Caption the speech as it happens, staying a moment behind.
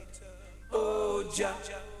Jah,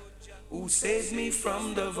 who saved me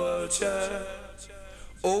from the vulture.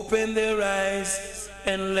 Open their eyes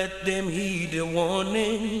and let them heed the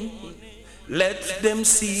warning. Let them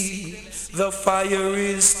see the fire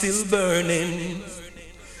is still burning.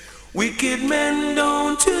 Wicked men,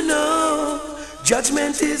 don't you know,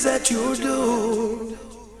 judgment is at your door.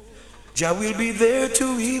 Jah will be there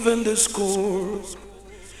to even the score.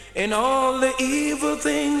 And all the evil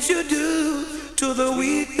things you do to the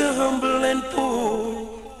weak, the humble and poor.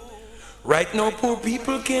 Right now poor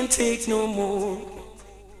people can't take no more.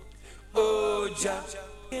 Oh, Jah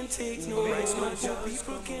can't take no more. Right now poor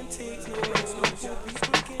people can't take no more. Right now poor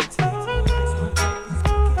people can't take no more.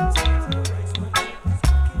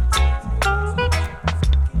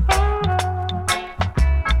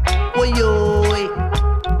 Oh yo, oh yo.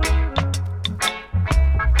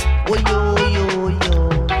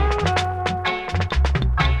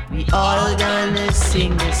 We all gonna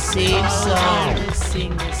sing the same song.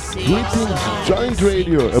 Greetings, Giant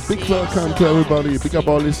Radio. A big welcome to everybody. Big up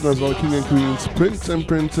all listeners, all king and queens, prince and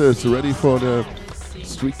princess, ready for the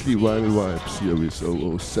strictly vinyl vibes here with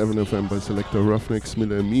 007 FM by selector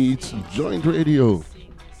Ruffneck-Smille meets Giant Radio.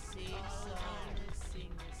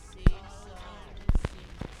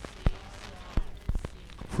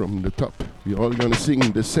 From the top, we all gonna sing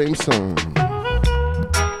the same song.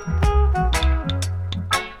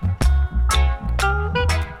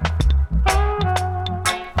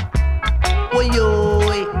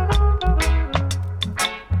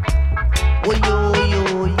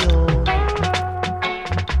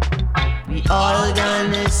 We all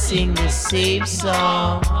gonna sing the same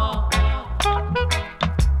song.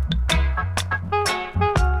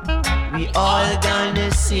 We all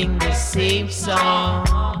gonna sing the same song.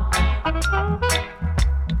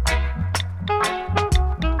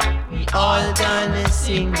 We all gonna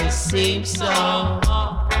sing the same song.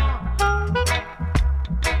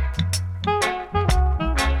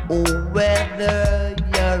 Oh, whether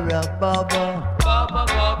you're a bubba,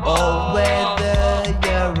 or whether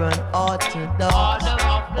you're an orthodox,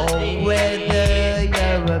 or whether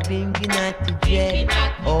you're a bingy natty jet,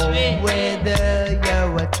 or whether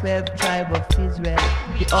you're a 12 tribe of Israel,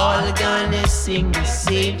 we all gonna sing the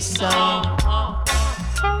same song.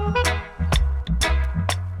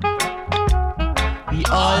 We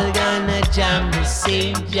all gonna jam the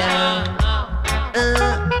same jam.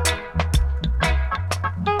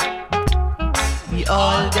 We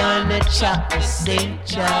all gonna chop the same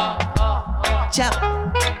chop. Chop.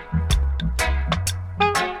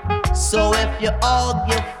 So if you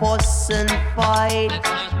argue, fuss and fight,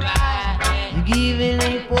 you're giving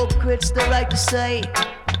hypocrites the right to say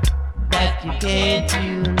that you can't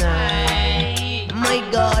unite. My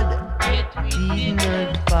God, did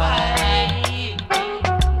not fight.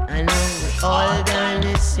 I know we're all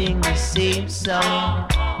gonna sing the same song.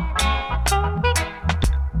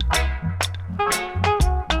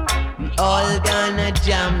 All gonna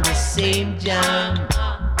jam the same jam.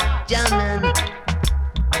 Jamming.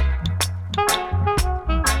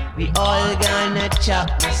 We all gonna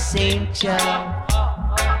chop the same chop.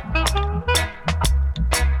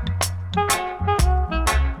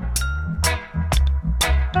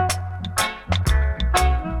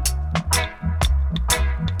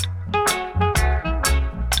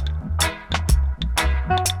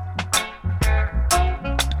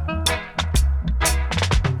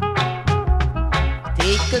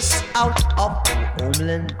 Take us out of our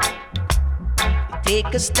homeland.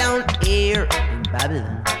 Take us down here in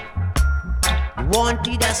Babylon. You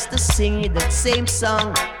wanted us to sing it that same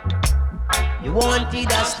song. You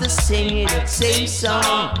wanted us to sing it that same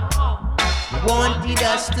song. You wanted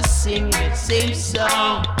us to sing it that same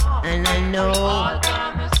song. And I know we're all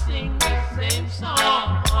gonna sing the same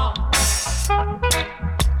song.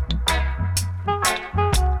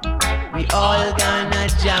 We all gonna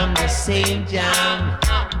jam the same jam.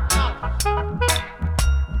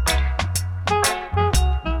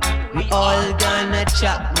 We all gonna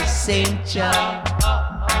chop the same chop.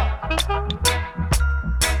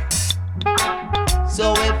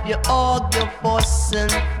 So if you argue, fuss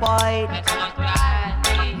and fight,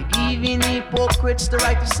 you're giving hypocrites the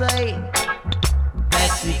right to say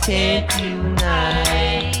that we can't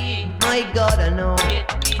unite. My God, I know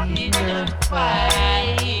we did not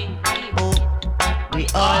fight. Oh, we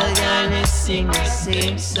all gonna sing the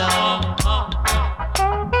same song.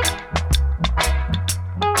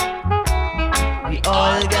 We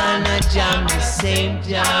all gonna jam the same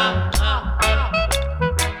jam.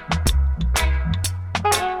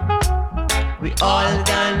 We all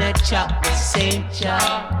gonna chop the same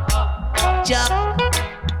chop. Chop.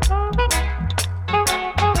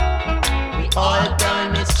 We all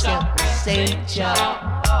gonna chop the same job.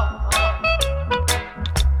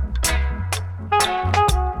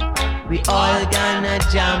 We all gonna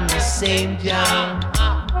jam the same jam.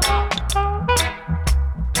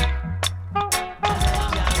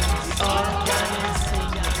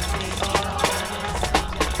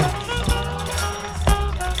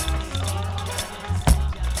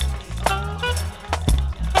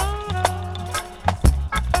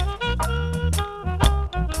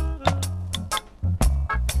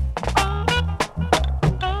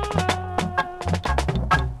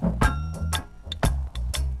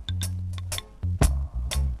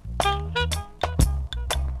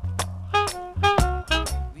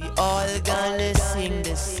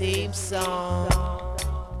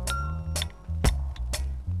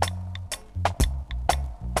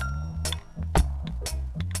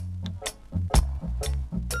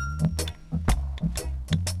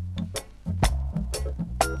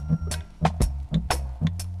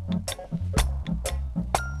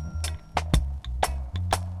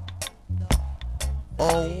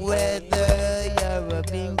 Or whether you're a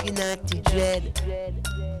blinking natty dread.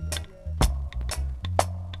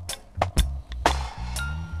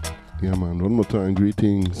 Yeah, man, one more time,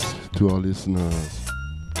 greetings to our listeners.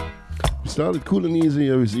 We started cool and easy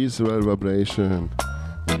here with Israel Vibration,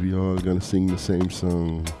 and we all gonna sing the same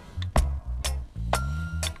song.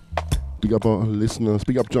 Big up our listeners,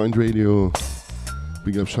 big up Joint Radio,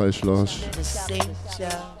 big up Shai Schloss,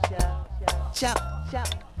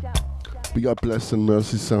 big up Blessed and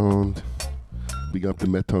Mercy Sound, big up the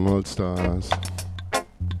Meton All Stars.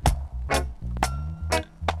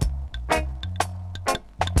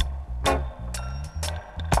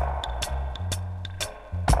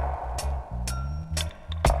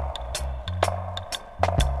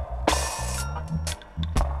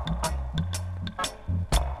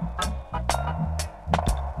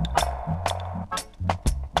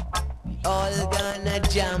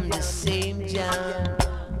 Jam the same jam,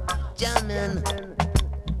 jamming.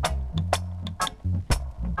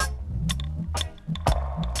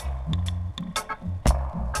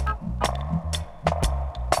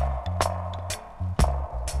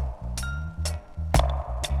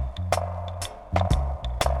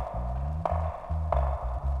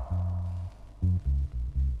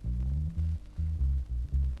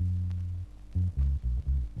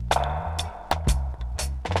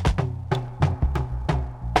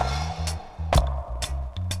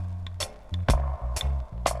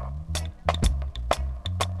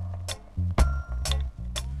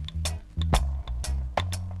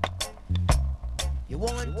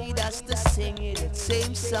 Wanted us to sing it, that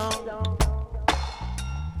same song.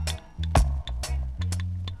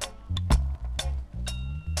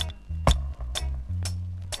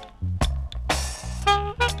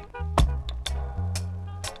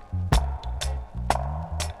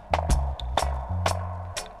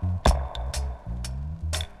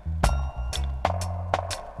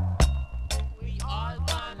 We all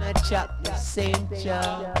gonna chop the same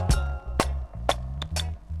job.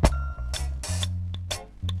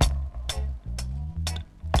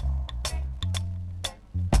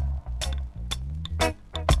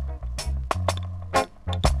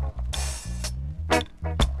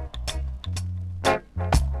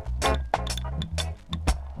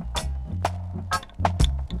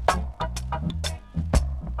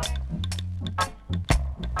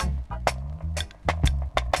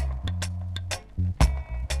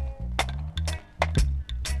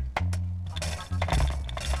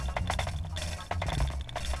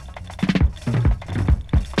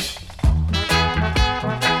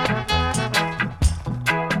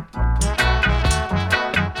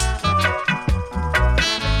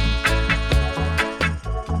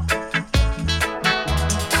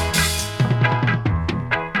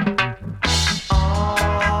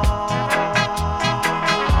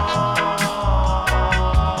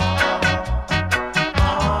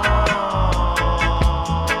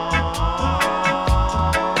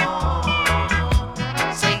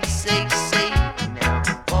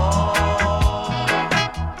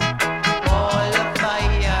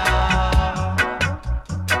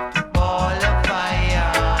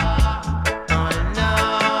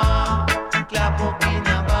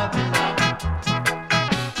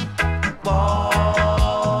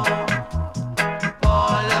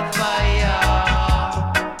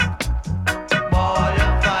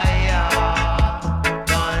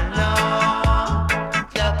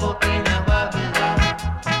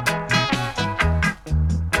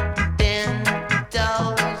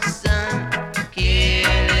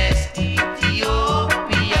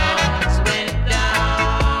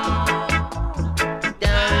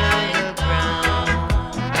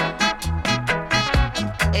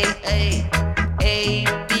 Hey, hey,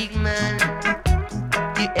 big man,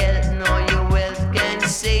 your health nor your wealth can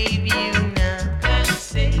save you now.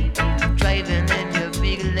 Driving in your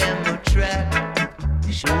big limo truck,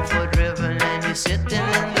 chauffeur driven and you're sitting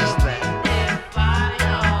in the back.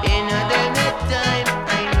 In another time,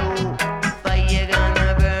 I know fire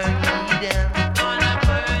gonna burn me down.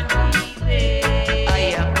 I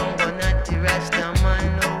am gonna to rest a man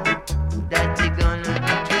know that you gonna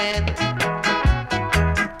be dread.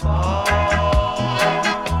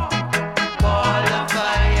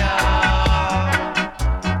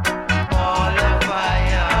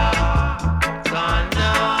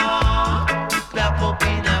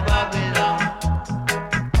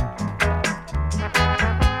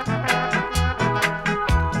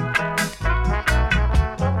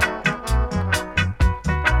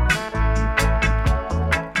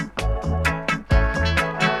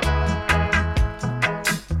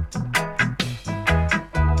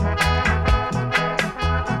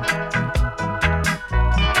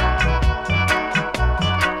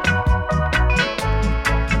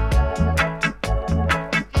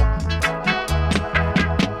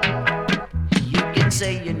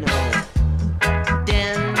 Say you know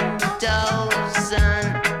 10,000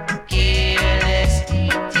 careless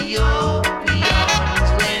Ethiopians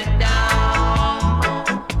went down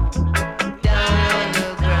on the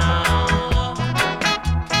ground.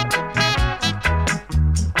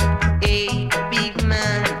 Hey, big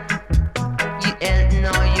man, your health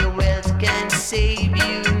nor your wealth can save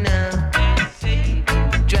you now.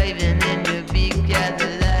 Driving in your big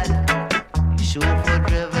Cadillac, chauffeur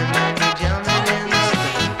driven and you're jumping in the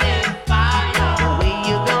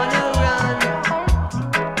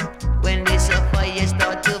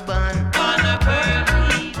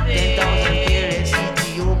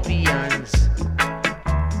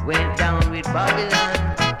Babylon.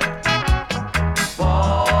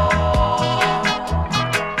 Ball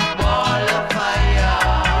of fire,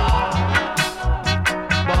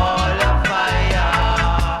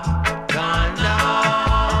 gone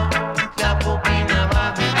down, clap up in a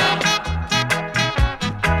Babylon.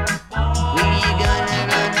 Where you gonna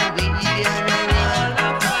run? Where you gonna run?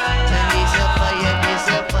 When there's a fire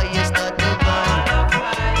start to burn.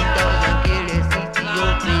 1,000 careless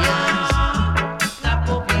Ethiopians, clap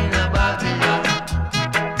up in a Babylon.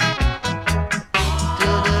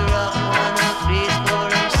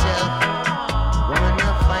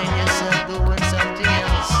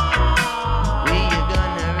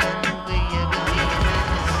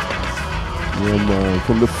 Yeah, man.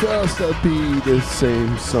 From the first LP, the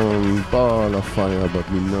same song, Ball of Fire, but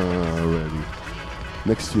me not ready.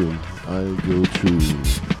 Next tune, I'll go through.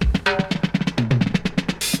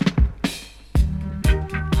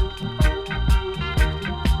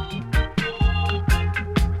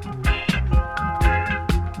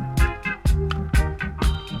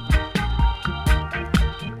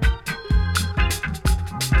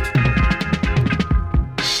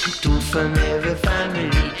 From every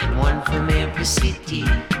family and one from every city.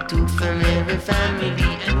 Two from every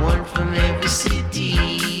family and one from every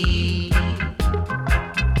city.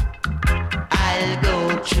 I'll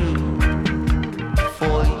go through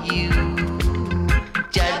for you,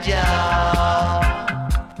 Jaja.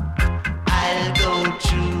 I'll go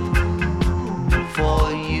through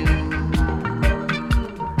for you.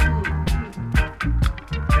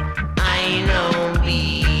 I know me,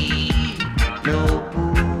 no.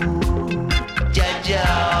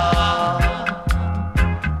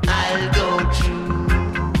 I'll go through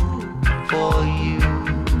for you.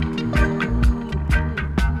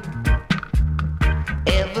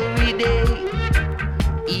 Every day,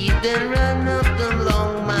 Eden run up the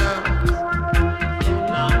long mile,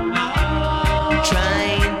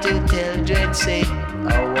 trying to tell Dread say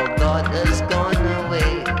our God has gone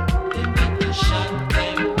away.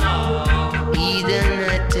 Eden,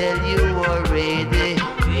 I tell you already,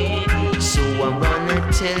 so I'm gonna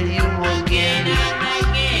tell you again.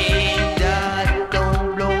 That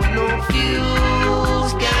don't blow no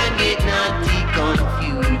fuse, can't get naughty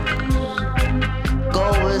confused. Go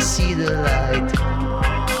and see the light,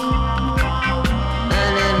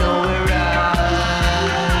 and I know we're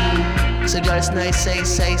right. So just nice say,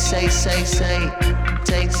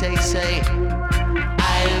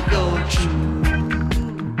 I'll go through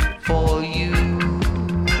for you,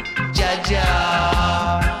 Jaja.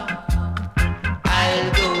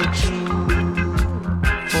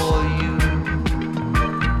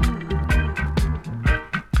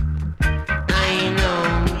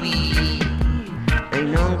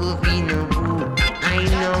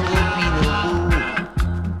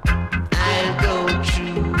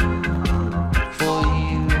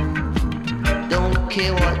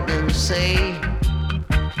 Care what what them say.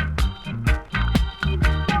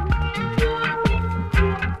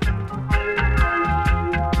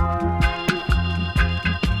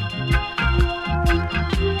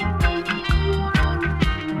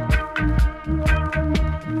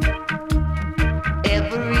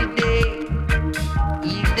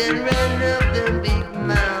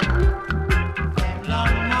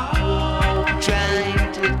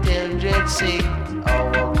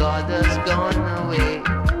 Our God has gone away.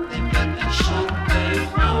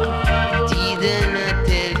 Didn't I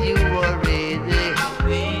tell you already?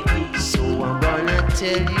 So I'm gonna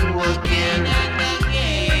tell you again.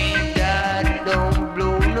 God don't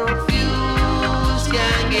blow no fuse,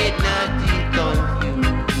 can't get nothing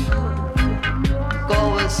confused. Go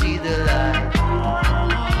and see the light.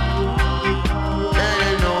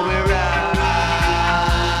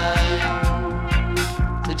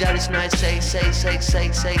 This night,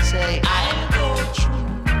 say, I'll go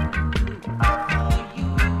through for you,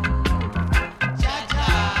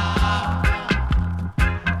 Jaja.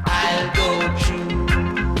 I'll go through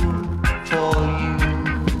for you.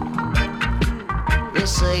 They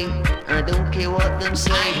say, I don't care what them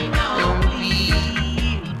say, don't be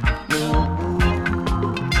no boo,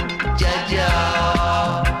 Jaja.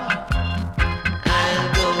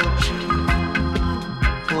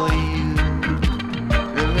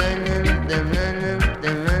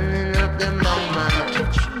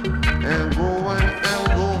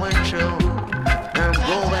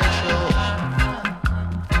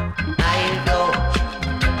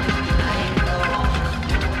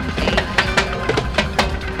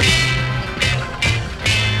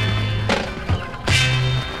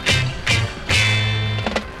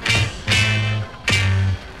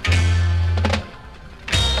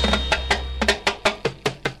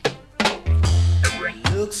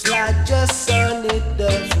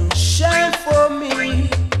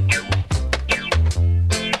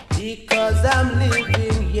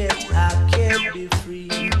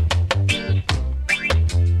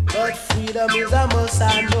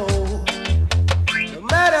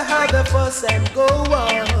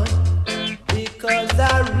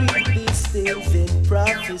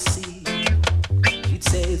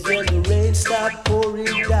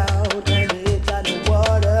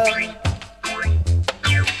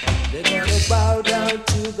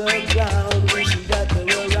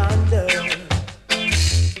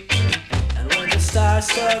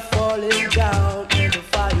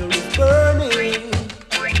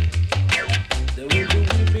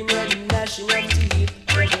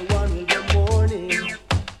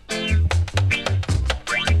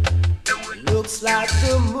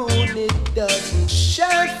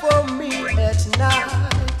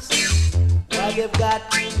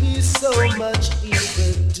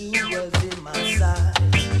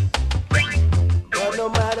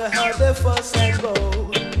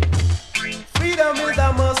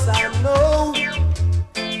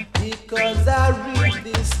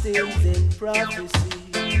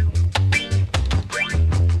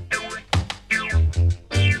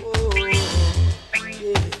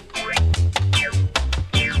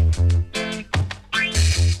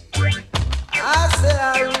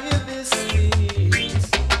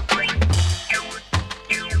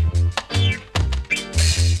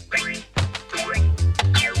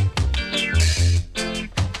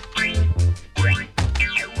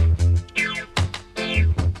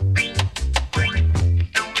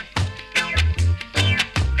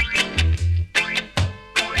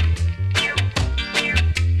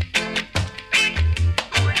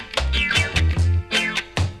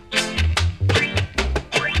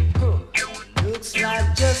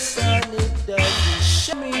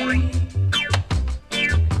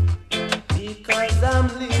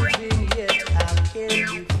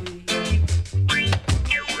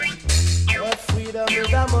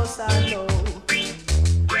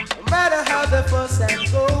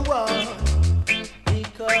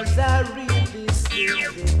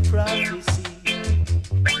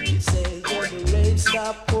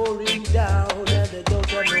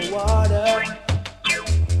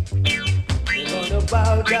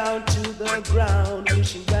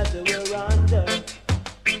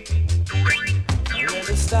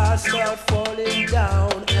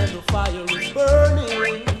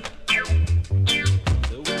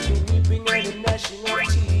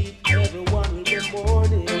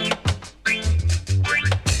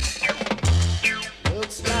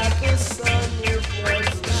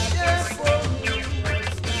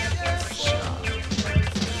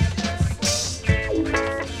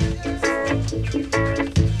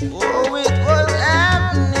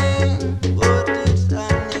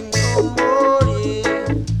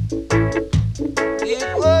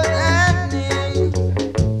 It was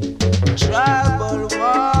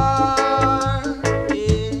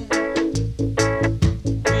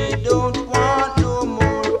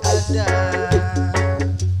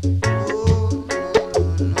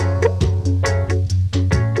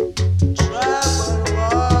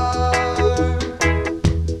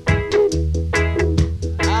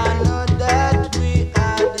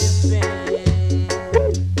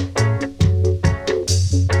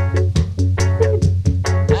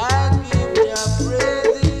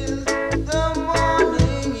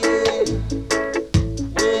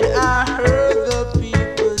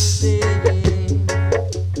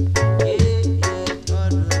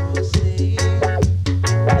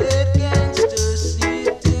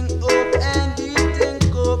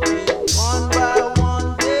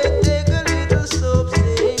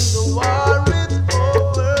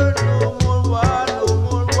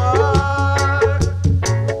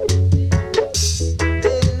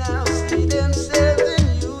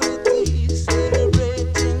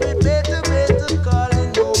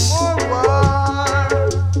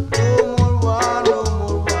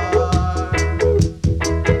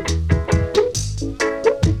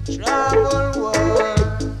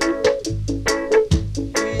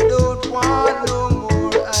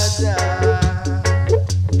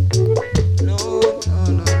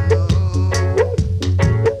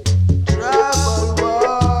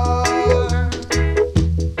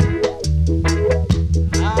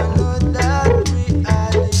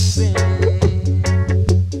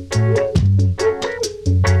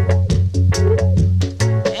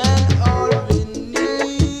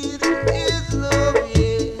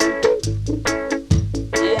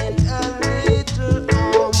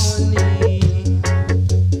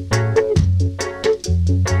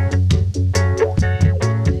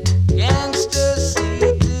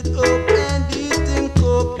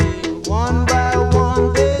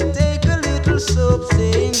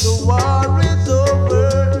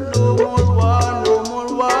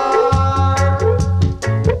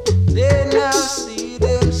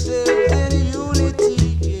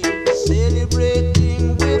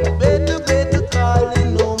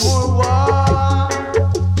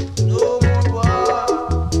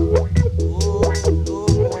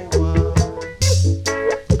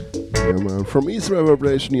bass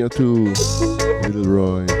reverberation here too. Little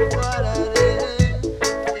Roy.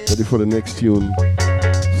 Ready for the next tune.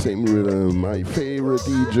 Same rhythm, my favorite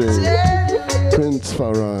DJ, Prince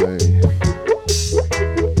Farai.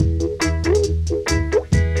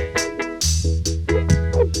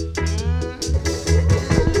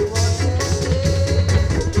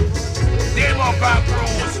 Democrat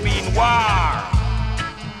rules mean war.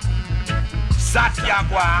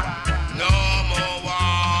 Satyagraha, no more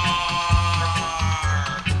war.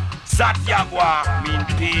 Satyagraha mean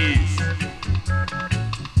peace.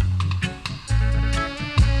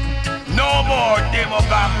 No more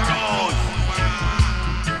Democrat rules.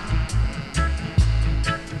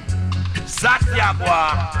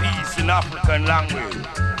 Satyagraha, peace in African language.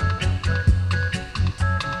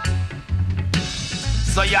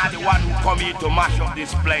 So you're the one who come here to mash up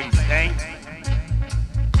this place, eh?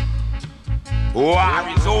 War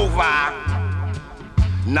is over,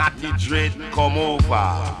 not the dread come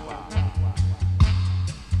over.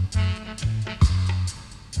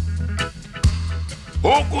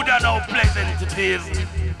 Oh, good and how pleasant it is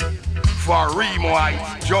for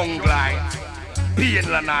Remoites, Jungleites,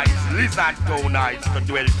 Painlanites, Lizard Townites to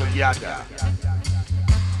dwell together.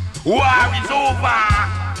 War is over,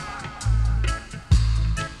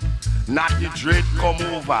 not the dread come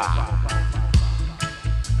over.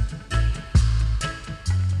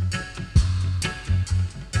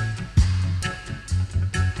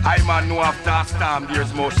 I man know after a storm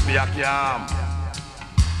there's must be a calm.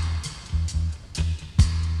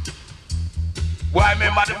 Why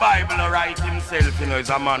remember the Bible write himself, you know, is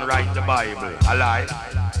a man write the Bible. A lie.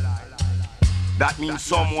 That means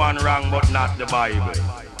someone wrong but not the Bible.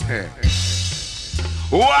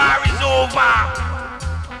 War is over,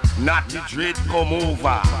 not the dread come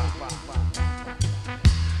over.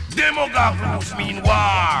 Demographics mean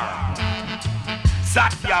war.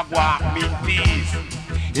 Satyagraha mean peace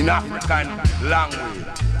in African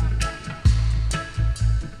language.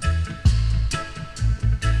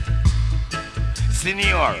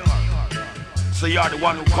 Senior, so you're the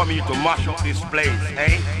one who come here to mash up this place,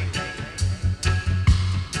 eh?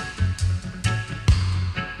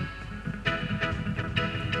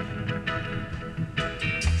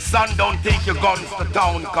 Son, don't take your guns to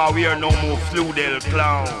town, cause we are no more Fludel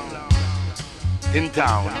clown in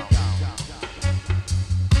town.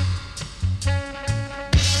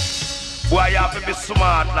 Boy, you have to be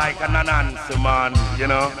smart like an Anansi man, you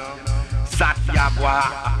know.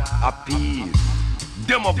 Satyagraha, a peace.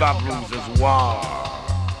 Demogab rules is war.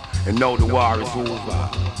 And now the war is over.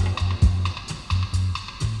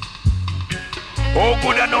 Oh,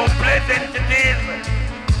 good and no pleasant it is.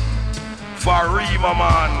 For Rima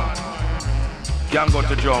man can go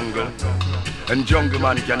to jungle. And jungle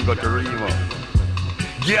man can go to Rima.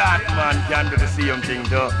 Yard man can do the same thing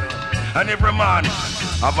too. And every man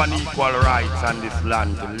have an equal rights on this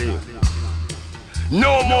land to live.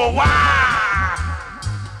 No more war!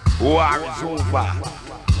 War is over.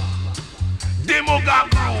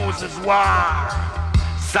 Demogab rules is war.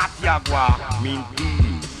 Satyagraha mean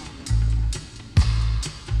peace.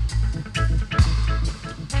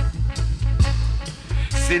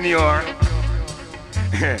 Senior,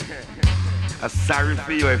 I'm sorry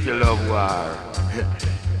for you if you love war.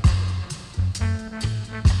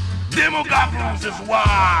 Demogab rules is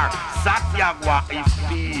war. Satyagraha is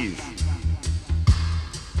peace.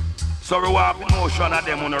 So we want the notion of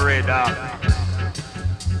them on the radar.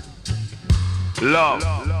 Love.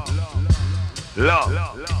 Love.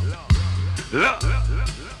 Love.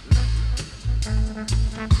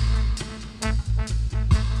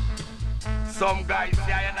 Some guys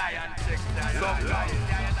say and check that. Some guys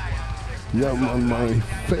Yeah, man, my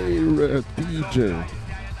favorite DJ.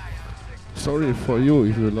 Sorry for you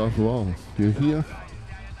if you love wow. You hear?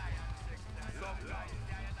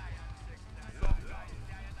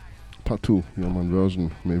 Part 2, yeah, man,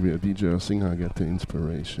 version. Maybe a DJ or singer get the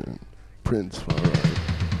inspiration. Prince Farai.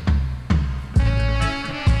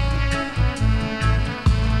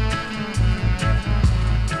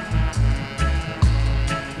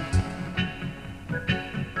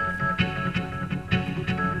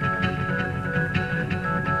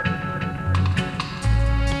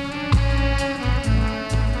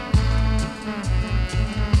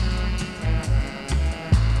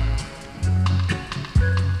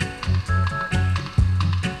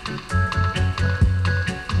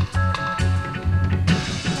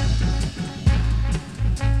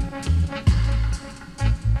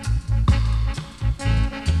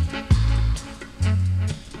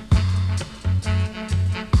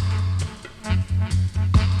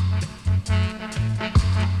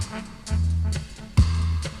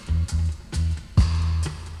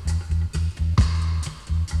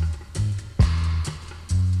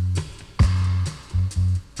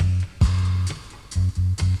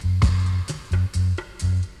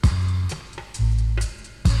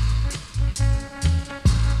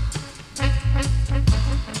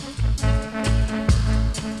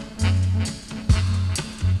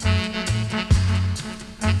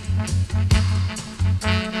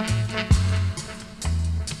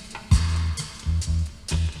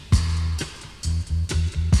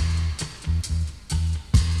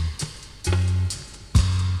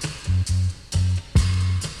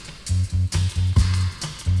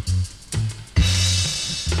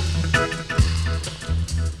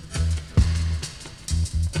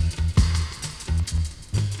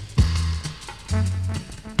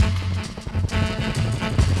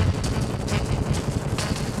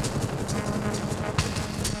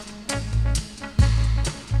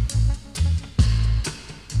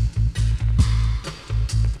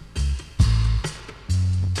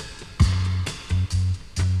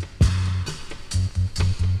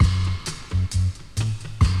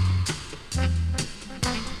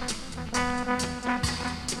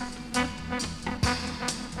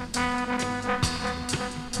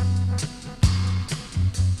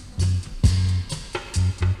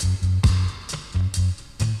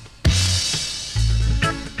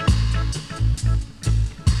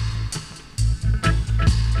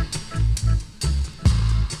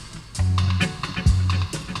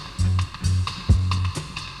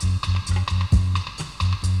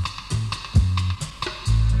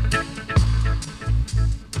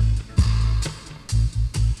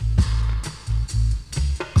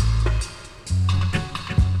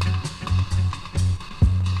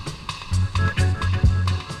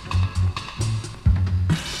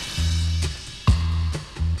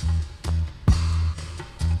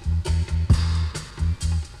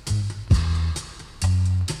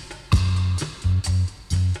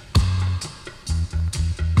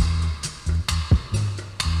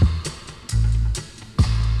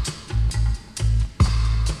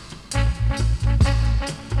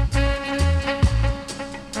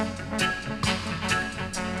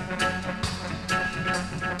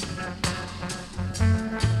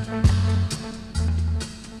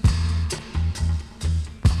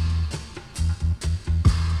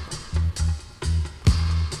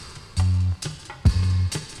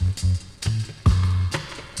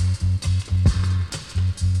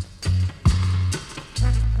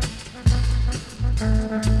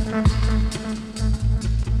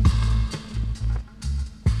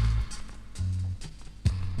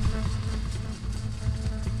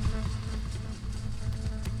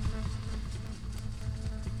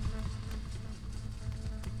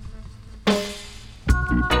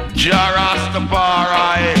 Jah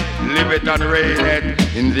Rastafari, live it and reign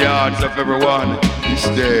it in the hearts of everyone. This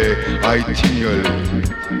day I tingle.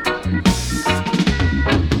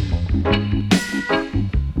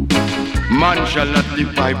 Man shall not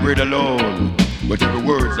live by bread alone, but every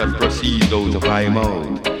word that proceeds out of my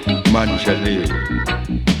mouth, man shall live.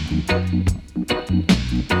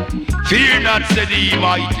 Fear not, said the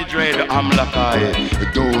mighty dread Amlakai,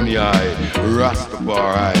 Adonai,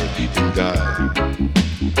 Rastafari, and die.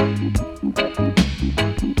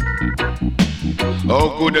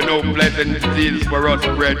 Oh, good and oh, pleasant it is for us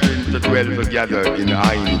brethren to dwell together in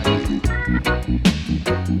unity.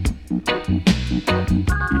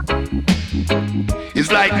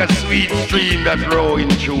 It's like a sweet stream that's flowing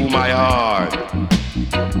through my heart.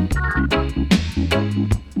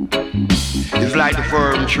 It's like the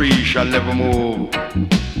firm tree shall never move.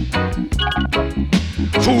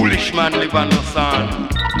 Foolish man live on the sun.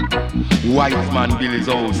 Wise man build his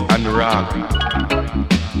house on the rock.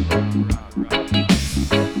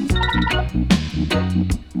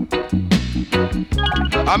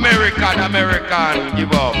 American,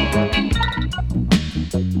 give up.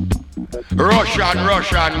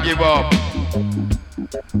 Russian, give up.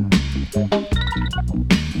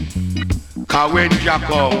 'Cause when Jah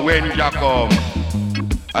come,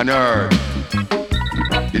 on earth,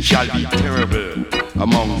 it shall be terrible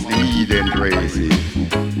amongst the heathen races.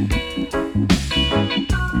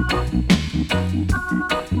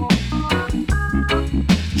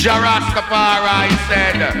 Jah Rastafari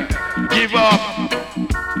said, give up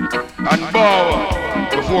and bow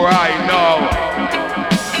before I know,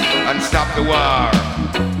 and stop the war.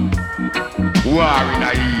 War in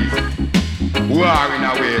the east, war in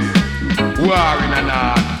the west, war in the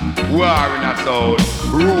north, war in the south,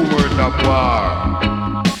 rumors of war.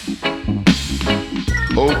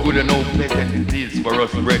 How good and how pleasant it is for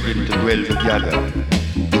us brethren to dwell together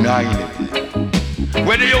in unity.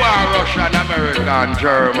 Whether you are Russian, American,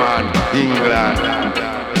 German, England,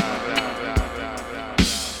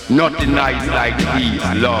 nothing nice like peace,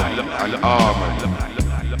 love, and harmony.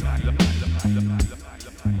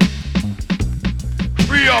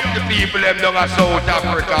 Free up the people them down in South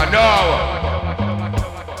Africa now.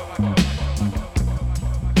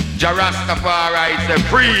 Jah Rastafari said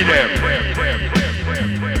free them.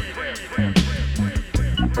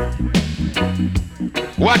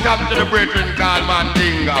 What happened to the brethren called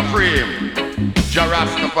Mandinga? Free him. Jah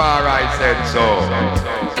Rastafari said so.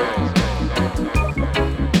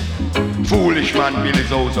 Foolish man build his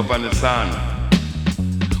house upon the sand,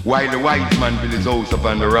 while the wise man build his house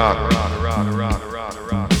upon the rock.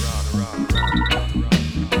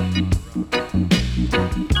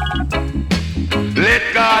 Let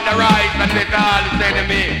God arise and let all his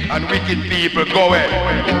enemy and wicked people go in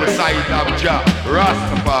the sight of Jah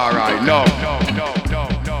Rastafari. No.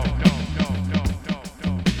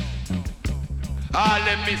 All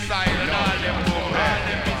them missiles and all them boom.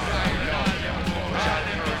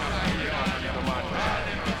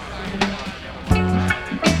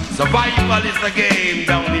 Survival is the game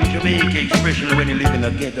down in Jamaica, especially when you live in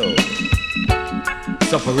a ghetto.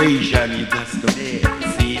 Sufferation you got to bear,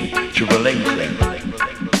 see, tribulation.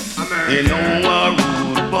 You know a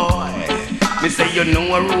rude boy. Me say you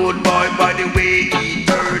know a rude boy by the way he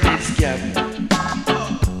turned his cap.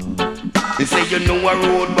 Me say you know a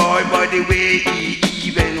rude boy by the way he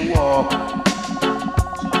even walk.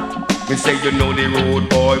 Me say you know the rude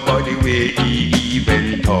boy by the way he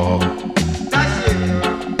even talk.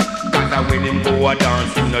 Cause when him go a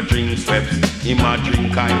dance, him no drink steps, him a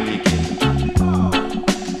drink Heineken.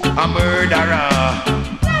 A murderer.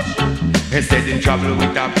 He said him travel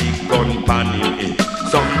with a big gun pan him.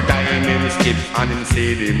 Sometime him skip and him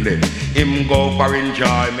say him dead. Him go for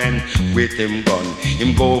enjoyment with him gun.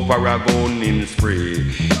 Him go for a gun in spray.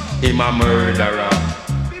 Him a murderer.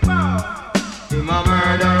 Him a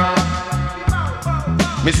murderer.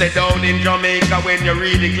 Me say down in Jamaica when you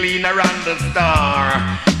really clean around the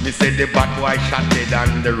star. Me say the bad boy shot dead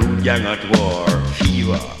and the rude gang at war.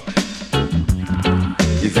 Fever.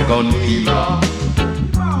 It's a gun fever.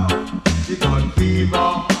 The gun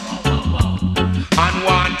fever.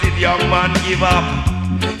 Unwanted young man, give up.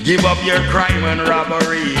 Give up your crime and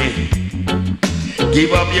robbery.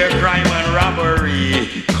 Give up your crime and robbery.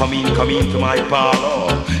 Come in to my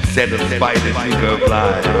parlor. Said the spider finger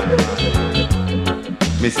fly.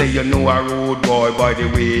 Me say you know a rude boy by the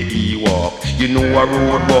way he walk. You know a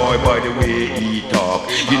rude boy by the way he talk.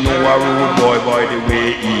 You know a rude boy by the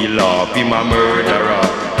way he laugh. Him a murderer.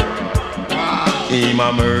 Him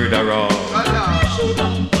a murderer.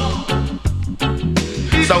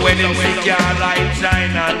 So when him see your light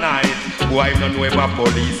shine at night, Boy, no know if a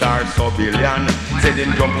police or civilian. Say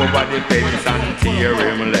them jump over the fence and tear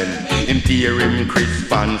him length. Him tear him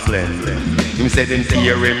crisp and length. Him say them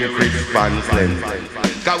tear him crisp and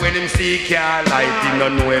length. Cause when him see car light, him no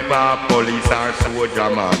know if a police or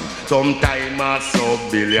soldier man. Sometime a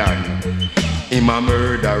civilian. Him a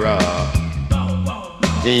murderer.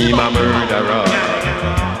 Him a murderer.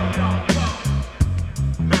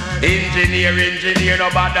 Engineer,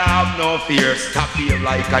 nobody have no fear. Stop here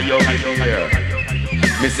like a young deer.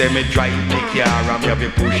 Me say me drive me car and me have a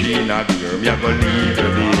push in a gear. Me a go leave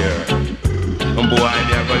you there. Boy,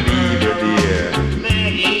 me a go leave you there.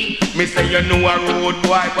 Me say you know a road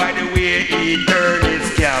boy by the way he turn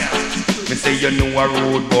his cap. Me say you know a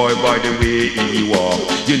road boy by the way he walk.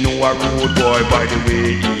 You know a road boy by the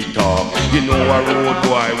way he talk. You know a road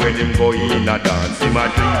boy when him go in a dance. Him a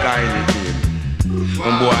drink anything.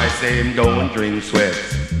 And boy say him don't drink sweat.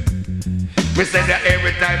 Me say that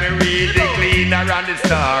every time I read the cleaner and the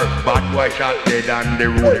star. Bad boy shot dead and the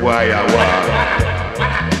road boy a war.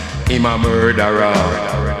 Him a murderer.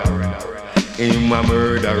 Him a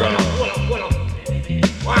murderer.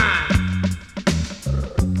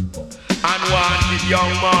 Unwanted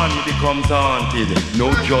young man becomes haunted.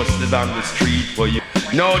 No justice on the street for you.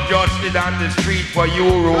 No justice on the street for you,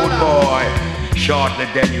 road boy. Shortly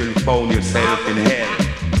then you'll find yourself in hell.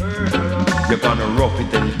 You're gonna rough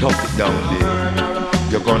it and tough it down there.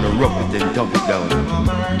 You're gonna rough it and tough it down.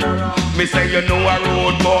 Me say you know a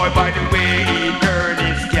road boy by the way he turn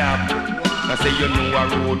his cap. I say you know a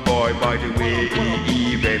road boy by the way he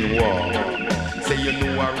even walk. Say you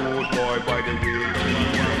know a road boy by the way he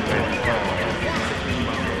even walk.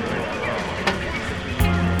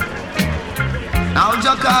 Now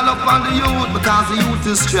just call up on the youth because the youth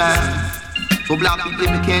is strong. So black people,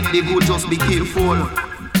 if you can't be good, just be careful.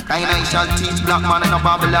 Kind I shall teach black man in a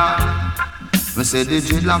Babylon. Me say the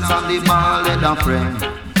dreadlocks on the ball, let them friend.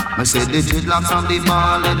 Me say the dreadlocks on the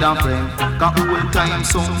ball, let them friend. Cause whole time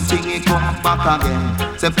something it come back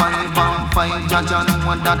again. Say 5 and 5, judge and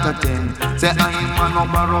 1 that a 10. Say I'm a no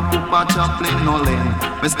borrow Cooper Chaplin no lane.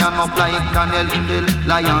 Me stand up like Daniel in the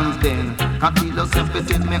lion's den. Cause he does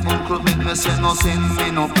everything me uncle make me say no sin,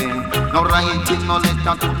 me no pain. No writing, no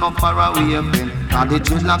letter to no faraway pen. Cause the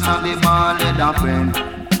dreadlocks on the ball, let them friend.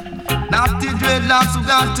 Not the dreadlocks who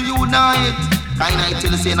got to unite. Kind I tell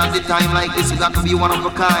you saying at the time like this you got to be one of a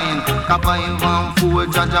kind. Cause 5 and 4,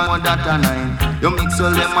 judge and 1 that a 9. You mix a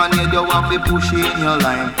lemonade, you want to push in your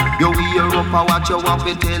line. You wear up a watch, you want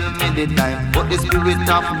to tell me the time. But the spirit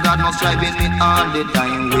of God not striving me all the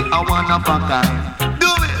time. We are one of a kind. Do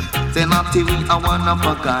it! Say not till we are one of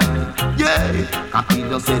a kind. Yeah! Cause he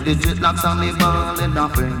just said the dreadlocks on the ball and a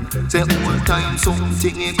friend. Say all time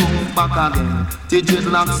something it come back again. The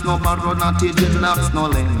dreadlocks no borrow, not the dreadlocks no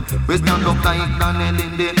lend. We stand up like Daniel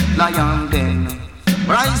in the lion den.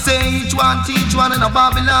 But I say each one teach one in a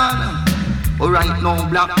Babylon. Alright now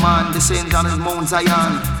black man, the Saint John is Mount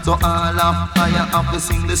Zion. So all of fire have to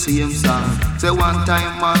sing the same song. Say one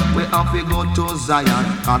time man, we have to go to Zion.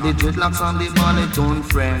 Cause the dreadlocks on the ball, they don't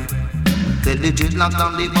friend. Say the dreadlocks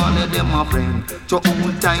on the ball, them my friend. So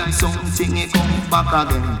all time something it come back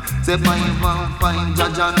again. Say 5 and 5,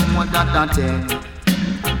 judge and 1 that a 10.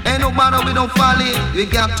 Ain't no matter we don't fall it, we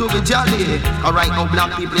got to be jolly. Alright now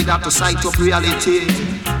black people, they got to sight up reality.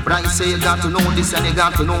 But I say you got to know this and you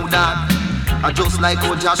got to know that. I just like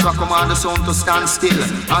how Joshua command the sun to stand still.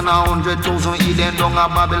 And 100,000 Eden down a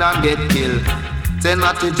Babylon get killed. Say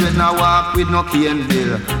not to dread now walk with no cane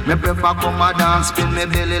bill. Me prefer come a dance, spin me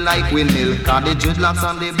belly like windmill. Cause the dreadlocks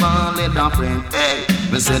on the ball, let them friend. Hey,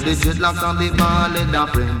 me say the dreadlocks on the ball, let them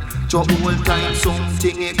friend. So whole time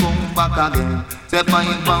something it come back again. Say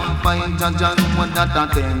 5 and 5, judge and 1 that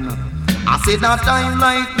a 10. I say that time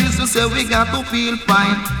like this, you say we got to feel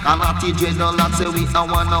fine. And I teach you the lot, say we are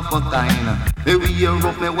one of a kind. Me we hear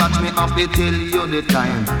up, me watch me happy tell you the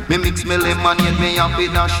time. Me mix me lemonade, me happy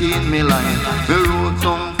dash in me line. Me roll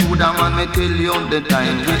some food, and man me tell you the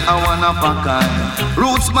time. We are one of a kind.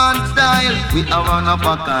 Roots man style, we are one of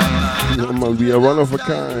a kind. Yeah, man, we are one of a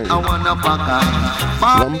kind. A one of a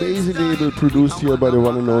kind. One basic label produced here by the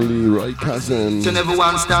one and only Roy Cousin. So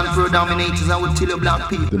everyone stand for dominators, I will tell you black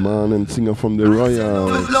people. The man and singer from the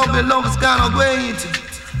Royals. Love is kind of great.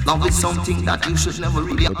 Love is something that you should never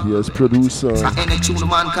really. But he is producer. So any tune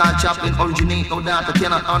man can't Chaplin originate, no that I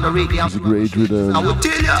cannot underrate. He's a great rhythm. I will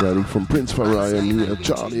tell you. Starting from Prince Farian near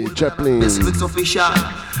Charlie Chaplin. This is official.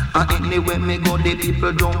 And anyway me go, the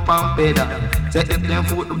people jump and pedal. Say if them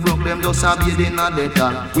foot broke, them just have you in a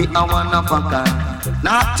data. We are one of a kind.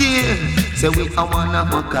 Not here. Say we are one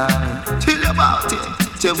of a kind. Tell you about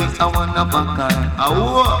it. Say we are one of a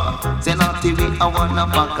kind. Say not here, we are one of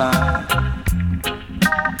a kind.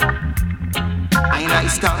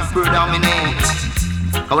 stand predominate.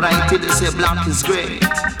 What I tell you say black is great.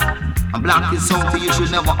 And black is something you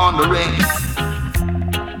should never underrate.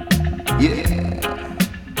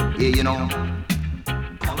 Yeah, you know.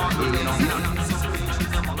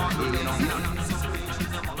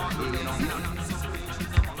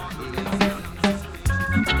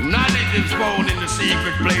 Knowledge is found in the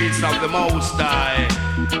secret place of the Most High.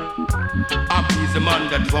 Happy is the man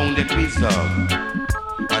that found the wisdom.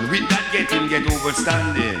 And with that get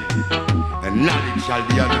overstanding. And knowledge shall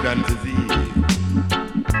be added unto thee.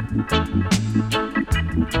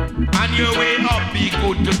 And your way up be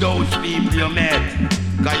good to those people you met.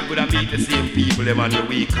 Cause you could have meet the same people them on your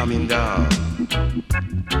way coming down.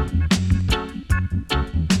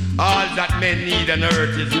 All that men need on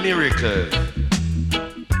earth is miracles.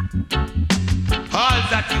 All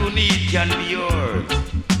that you need can be yours.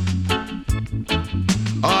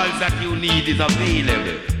 All that you need is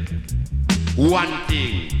available. One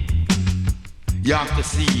thing you have to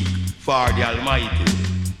seek for the Almighty.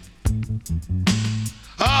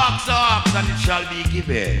 Ask, and it shall be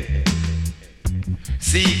given.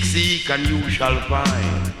 Seek, and you shall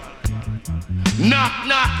find. Knock,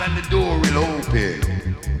 and the door will open.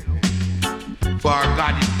 For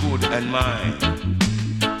God is good and mine.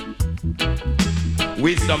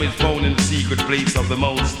 Wisdom is found in the secret place of the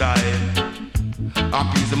Most High.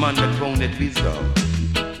 Happy is the man that found that wisdom.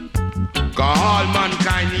 Cause all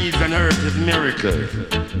mankind needs on earth is miracles.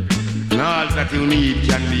 And all that you need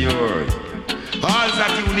can be yours. All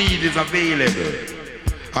that you need is available.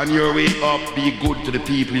 On your way up, be good to the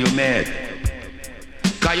people you met.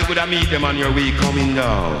 Cause you could have meet them on your way coming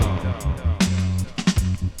down.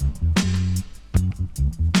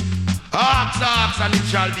 Ask, and it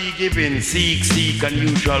shall be given. Seek, and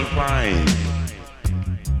you shall find.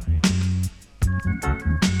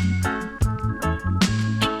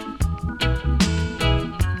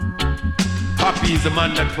 Happy is the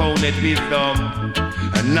man that found that wisdom,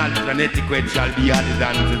 and knowledge and etiquette shall be added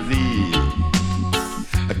unto thee.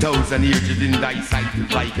 1,000 years in thy sight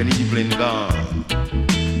is like an evening gone.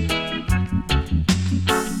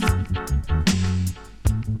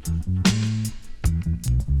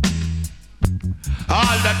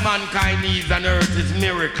 All that mankind needs on earth is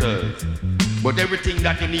miracles. But everything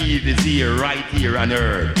that you need is here, right here on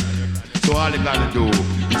earth. So all you gotta do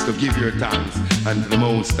is to give your thanks unto the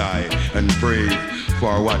Most High and praise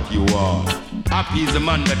for what you are. Happy is the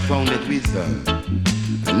man that found that wisdom.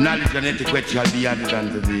 And knowledge and etiquette shall be added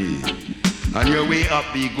unto thee. On your way up,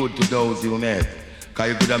 be good to those you met. Cause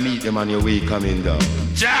you could have meet them on your way coming down.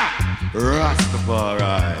 Jah!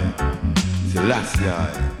 Rastafari.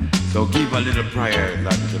 Selassie. So give a little prayer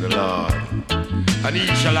unto the Lord, and He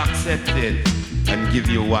shall accept it and give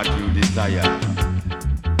you what you desire.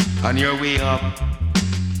 On your way up,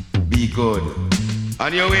 be good.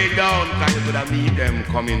 On your way down, cause you could have meet them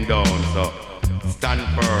coming down. So stand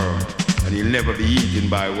firm, and you'll never be eaten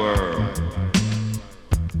by worms.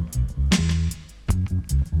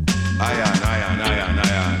 Iron,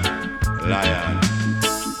 lion.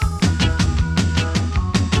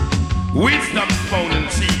 Wisdom is found in the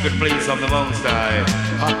secret place of the Most High.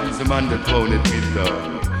 Happy is the man that found it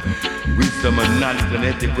wisdom. Wisdom and knowledge and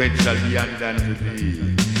etiquette shall be added unto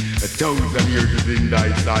thee. 1,000 years is in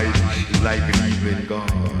thy sight. It's like an evening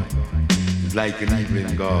gone. It's like an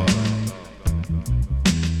evening gone.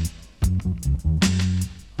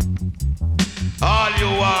 All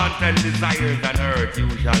you want and desires on earth, you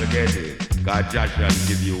shall get it. God Jah shall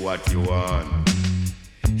give you what you want.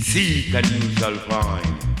 Seek and you shall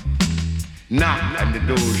find. Knock and the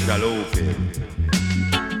door shall open.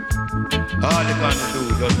 All you gonna do,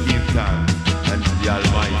 just give thanks unto the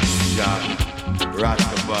Almighty Jah,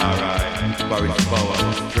 Rastafari, for His power,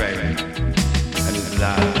 strength, and His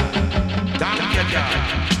love. Thank you, Jah.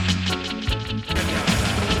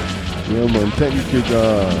 Yeah, man, thank you,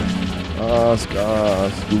 God. Ask,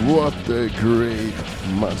 what a great,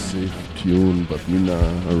 massive tune, but me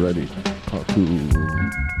nah already. Part 2.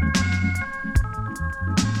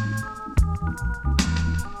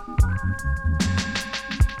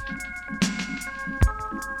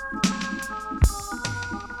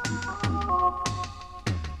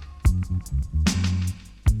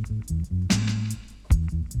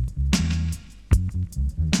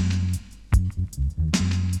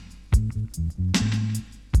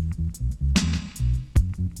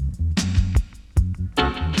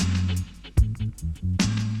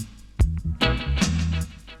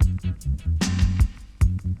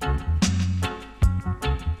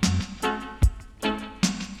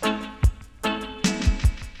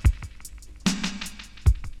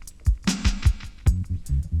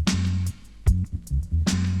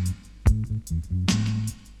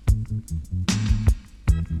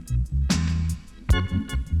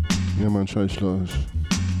 Yeah, man, Scheißlausch.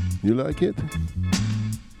 You like it?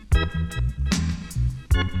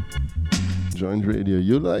 Joint Radio,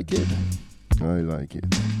 you like it? I like it.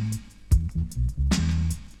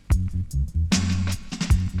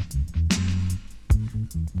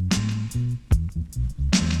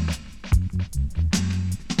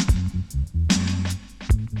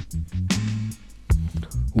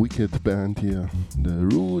 Wicked band here, the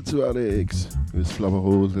Roots Radics, with Flower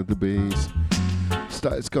Holes at the bass,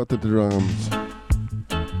 Style Scott at the drums.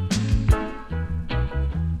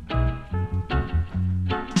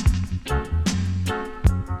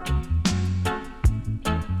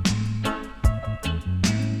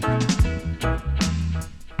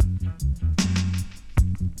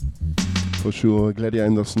 For sure, Gladys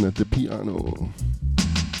Anderson at the piano.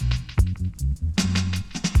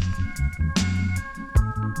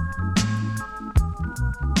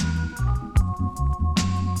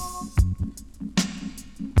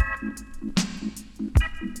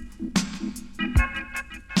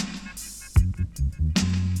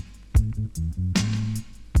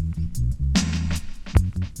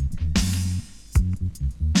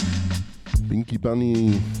 Pinky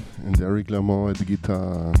Bunny and Eric Lamar at the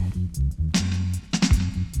guitar.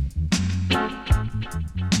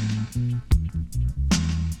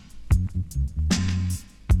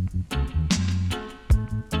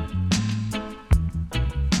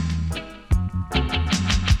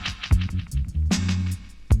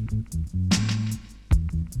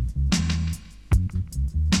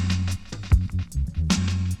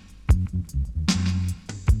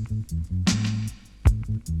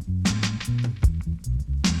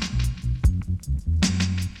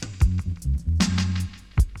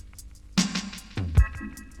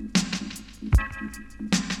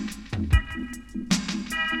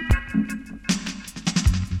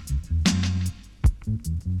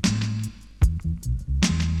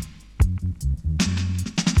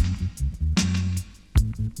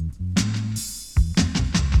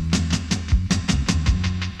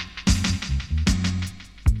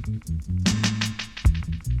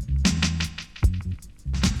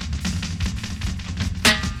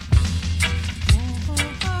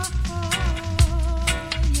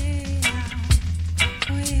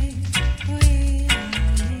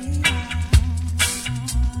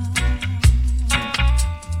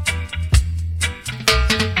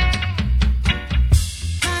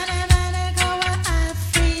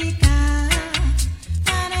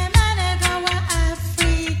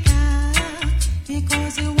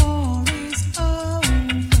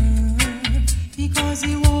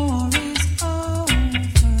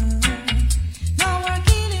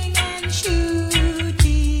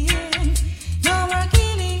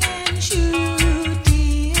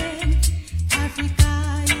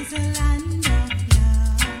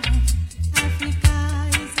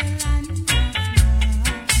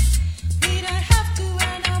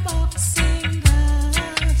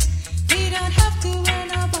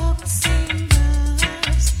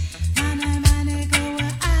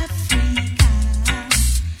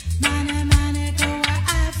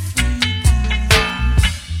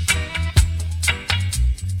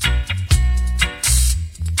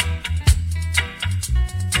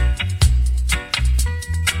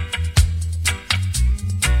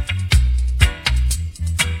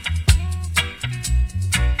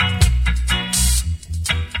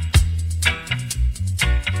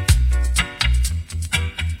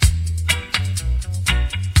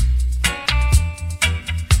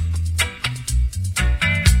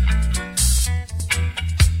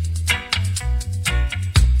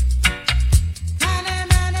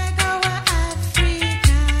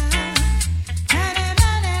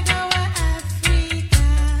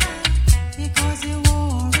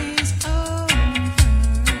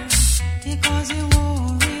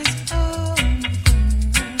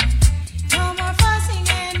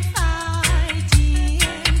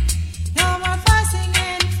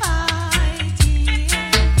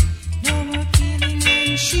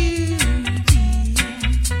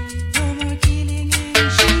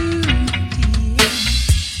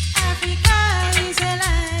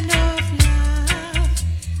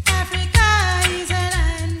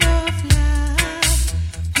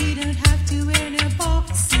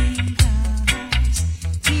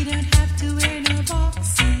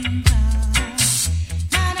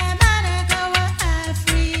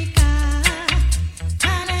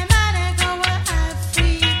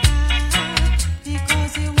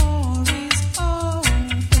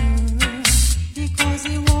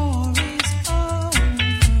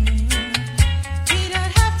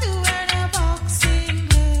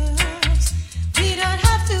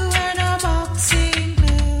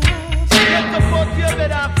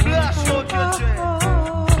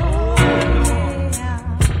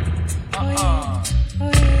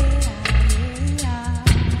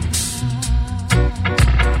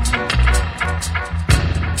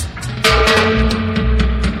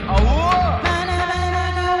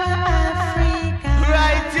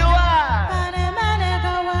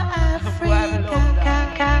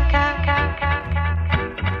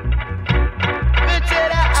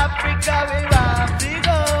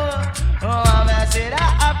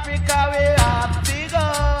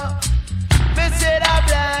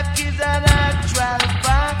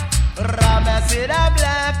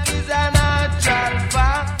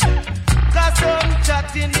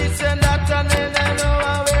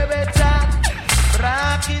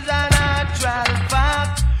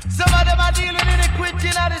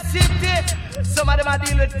 I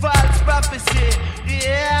deal with false prophecy.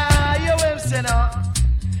 Yeah, you will say no.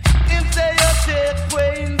 Him say you take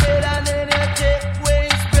way in bed and then you take way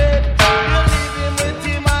in spread. You leave him with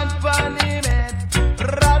him and pan him head.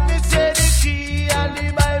 Rodney say the key and the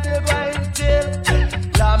Bible going tell.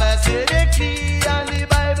 Lama say the key and the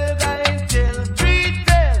Bible going tell.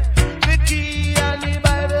 Retell the key and the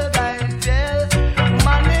Bible going tell.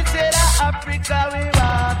 Man, me say that Africa we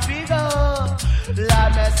want to go.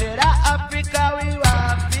 Lama say that Africa we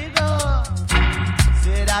want to go.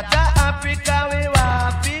 Say that Africa we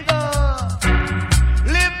want to go.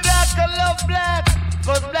 Live black and love black,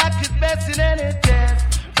 cause black is best in any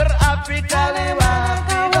test. But Africa we want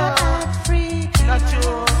to go. Not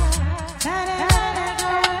true.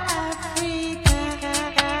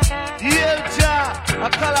 Yale Jah, a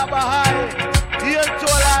Calabar High, Yale to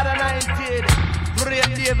a lot of 19,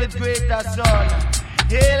 brave David greater son.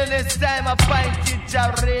 Hail in this time of find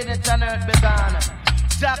Jah reign it on earth began.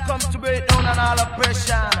 Jah comes to break down on all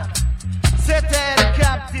oppression. Set the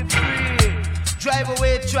captive free, drive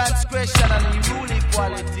away transgression and rule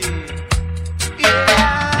equality.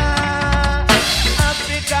 Yeah,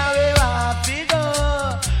 Africa we want to go.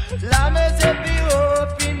 Let me say be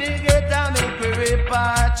open the gate and make we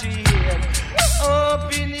repatriate.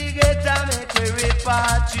 Open the gate and make we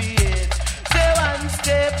repatriate. Say one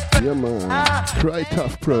step. Yeah man, Cry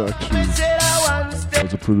Tough production.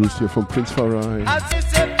 Also produced here from Prince Farai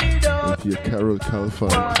and here Carol Kalfa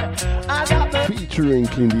featuring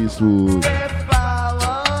Clint Eastwood.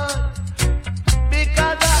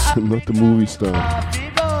 Not the movie star,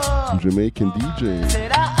 Jamaican DJ.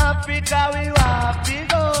 Africa we want to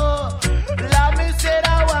go. Let me say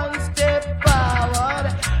that one step forward.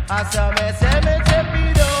 As I may say we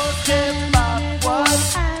don't step backward.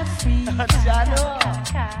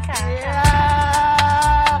 Yeah.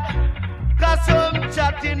 Cause some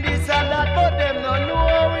chatting this and that, but them don't know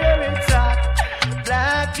where it's at.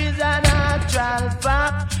 Black is a natural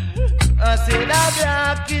fact. I say that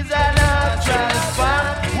black is a natural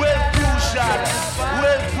fact. Well crucial,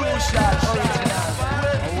 original.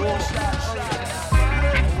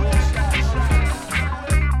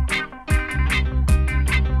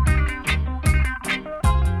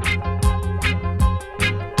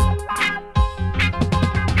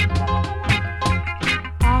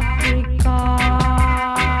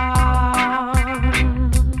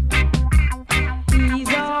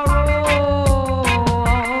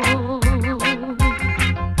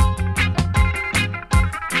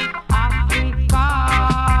 Africa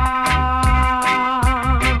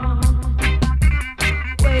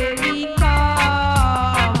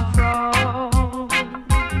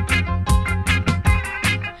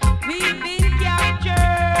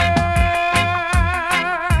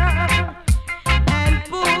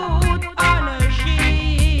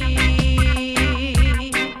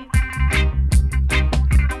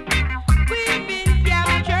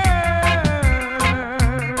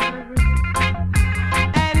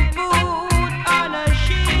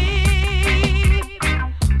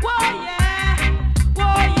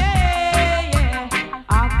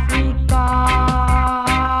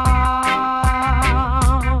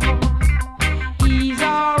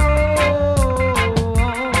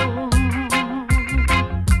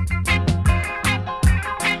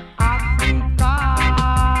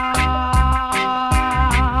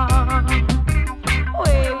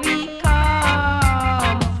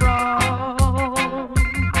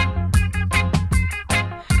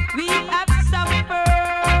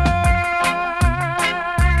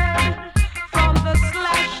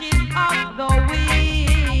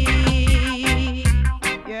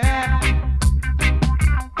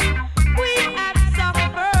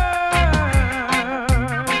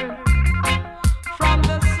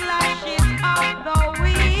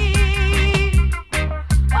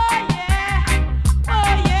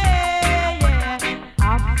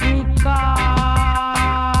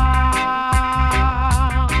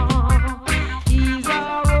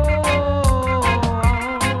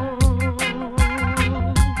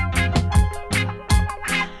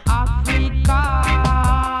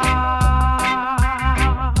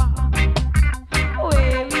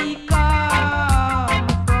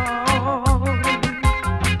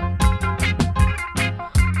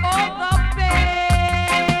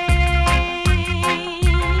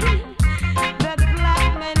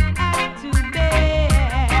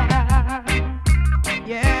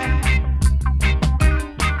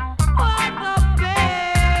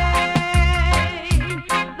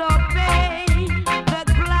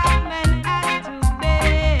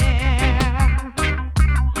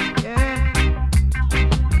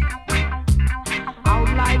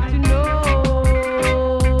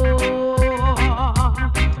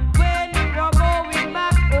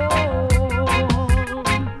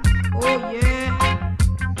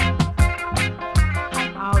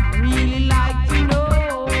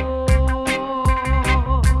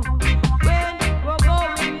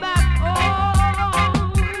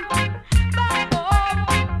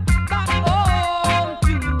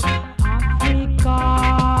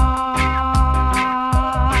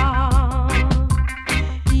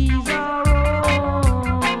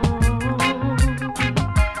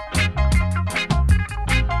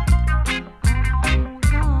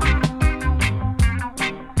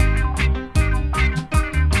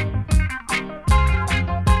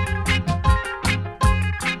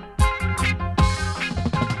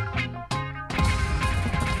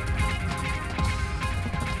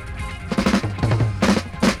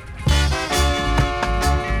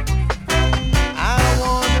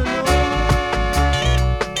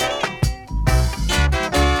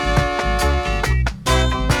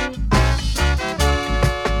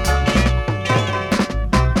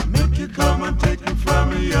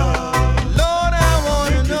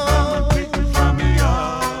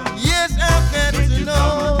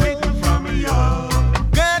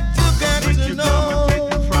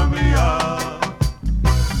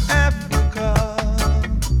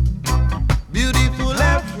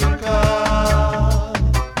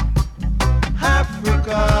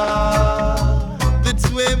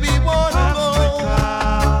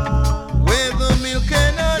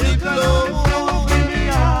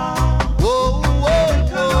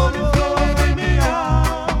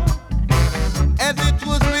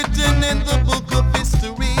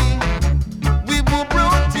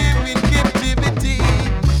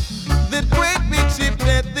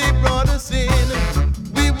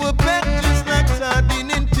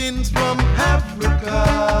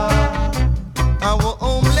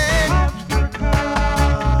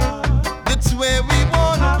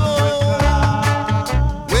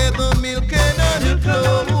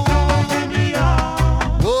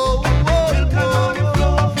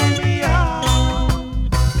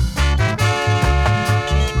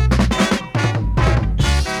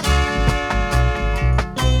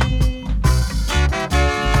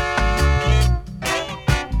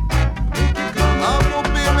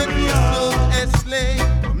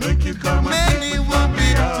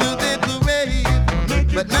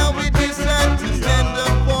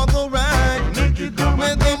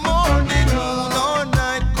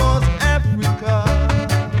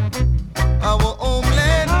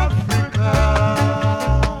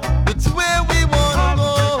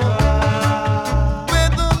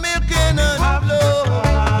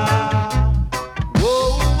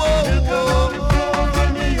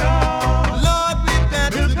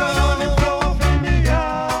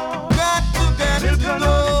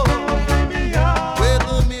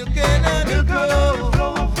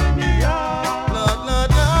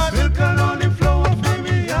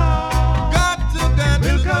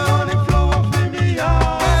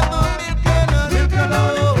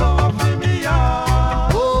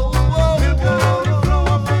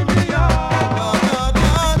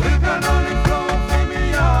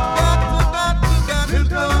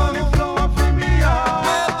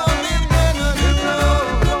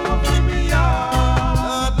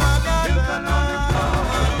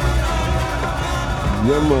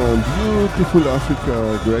Beautiful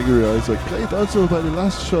Africa, Gregory Isaac, played also by the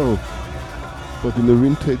last show, but in the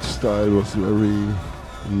vintage style, was very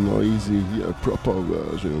noisy. Here, proper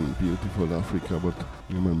version, Beautiful Africa, but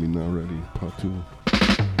remember now ready, part 2.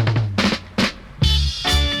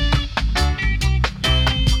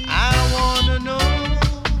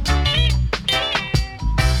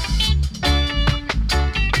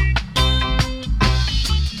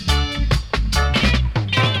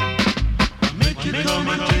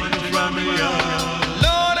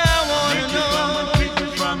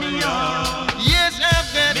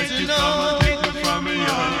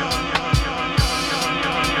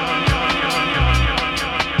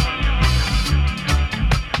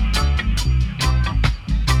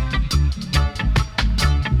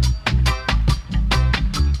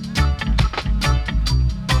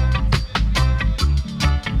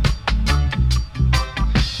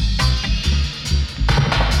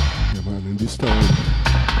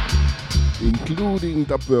 Including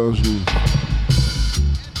dub version,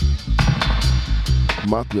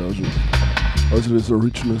 mud version, also this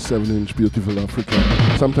original 7-inch Beautiful Africa.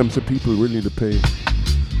 Sometimes the people really pay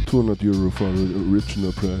 €200 for an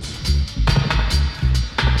original press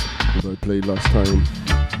that I played last time.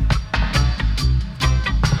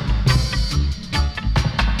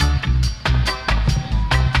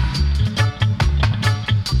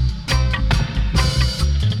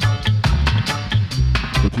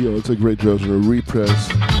 Here also a great version, a repress,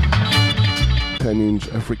 10-inch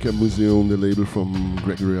Africa Museum, the label from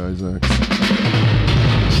Gregory Isaacs.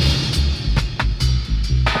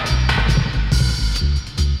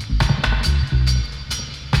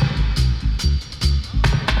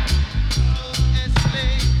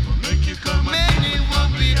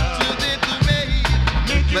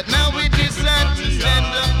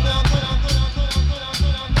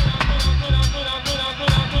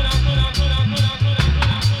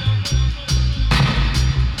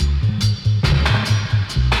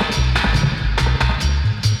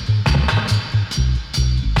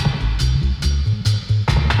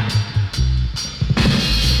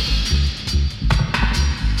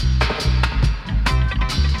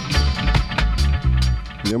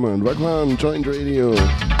 Yeah man, Wagwan, Joint Radio.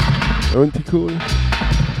 Aren't you cool?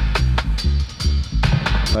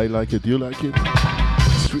 I like it, you like it?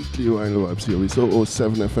 Strictly Wild Vibes here with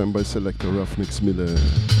 007 FM by selector Ruffneck-Smille.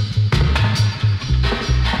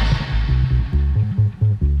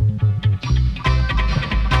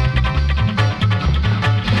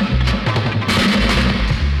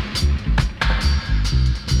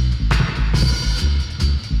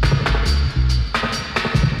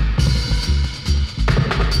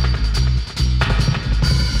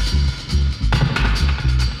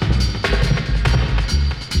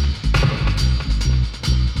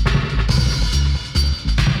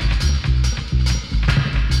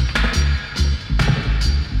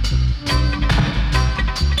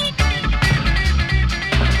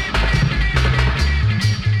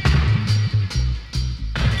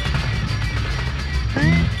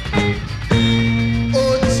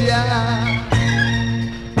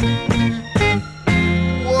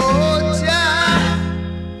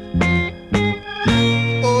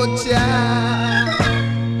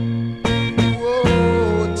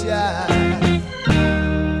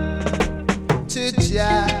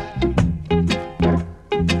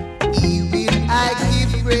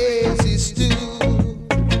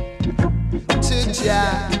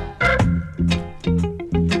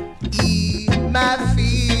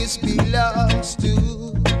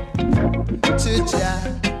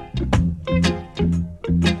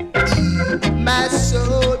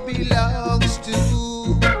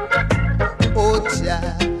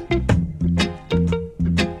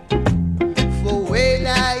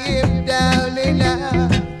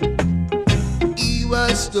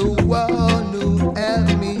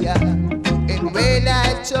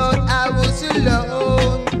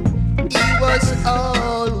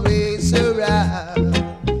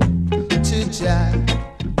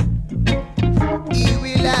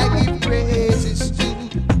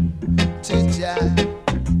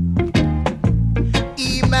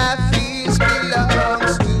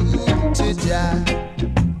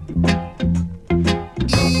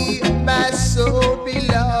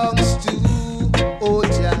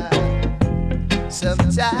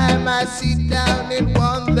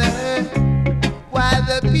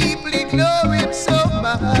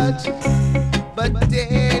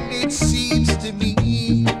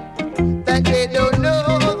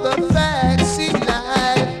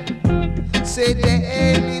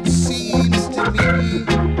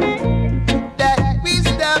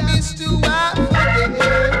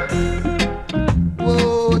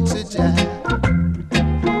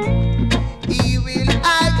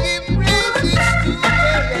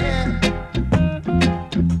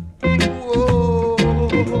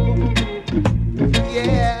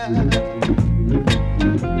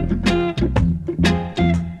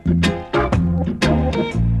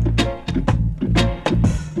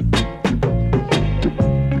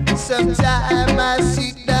 Sometimes I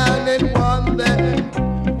sit down and wonder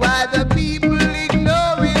why the people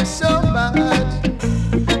ignore it so much.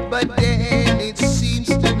 But then it seems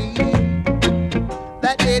to me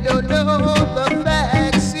that they don't know the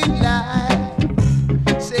facts in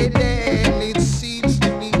life. Say then it seems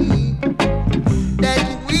to me that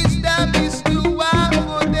wisdom is too wild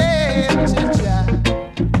for them to try.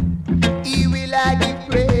 He will I give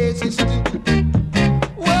praises to.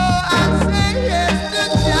 Whoa, I say yes to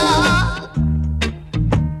Jah.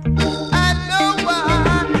 I know why.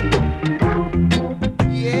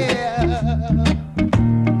 Yeah.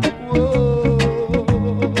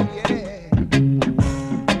 Whoa, yeah.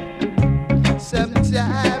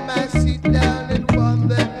 Sometimes I sit down and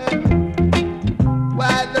wonder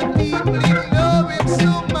why the people ignore it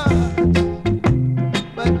so much.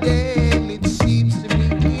 But then it seems to me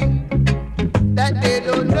that they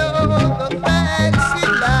don't know the facts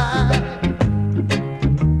in life.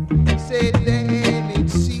 Say then it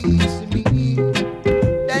seems to me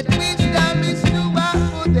that wisdom is too wide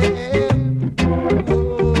for them.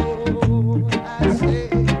 Oh, I say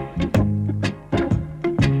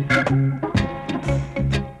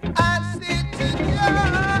to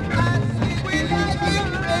God, I say, will I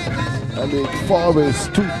give praises? And it follows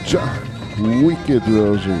to Jah wicked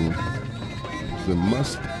version. The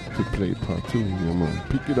must to play part 2. Yeah, man.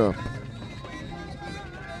 Pick it up.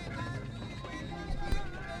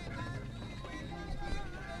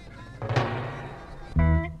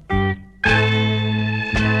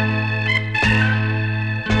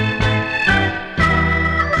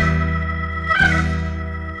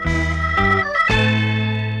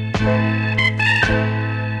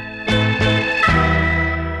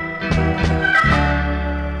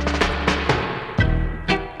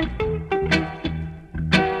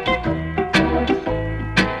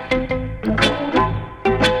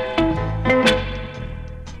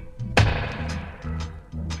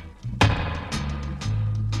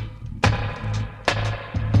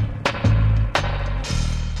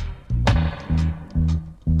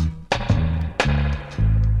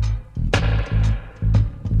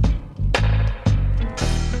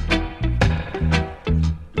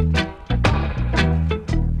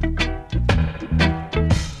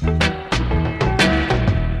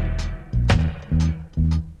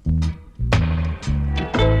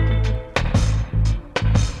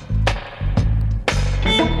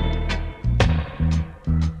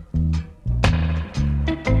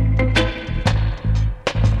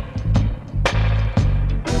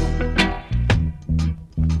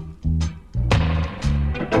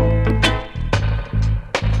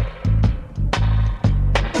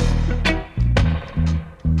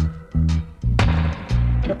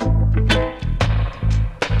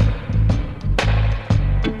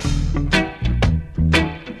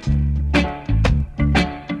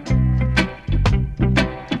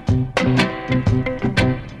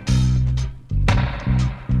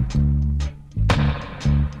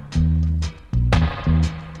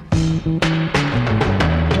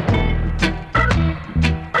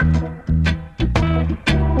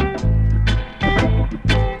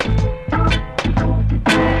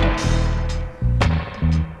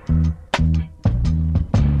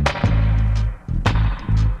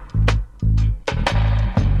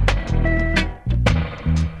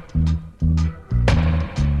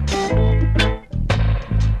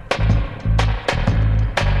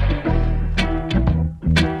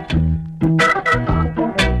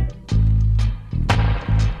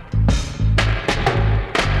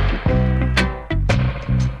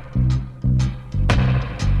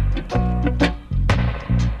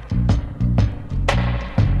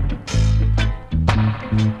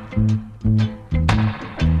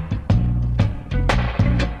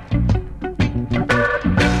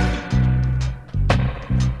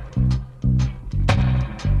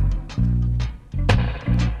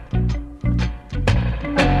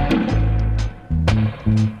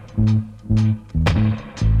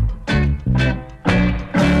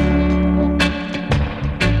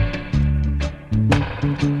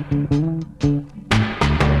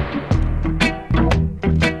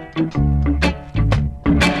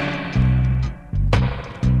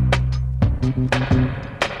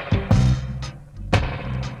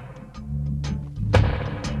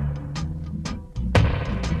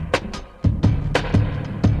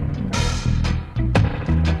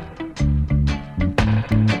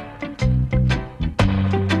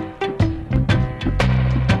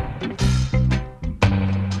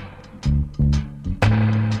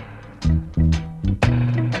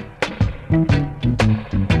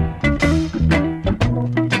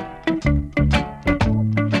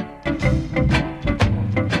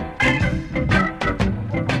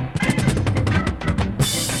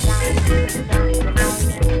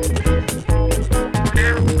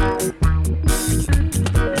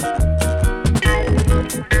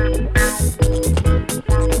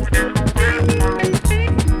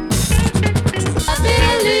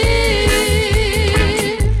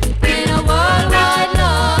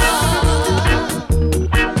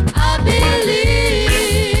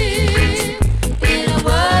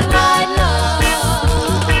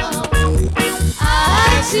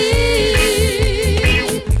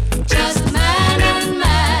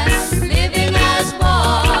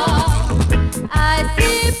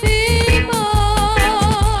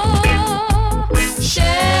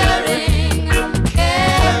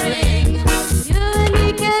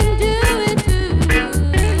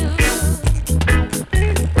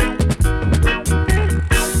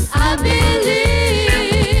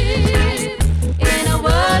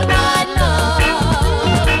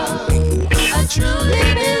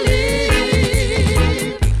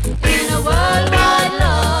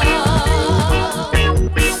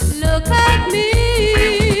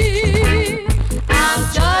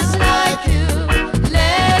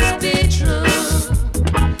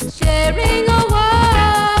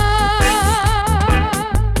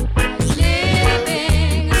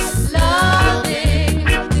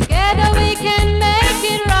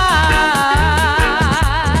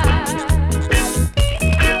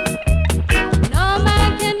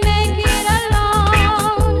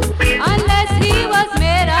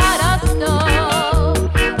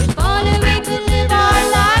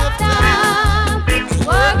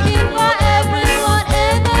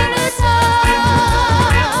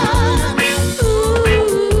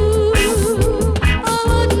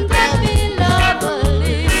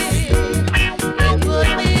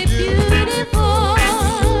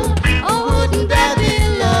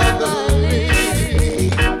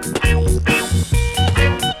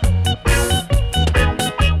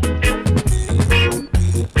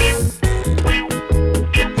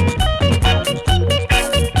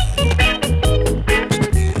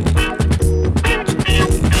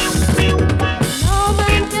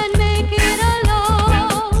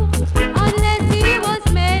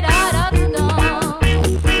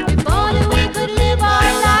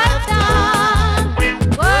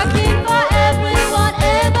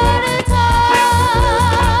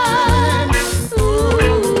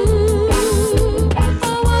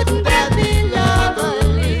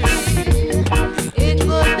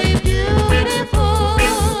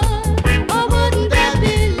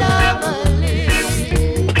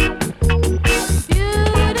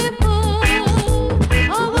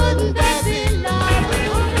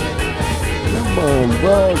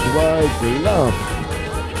 Love.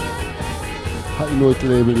 High Note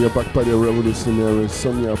label, you're back by the revolutionary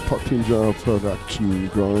Sonia Pottinger production,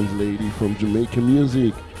 Ground Lady from Jamaican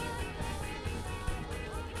Music.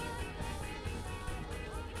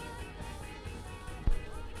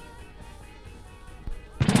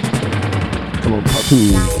 Come on,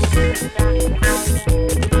 Patu.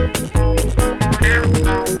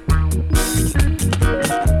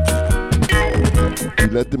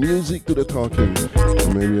 Let the music do the talking.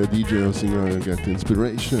 Or maybe a DJ or singer will get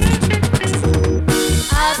inspiration.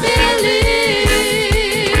 I believe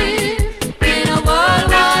in a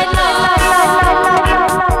worldwide love.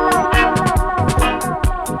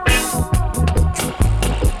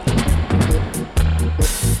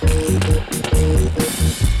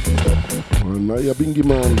 Or Naya Bingy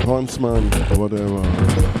Man, Huntsman, or whatever.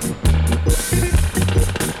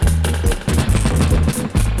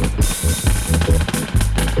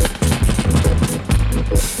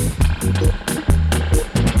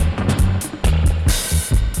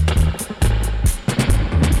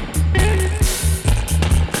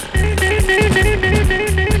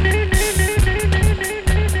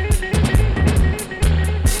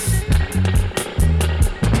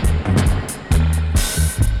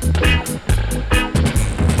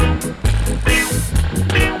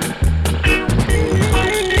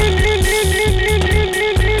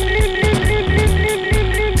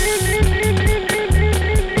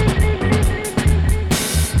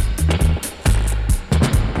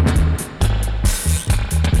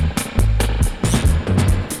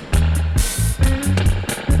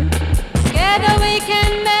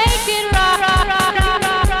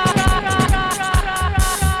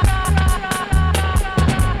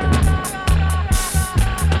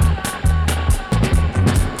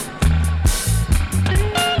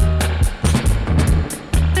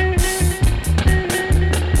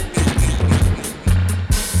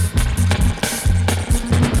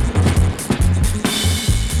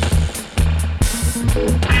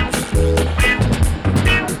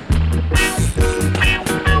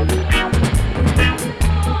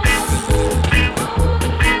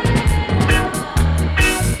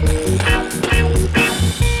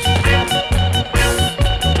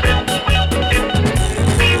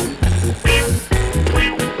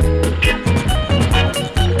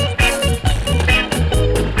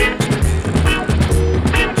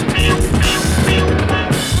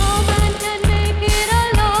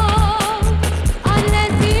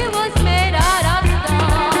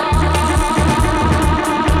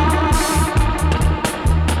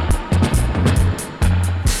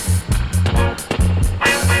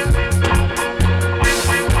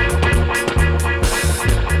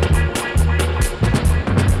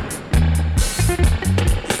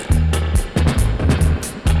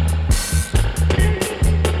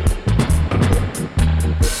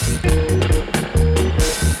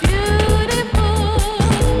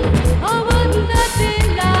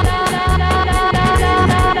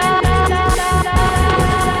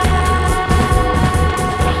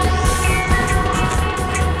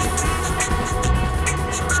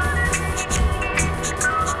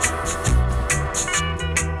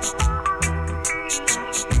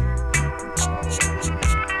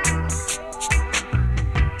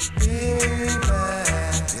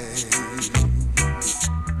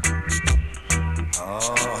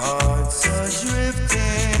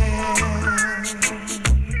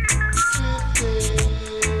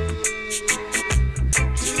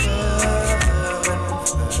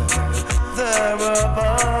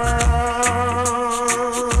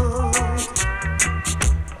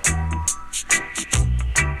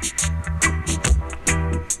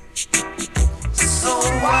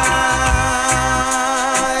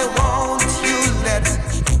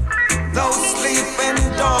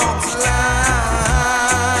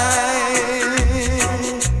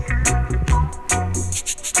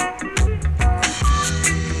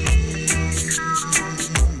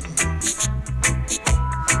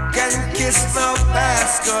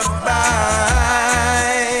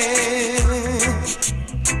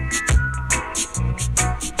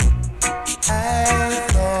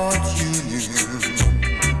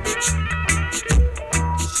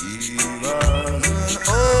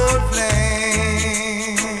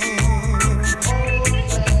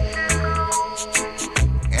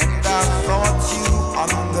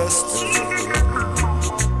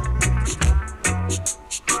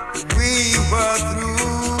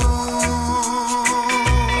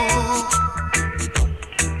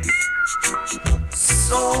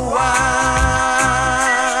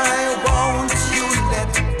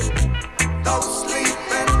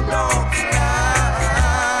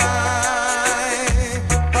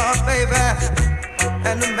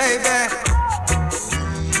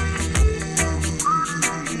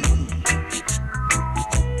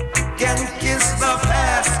 can kiss the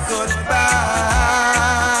past goodbye.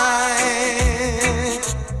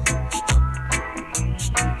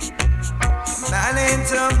 Man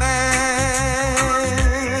ain't a man,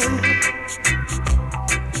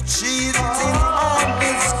 cheating on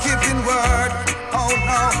his given word. Oh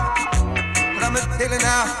no, but I'm telling you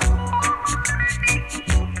now,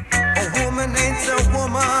 a woman ain't a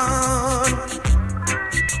woman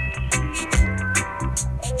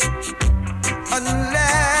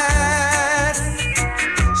unless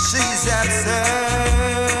she's absurd.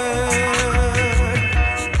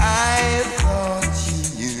 I thought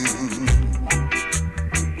you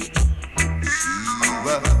she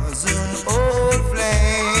was an old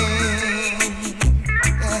flame,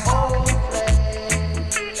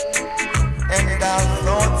 and I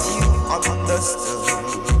thought you understood.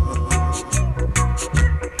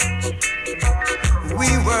 We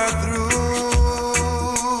were through.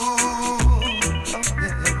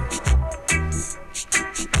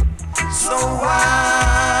 So why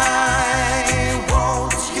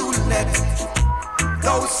won't you let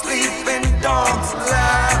those sleeping dogs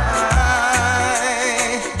lie?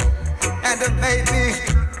 And maybe,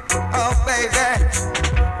 oh baby,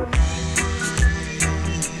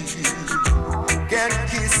 can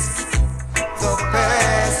kiss the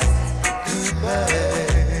past goodbye.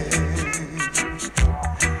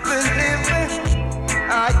 Believe me,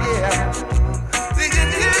 ah yeah, we can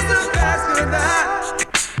kiss the past goodbye.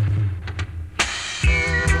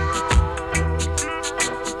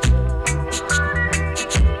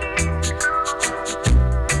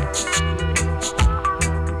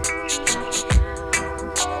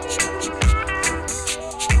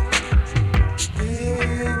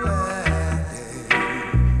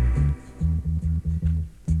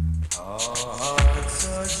 Hearts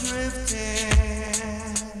are drifting,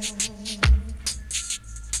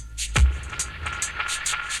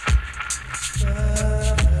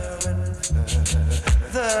 further and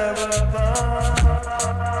further apart.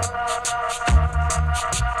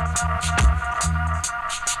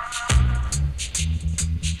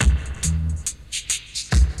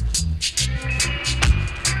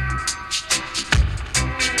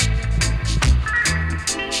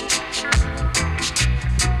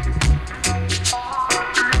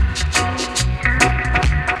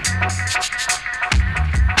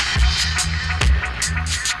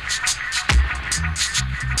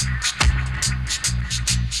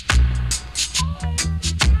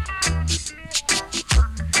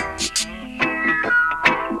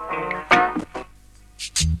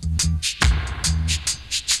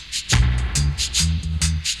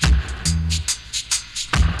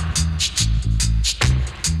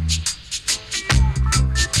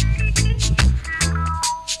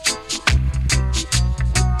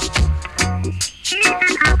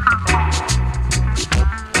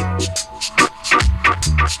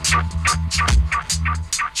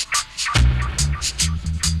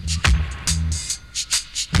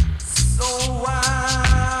 So why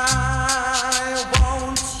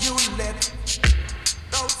won't you let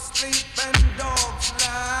those sleeping dogs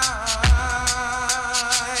lie?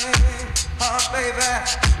 Oh baby,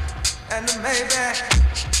 and maybe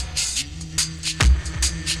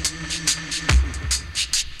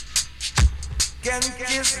can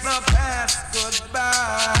kiss the past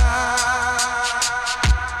goodbye.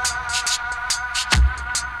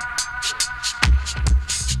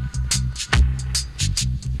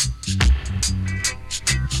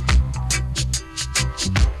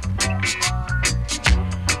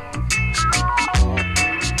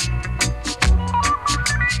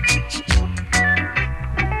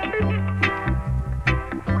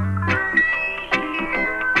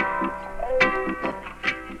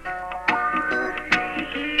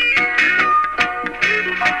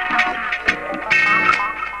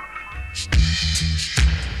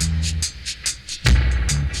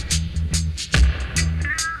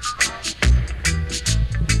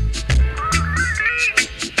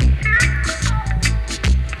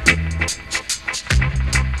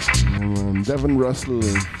 Devin Russell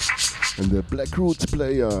and the Black Roots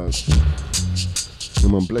Players.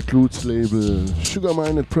 I'm on Black Roots label, Sugar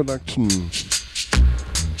Minded Production.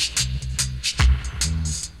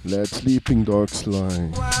 Let sleeping dogs lie.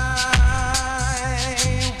 Why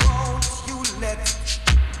won't you let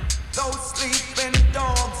those sleeping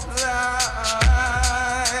dogs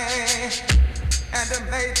lie? And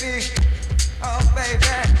maybe, oh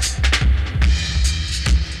baby,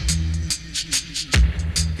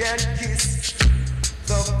 can kiss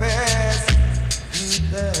the past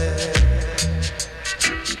goodbye.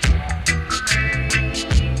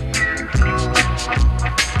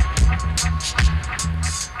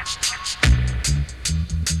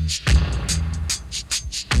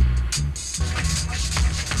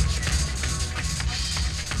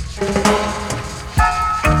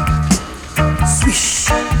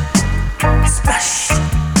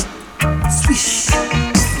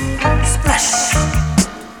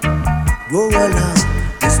 Go along,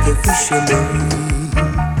 Mr. Fisherman.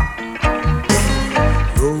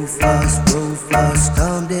 Row fast,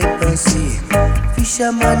 down the sea.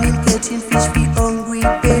 Fisherman in catching fish, be hungry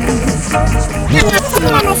belly.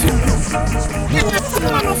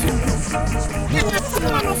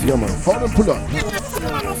 Yeah, man, fall and pull up.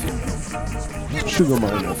 Sugar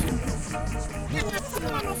miners.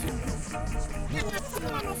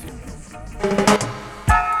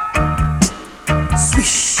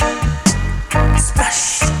 Swish,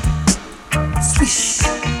 splash, swish,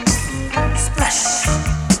 splash.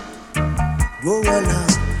 Go along,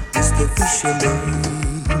 Mr.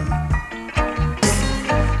 Fisherman.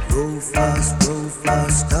 Row fast,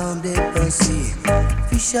 down the sea.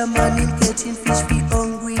 Fisherman in catching fish, be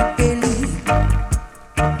hungry belly.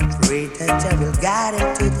 Pray that I will guide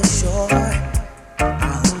him to the shore.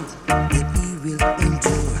 I hope that he will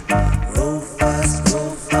endure. Row fast,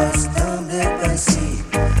 down the sea.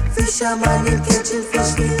 Fisherman in catching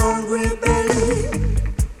fish, be hungry belly.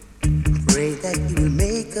 Pray that he will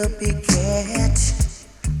make a big catch.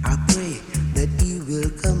 I pray that he will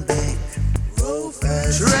come back. Row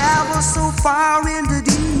fast. Travel so far in the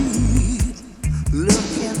deep,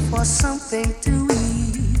 looking for something to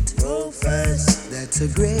eat. Row fast. That's a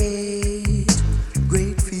great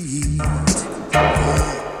feat.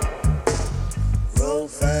 Yeah. Row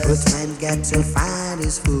fast. But man got to find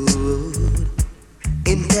his food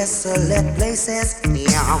in desolate places.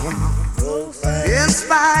 Row fast. In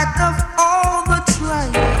spite of all the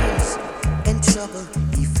trials and trouble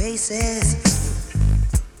he faces.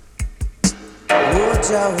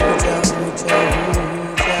 Ooja.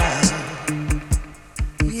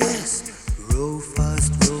 Yes, row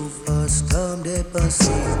fast, down the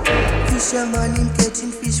sea. Fisherman in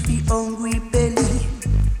catching fish, be hungry belly.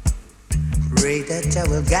 Pray that I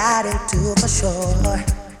will guide him to the shore.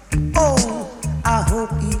 Oh, I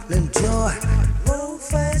hope he'll enjoy. Row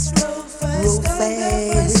fast, Mr.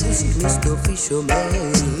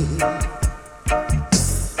 Fisherman.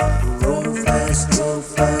 Row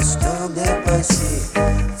fast, down the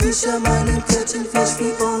sea. Fisherman in catching fish,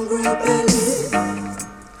 be hungry belly.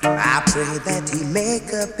 I pray that he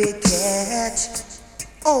make a big catch.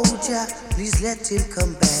 Oh, Jah, please let him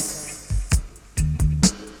come back.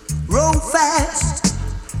 Row fast,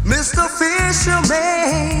 Mr. Fisherman.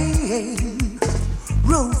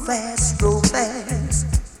 Row fast,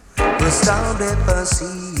 Let's down the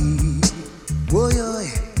sea. Boy,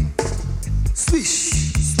 swish,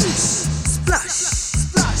 splash,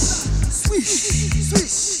 swish,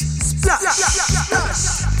 splash,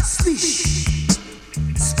 swish,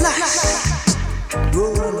 splash.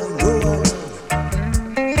 Roll along.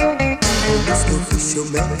 Mr.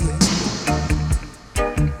 Fisherman.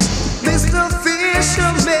 Mr.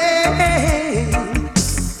 Fisherman.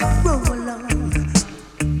 Roll along.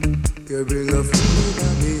 You bring a food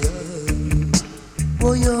on me.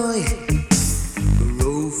 Oh,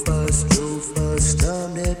 row fast,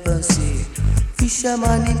 down the sea.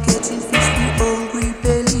 Fisherman in catching fish, be hungry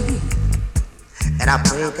belly. And I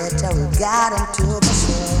pray that I will guide him to the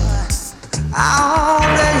shore. I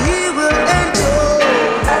hope that he will endure.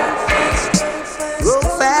 Row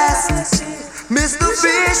fast, Mr.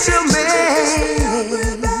 Fisherman.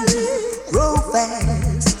 Row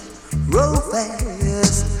fast,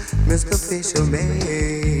 Mr.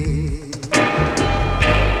 Fisherman.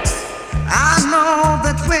 I know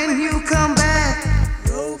that when you come back,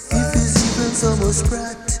 if it's even so much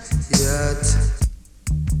bright yet.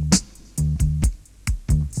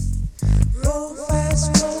 Row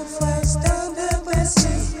fast, down the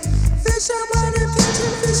sea. Fisherman and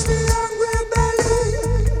catching fish, be hungry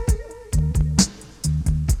belly.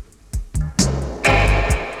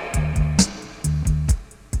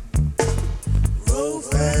 Row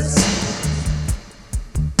fast.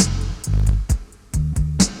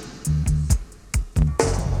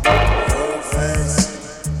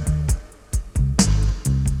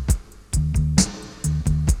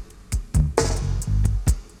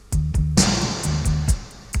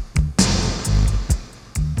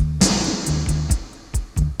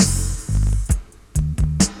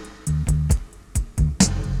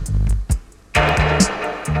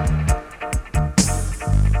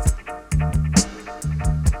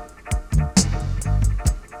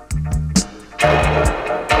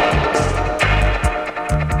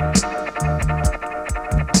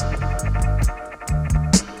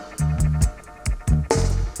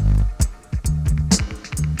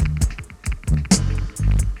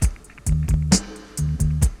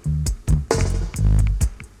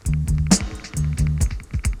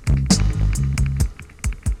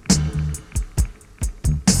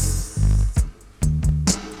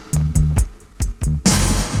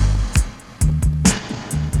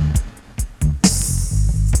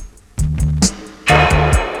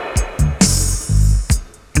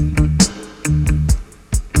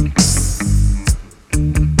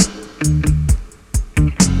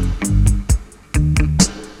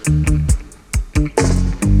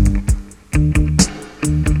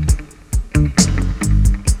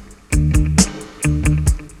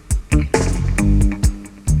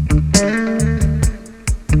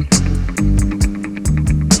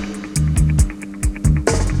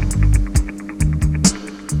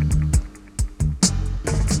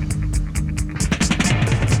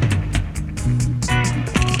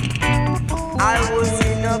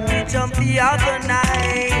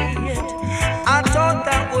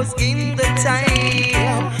 was in the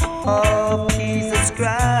time of Jesus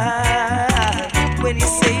Christ when he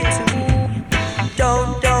said to me,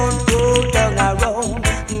 don't go down a road.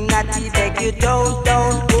 Natty beg you, don't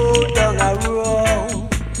go down a road.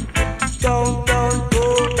 Don't go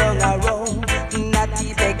down a road.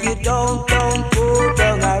 Natty beg you, don't go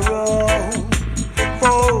down a road.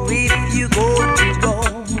 For if you go to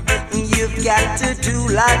Rome, you've got to do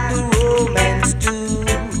like the Romans do.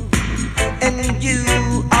 And you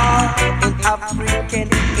are an African,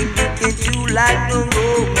 and you can do like the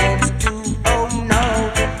Romans do. Oh no,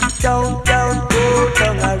 don't go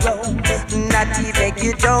down a road. Natty beg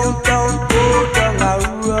you, don't go down a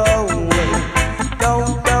road.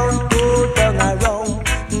 Don't go down a road.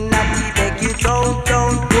 Natty beg you, don't go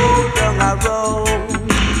down a road.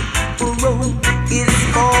 Road is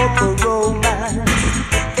for the romance,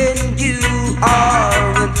 and you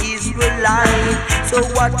are an Israelite. So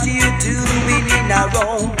what do you doing in a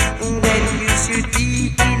Rome when you should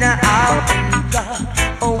be in a Africa?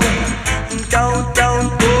 Oh, don't go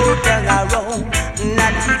down a road.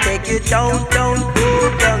 Natty beg you, don't go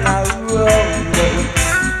down a road.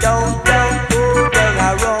 Don't go down a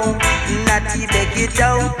road. Natty beg you,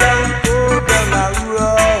 don't go down a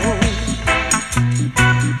road.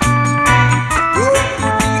 Road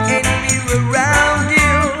could be anywhere around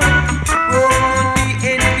you. Road could be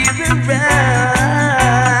anywhere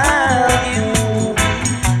around you.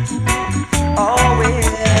 Oh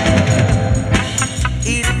well,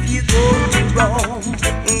 if you go to Rome,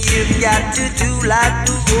 you've got to do like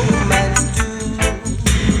the Romans do.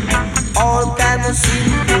 All kinds of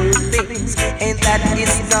simple things, and that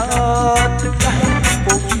is not right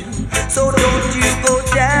for you. So don't you go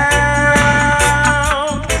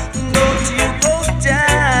down, don't you go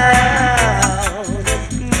down,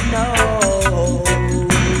 no.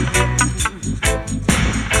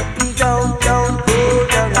 Don't go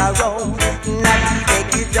down a road. Natty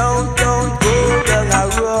beg you, don't go down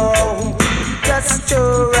a road. Just to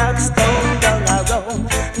rock stone down a road.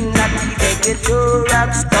 Natty beg you, to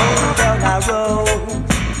rock stone down a road.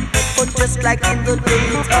 But just like in the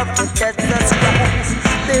days of the Jesus Christ,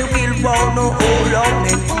 they will want no hold long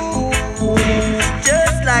and cool.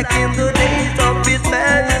 Just like in the days of His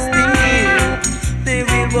Majesty, they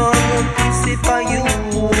will want to crucify you.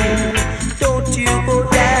 Don't you go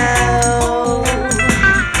down,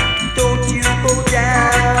 don't you go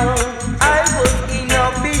down. I was in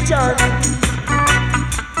a vision,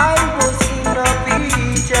 I was in a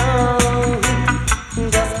vision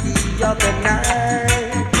just the other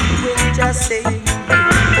night. When just say,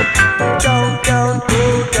 don't go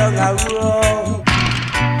down a road.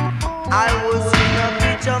 I was in a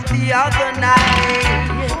vision the other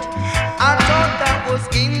night. I thought that was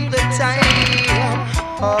in the time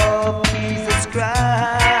of Jesus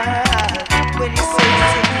Christ when he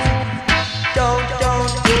said, don't go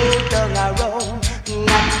down a road.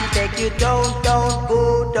 Natty beg you, don't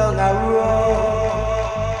go down a road.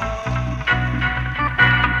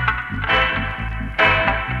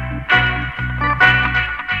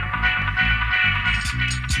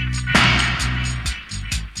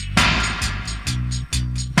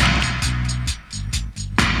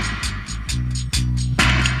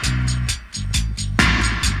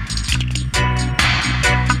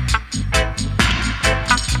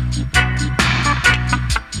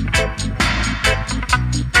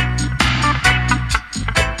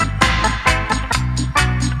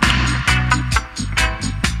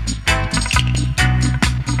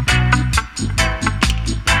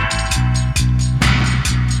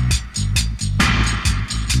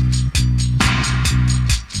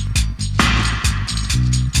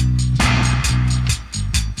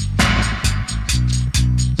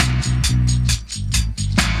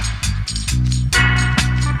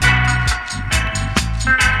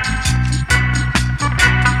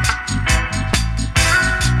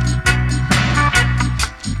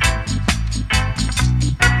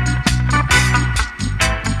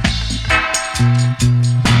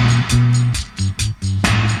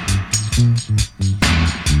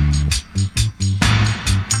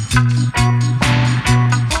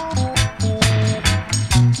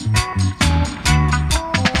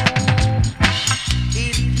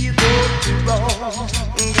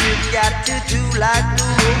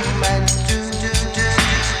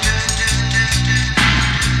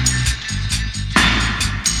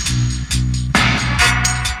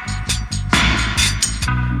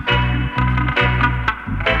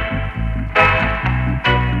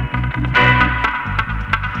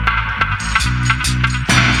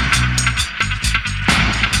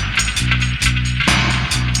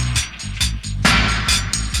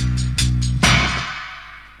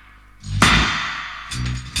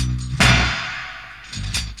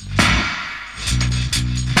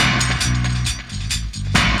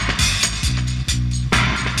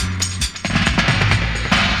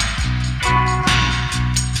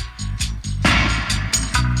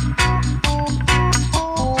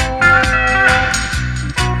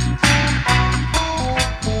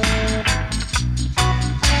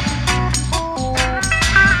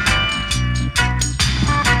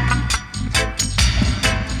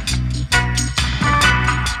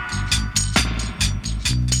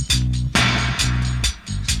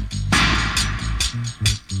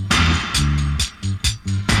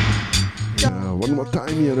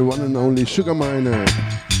 time here, the one and only Sugar Miner.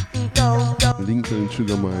 Lincoln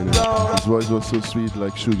Sugar Miner. His voice was so sweet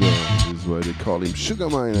like sugar. This is why they call him Sugar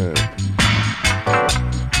Miner.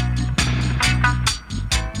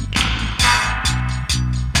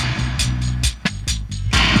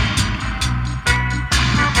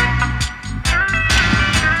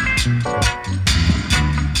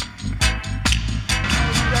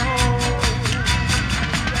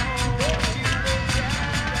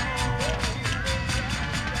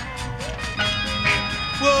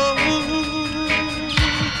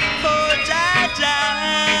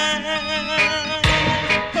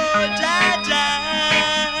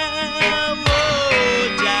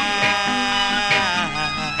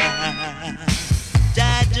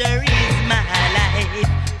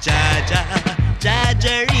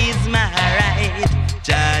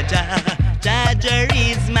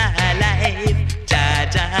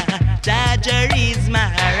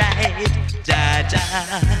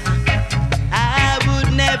 I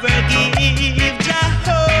would never give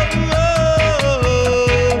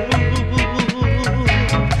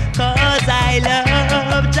cause I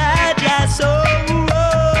love Jaja so.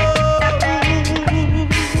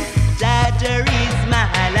 Jaja is my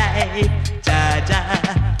life, Jaja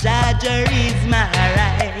is my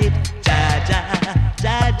right, Jaja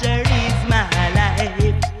is my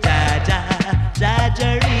life, Jaja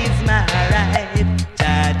is my right,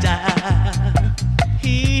 Jaja.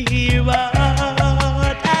 Hear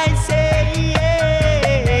what I say,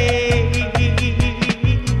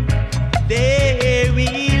 there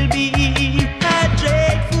will be a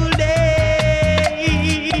dreadful day.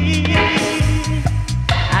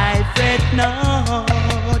 I fret not,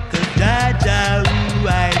 'cause Jaja who I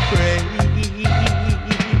pray.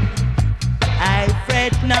 I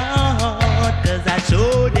fret not, 'cause I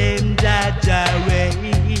show them Jaja way.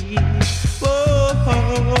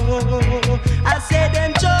 I say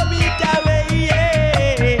them show it away,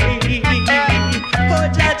 yeah. Oh,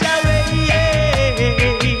 Jaja way, yeah.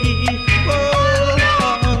 Oh,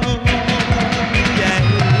 yeah.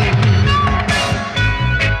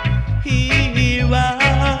 Hear what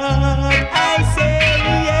I say,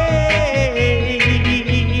 yeah.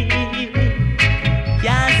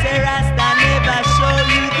 Can't say Rasta never show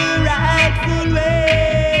you the rightful way.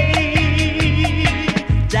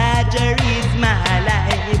 Jaja is my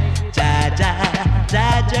life, Jaja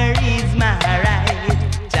is my right,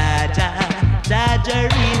 Jaja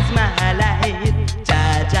is my life,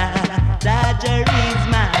 Jaja is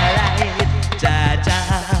my right, Jaja.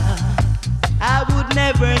 I would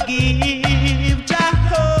never give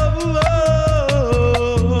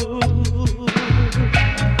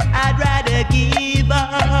I'd rather give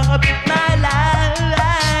up my life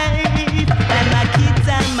and my kids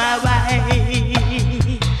and my wife.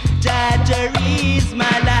 Jaja is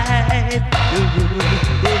my life.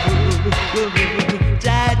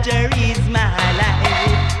 Jaja is my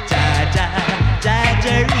life,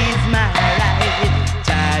 Jaja is my right,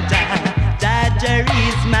 Jaja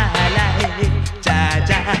is my life,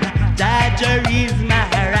 Jaja is my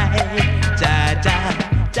right,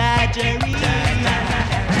 Jaja is my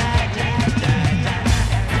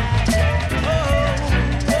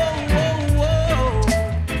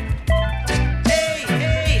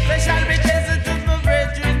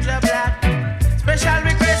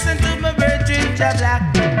Black.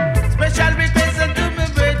 Special request to my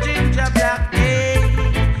virgin Black. Hey,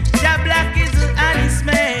 Black is an honest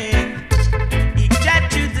man. He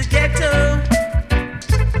got you the ghetto,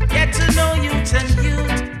 get to know youth and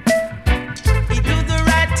youth. He do the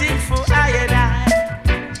right thing for I and I,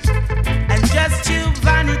 and just you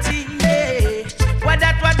vanity. Yeah, what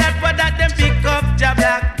that them pick up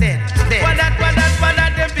Black then. What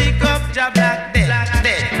that them pick up Black then.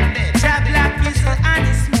 Black is an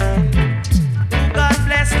honest man. God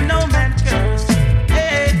bless no man can.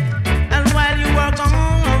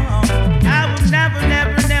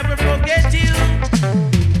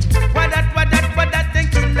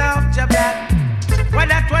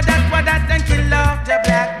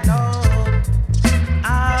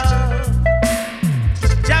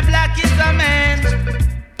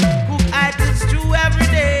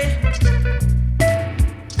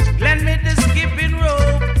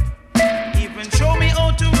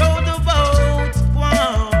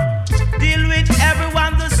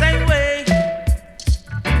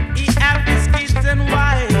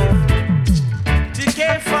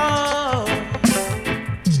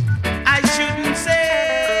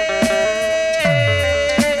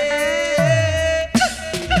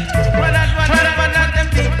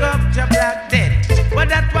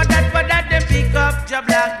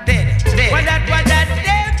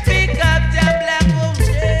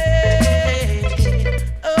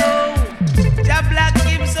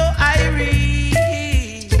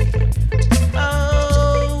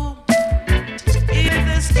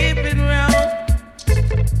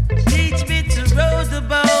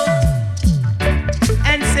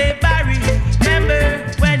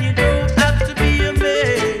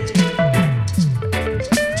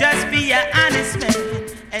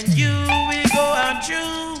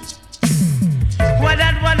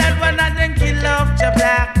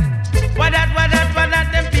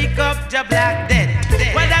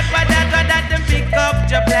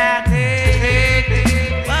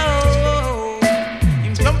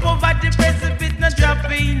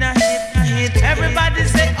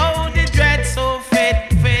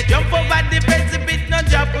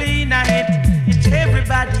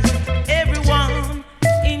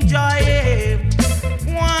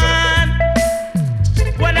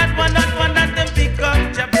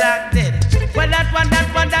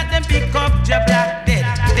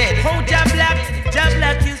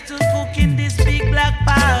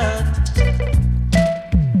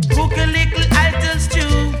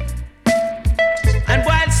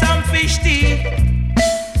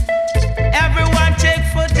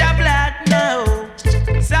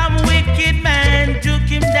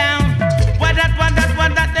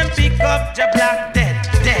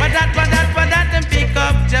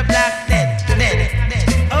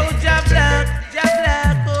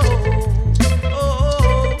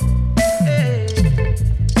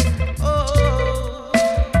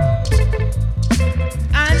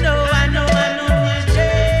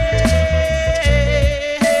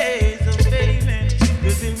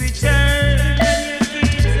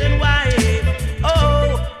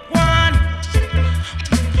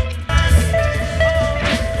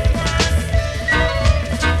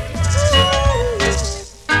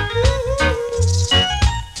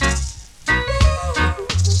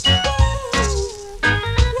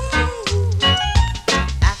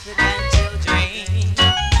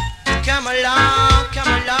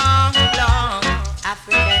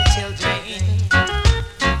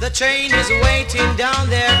 train is waiting down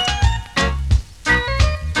there.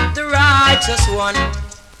 The righteous one,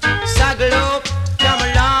 Sagalope, come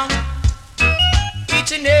along.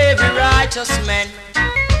 Each and every righteous man,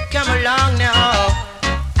 come along now.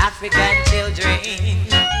 African children,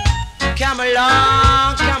 come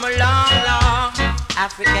along, long.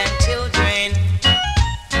 African children,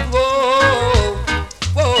 whoa,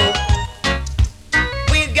 whoa.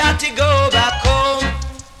 We've got to go back home.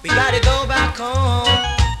 We gotta go back home.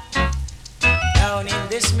 Down in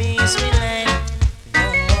this misery land, no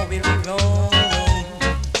more will we roam.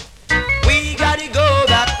 We gotta go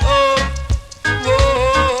back home.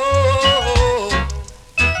 Whoa.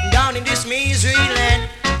 Down in this misery land,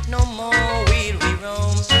 no more will we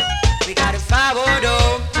roam. We gotta forward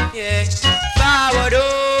home, yeah, forward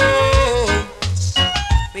home.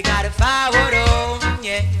 We gotta forward home,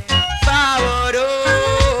 yeah, forward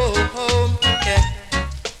home, yeah.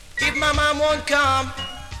 If my mom won't come,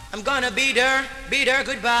 I'm gonna beat her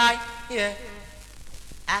goodbye, yeah.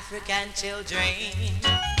 African children,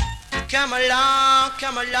 come along,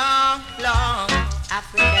 long.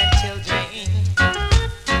 African children,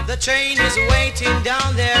 the train is waiting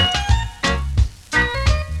down there.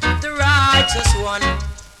 The righteous one,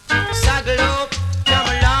 Sagalope, come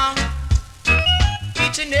along.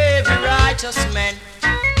 Each and every righteous man,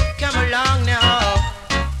 come along now.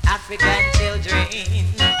 African children,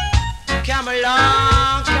 come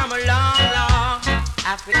along, long.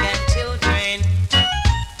 African children,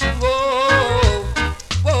 whoa,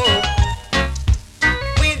 whoa.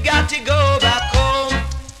 We've got to go back home.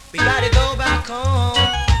 We gotta go back home.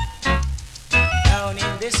 Down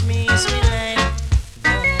in this misery land,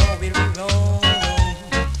 no more will we roam.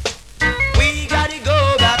 We gotta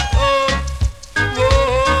go back home.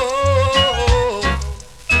 Whoa.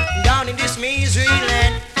 Down in this misery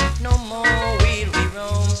land, no more will we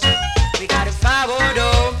roam. We gotta forward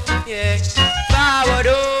home, yeah, forward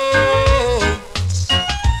home.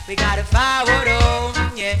 We gotta forward home,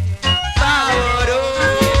 yeah, forward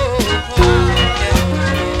home, yeah.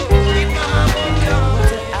 If mama won't come,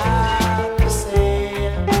 what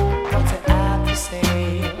I have to say,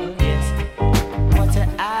 yes. What I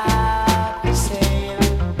have to say,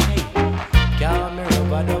 hey. Girl, me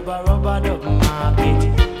rubber dub market.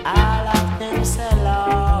 All of them sell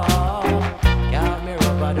off. Girl, me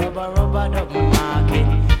rubber dub market.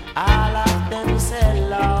 All of them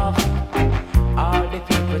sell off. All the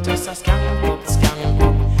people just a skank up.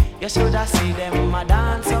 You shoulda see them a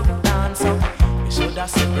dance up. You shoulda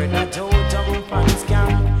see Brother Joe jump and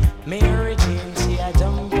skank. Mary Jane, she a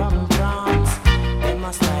jump and prance. Them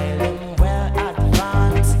a style them well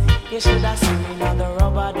advanced. You shoulda see me now the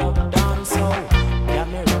rubber dub dance. So yeah,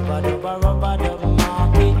 me rubber dub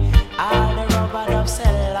market. All the rubber dub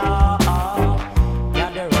sell off.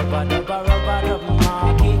 Yeah, the rubber dub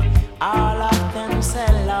market. All of them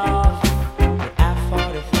sell off. Me have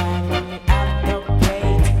 45 and me have the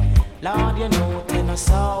plate. Lord, you know tenor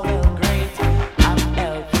so well great. I'm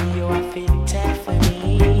LP, you a fit tech for me.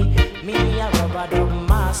 Me a rubber dub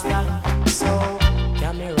master. So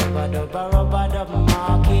yeah, me rubber dub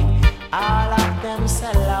market. All of them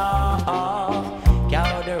sell off.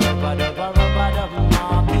 Yeah, the rubber dub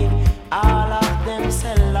market. All of them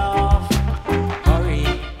sell off. Hurry,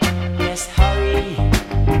 yes hurry.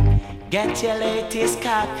 Get your latest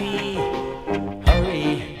copy.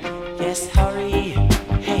 Hurry, yes hurry.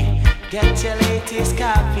 Hey, get your latest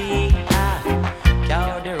copy.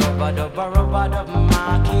 Cow the rubber dub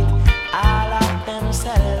market. All of them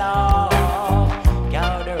sell off.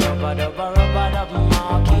 Cow the rubber dub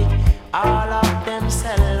market. All of them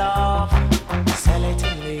sell off. Sell it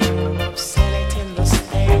in the Europe, sell it in the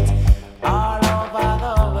States, all over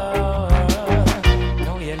the world.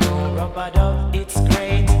 No, you know rubber dub, it's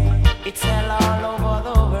great. It sell all over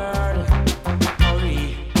the world. Hurry,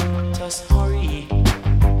 just hurry.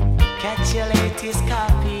 Catch your latest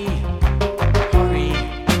copy. Hurry,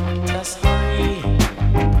 just hurry.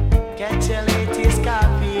 Get your latest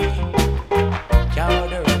copy. Cow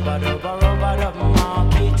the rubber dub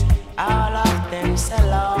market. All of them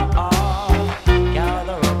sell off. Cow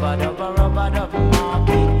the rubber dub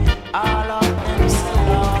market. All of them sell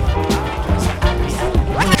off.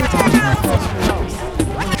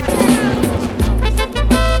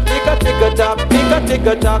 Tick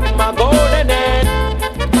a tock, my golden hen,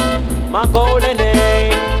 my golden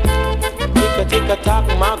hen. Tick a tock,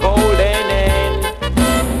 my golden hen.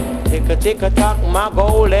 Tick a tock, my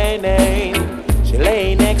golden hen. She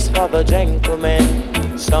lay next for the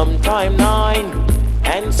gentleman. Sometime 9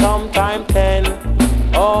 and sometime 10.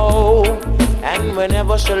 Oh, and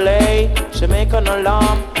whenever she lay, she make an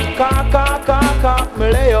alarm. Cock, me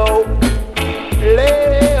lay-o,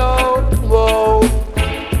 lay-o.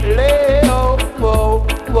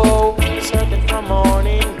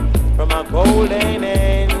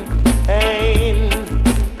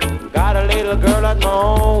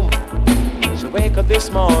 up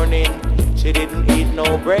this morning, she didn't eat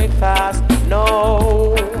no breakfast,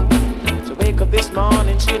 no. She wake up this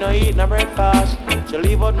morning, she no eat no breakfast. She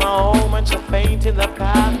leave out my home and she faint in the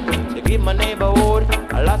path. She give my neighborhood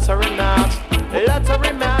a lots of remarks, lots of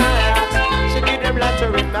remarks. She give them lots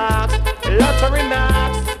of remarks, lots of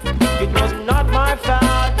remarks. It was not my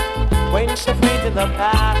fault when she faint in the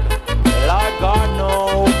path. Lord God,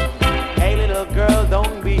 no. Hey, little girl,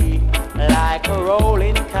 don't be like a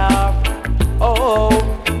rolling car. Oh,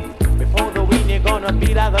 before the wind, you're gonna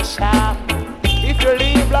be like a shaft. If you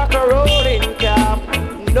leave like a rolling car,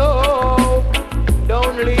 no,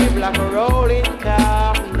 don't leave like a rolling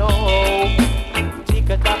car, no.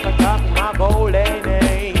 Tick-a-tock-a-tock, my golden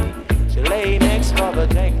name. She lay next for the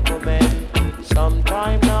gentleman.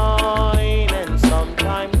 Sometime 9 and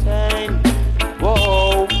sometime 10.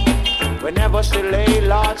 Whoa. Whenever she lay,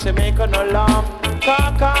 Lord, she make an alarm.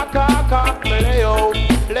 Cock, cock, cock, cock, Leo,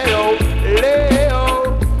 Leo,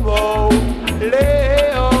 Leo, whoa,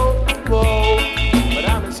 Leo, whoa. But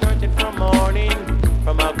I'm in searching for morning,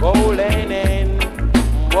 from a golden end,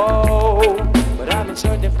 whoa. But I'm in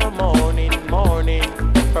searching for morning, morning,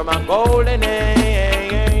 from a golden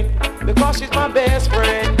end. Because she's my best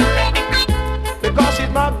friend, because she's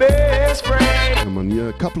my best friend. Come on, yeah,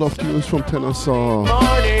 a couple of tunes from Tennessee.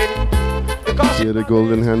 Morning. Here the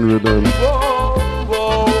Golden Hand Rhythm.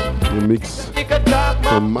 The mix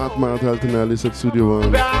from Mad Mad Alternatives at Studio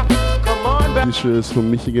One. Dishes from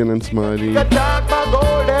Michigan and Smiley. Come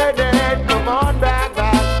on back,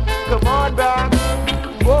 come on back.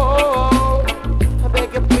 Whoa, I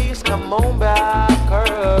beg you please come on back,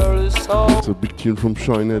 girl. So it's a big tune from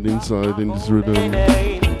Shinehead inside in this rhythm.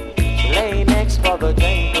 Lay next for the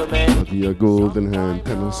gentleman. The Golden Hand,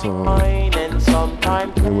 Tennessee.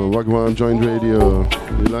 Sometime Wagwan Joint Radio.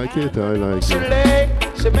 You like it? I like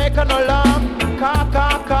it. She make an alarm. Cock,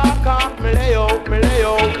 cock, cock, cock. Leo,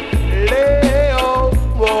 Leo, Leo,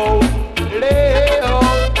 whoa, Leo,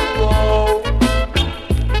 whoa.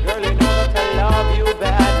 Girl, you know that I love you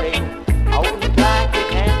badly. I wouldn't like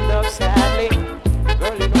it end up sadly.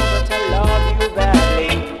 Girl, you know that I love you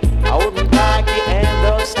badly. I wouldn't like it end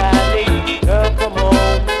up sadly. Girl, come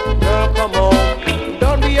home. Girl, come home.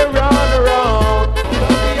 Don't be around.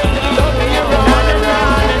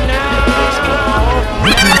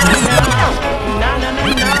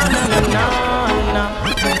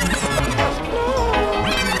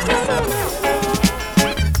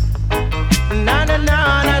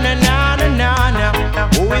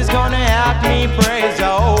 Who is gonna help me praise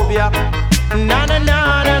Jehovah? Na na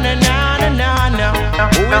na na na na na na.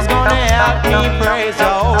 Who is gonna help me praise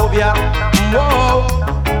Jehovah? Whoa,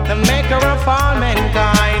 the maker of all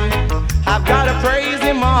mankind. I've gotta praise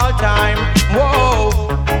him all time. Whoa,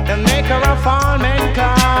 the maker of all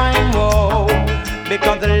mankind. Whoa,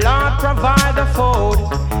 because the Lord provide the food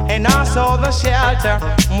and also the shelter.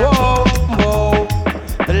 Whoa, whoa,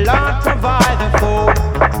 the Lord provide the food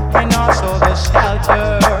and also the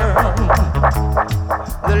shelter.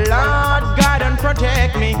 The Lord guide and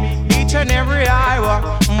protect me each and every hour.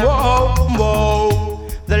 Whoa, whoa.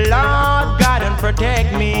 The Lord guide and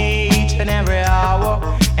protect me each and every hour.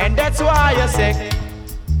 And that's why I say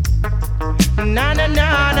na na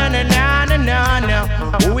na na na na na na na.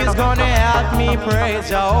 Who is gonna help me praise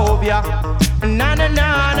Jehovah? Na na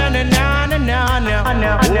na na na na na na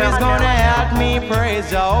na. Who is gonna help me praise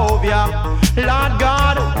Jehovah? Lord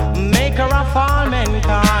God, maker of all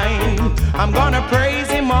mankind. I'm gonna praise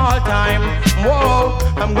him all time. Whoa,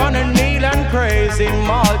 I'm gonna kneel and praise him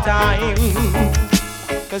all time.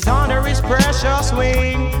 Cause under his precious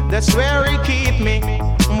wing, that's where he keep me.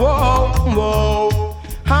 Whoa, whoa.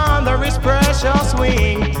 Under his precious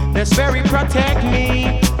wing, that's where he protect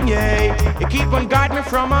me. Yeah, he keep on guard me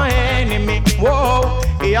from my enemy. Whoa,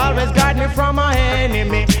 he always guide me from my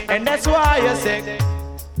enemy. And that's why I say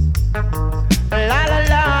la la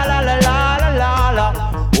la la la la la la la.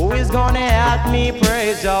 Who is gonna help me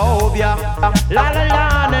praise Jehovah? La la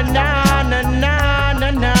la na na na na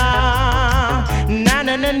na na. Na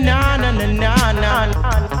na na na na na na na.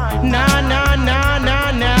 Na na na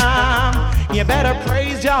na na. You better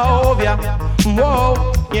praise Jehovah.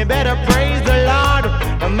 Whoa, you better praise the Lord,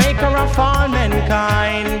 the maker of all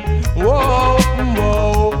mankind. Whoa,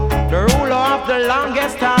 whoa, the ruler of the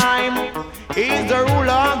longest time. He's the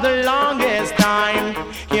ruler of the longest time.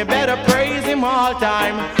 You better praise him all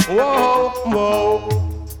time. Whoa, whoa.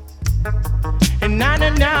 Na na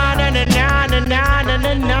na na na na na na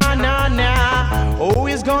na na na na. Who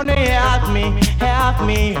is gonna help me? Help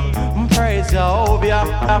me, praise Jehovah.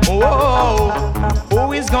 Whoa,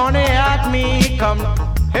 who is gonna help me? Come,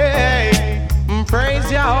 hey, praise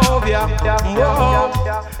Jehovah. Whoa,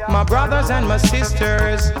 my brothers and my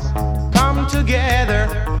sisters, come together.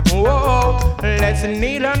 Whoa, let's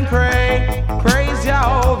kneel and pray. Praise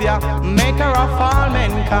Jehovah, maker of all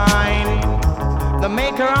mankind, the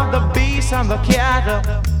maker of the beasts and the cattle,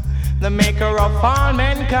 the maker of all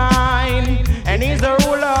mankind. And he's the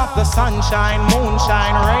ruler of the sunshine,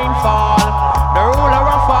 moonshine, rainfall, the ruler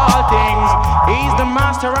of all things. He's the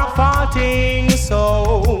master of all things. So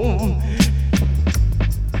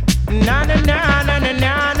na na na na na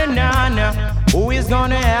na na na na. Who is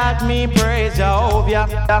gonna help me praise Jehovah?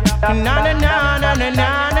 Na na na na na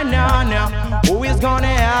na na na na. Who is gonna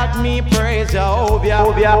help me praise Jehovah?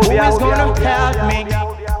 Who is gonna help me?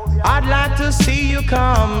 I'd like to see you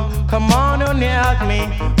come on and help me.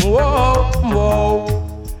 Whoa, whoa.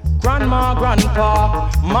 Grandma, grandpa,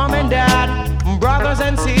 mom and dad, brothers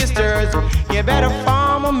and sisters, you better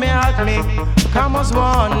farm and help me. Come as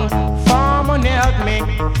one, farm and help me.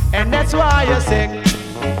 And that's why you're sick.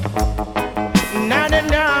 Na na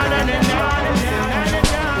na na na na.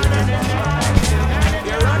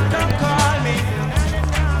 You run, come call me,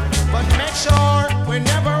 but make sure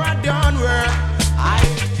whenever I'm done work,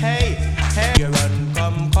 hey, you run,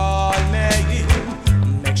 come call me.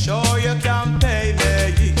 Make sure you can pay me.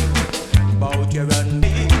 Bout you run,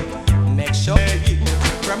 make sure.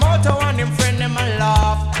 Promoter want him friend him a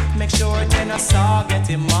laugh. Make sure then I saw get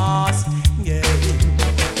him mass. Yeah.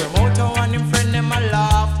 Promoter want him friend him a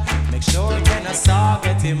laugh. Make sure then I saw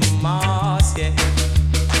get him mass. Yeah.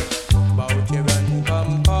 Bout you run,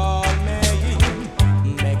 come call me.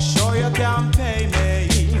 Make sure you can pay me.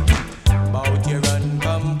 Bout you run,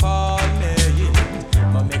 come call me.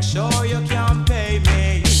 But make sure you can pay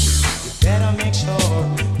me. You better make sure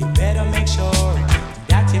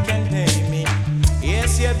that you can pay me.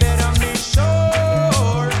 Yes, you better make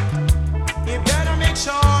sure. You better make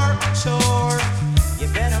sure. You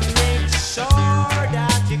better make sure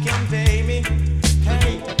that you can pay me.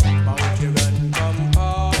 Hey, bout you run, come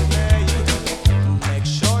call me. Make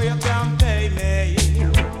sure you can pay me.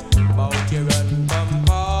 Bout you run, come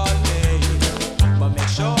call me. But make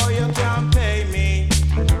sure you can pay me.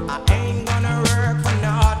 I ain't gonna work for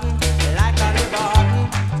nothing like a button.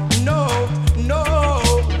 No, no,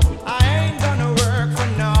 I ain't gonna work for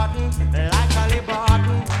nothing like a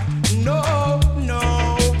button. No, no,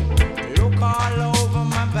 look all over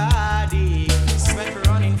my body, sweat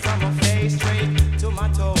running from my face straight to my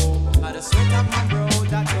toe. By the sweat of my bro,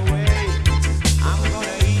 that's the way I'm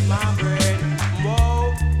gonna eat my bread.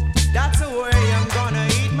 Whoa, that's the way I'm gonna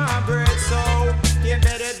eat my bread. So you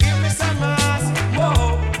better give me some ass.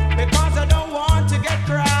 Whoa, because I don't want to get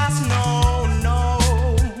cross. No, no.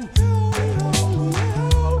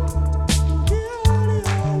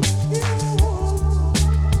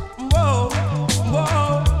 Whoa,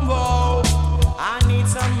 whoa, whoa. I need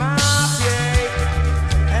some ass, yeah.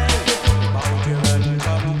 Hey, bout you run,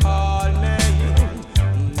 come call me.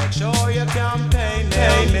 Make sure you can pay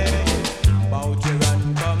me. Bout you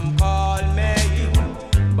run, come call me.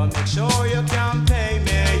 But make sure you can pay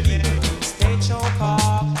me. Stay choke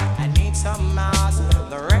off, I need some mass.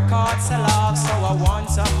 The record sell off, so I want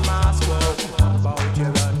some mass. Whoa, bout you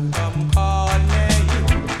run, come call me.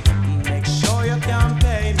 Make sure you can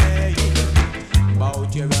pay me.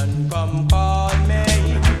 Bout you run, come call me.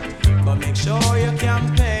 But make sure you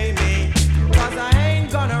can pay me. Cause I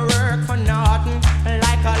ain't gonna work for nothing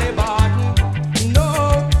like a button.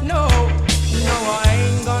 No, no, no, I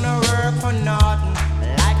ain't gonna work for nothing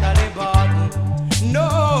like a button. No,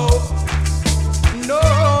 no,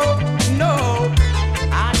 no,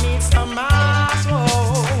 I need some ass.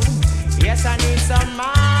 Whoa. Yes, I need some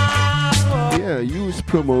ass. Whoa. Yeah, use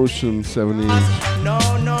promotion 7 inch. No,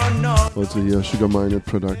 no, no. Also here, Sugar Mined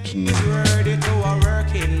Production. Ready to a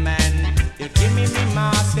working man. You give me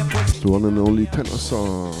mass, you put It's the one and only tenor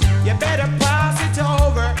song. You better pass it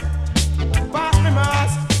over. Pass me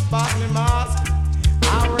mass, pass me mass.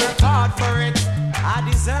 I work hard for it. I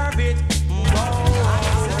deserve it. Whoa, I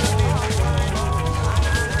deserve it.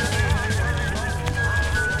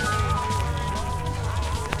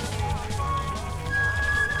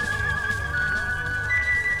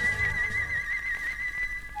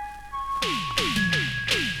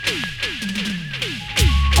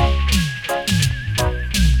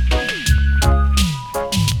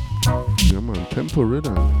 Yeah man, Tempo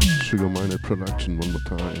Rhythm. Sugar Mined Production one more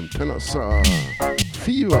time. Tenor song.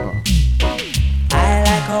 Fever. I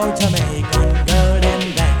like how Jamaican girl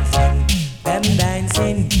them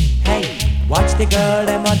dancing. Hey, watch the girl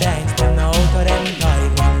them a dance, them out of them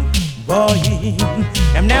timing. Boy,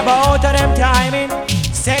 them never out of them timing.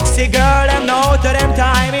 Sexy girl them not out of them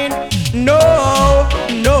timing. No,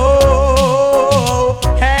 no.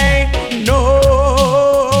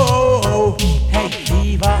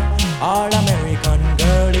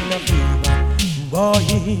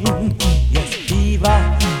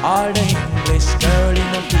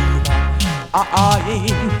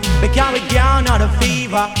 We carry down on the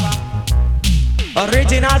fever,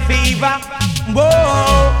 original fever.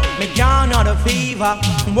 Whoa, me down on the fever.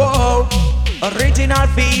 Whoa, original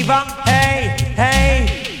fever. Hey,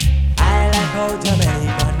 hey. I like how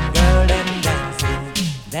Jamaican girl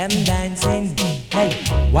them dancing. Hey,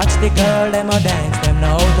 watch the girl them a dance. Them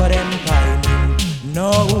know to them timing.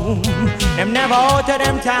 No, them never out of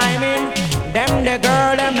them timing. Them the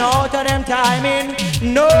girl them know to them timing.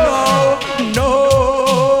 No, no,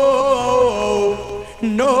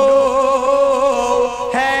 no.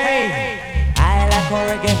 Hey, I like how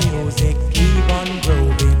reggae music keep on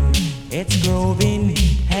growing. It's growing.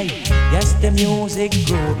 Hey, yes the music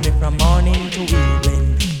groove me from morning to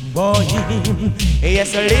evening. Boy,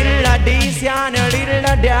 yes, a little of this and a little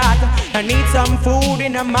of that. I need some food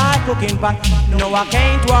in my cooking pot. No, I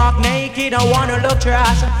can't walk naked, I wanna look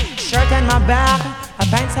trash. Shirt on my back, a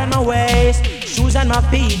pants on my waist, shoes on my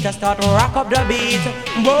feet, I start to rock up the beat.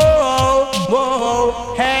 Whoa,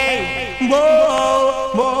 whoa, hey,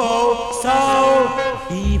 whoa, whoa. So,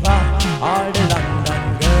 fever, all the London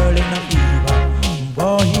girl in a fever.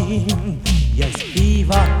 Boy, yes,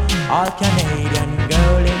 fever, all Canadian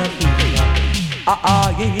girl in a fever.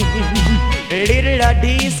 Little of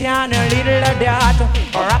this and a little of that.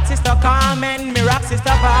 Rock sister Carmen, me rock sister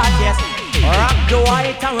Pat, yes. Rock the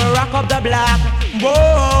white and we rock up the black.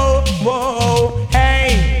 Whoa, whoa,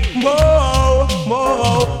 hey, whoa,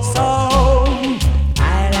 whoa. So,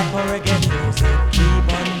 I like how reggae music keep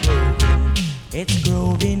on growing. It's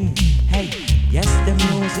growing, hey, yes the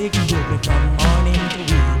music growing from morning to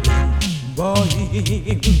evening. Boy,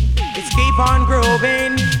 it's keep on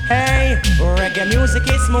growing. Hey, reggae music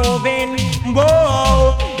is moving.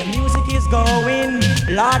 Whoa, the music is going.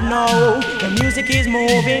 Lord no, the music is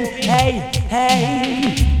moving. Hey,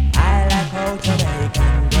 hey, I like how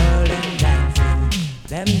Jamaican girl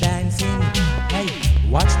them dancing. Hey,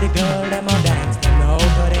 watch the girl them a dance. Them know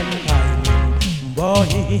to them timing. Boy,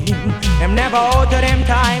 them never out to them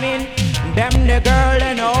timing. Them the girl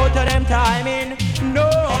they know to them timing. No,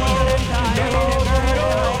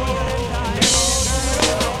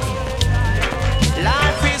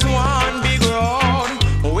 life is one big road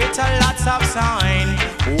with a lots of sign.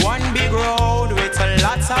 One big road with a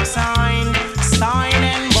lots of sign. Sign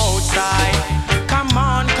in both sides. Come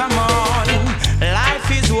on, come on.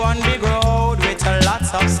 Life is one big road with a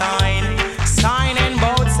lots of sign. Sign in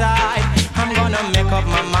both sides. I'm gonna make up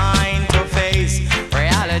my mind to face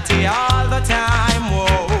reality all the time.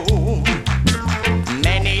 Whoa.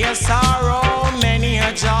 Many a sorrow, many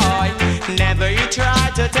a joy. Never you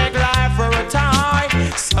try to take life for a toy.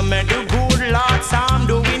 Some may do good, Lord, some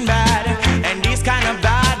doing bad. And these kind of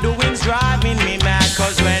bad doings driving me mad.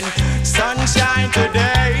 Cause when sunshine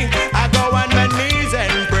today, I go on my knees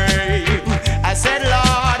and pray. I said,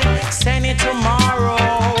 Lord, send it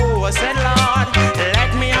tomorrow. I said, Lord,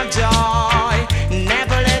 let me have joy.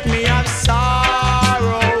 Never let me have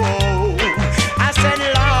sorrow. I said,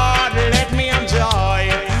 Lord, let me have joy.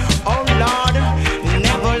 Oh Lord,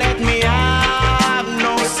 never let me have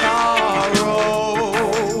no sorrow.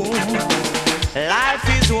 Life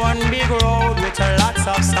is one big road with a lots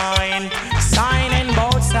of sign. Sign in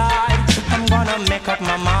both sides. I'm gonna make up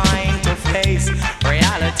my mind to face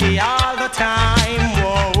reality all the time.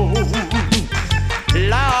 Whoa.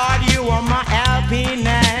 Lord, you are my helping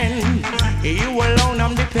hand. You alone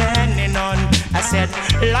I'm depending on. I said,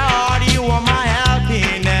 Lord, you are my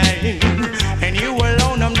helping hand. And you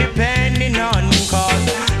alone I'm depending on. Cause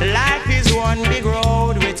life is one big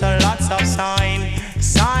road with a lots of sign.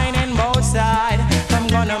 Sign in both sides. I'm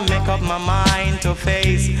gonna make up my mind to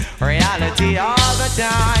face reality all the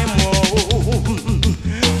time. Whoa.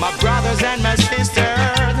 My brothers and my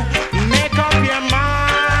sisters, make up your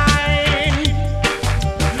mind.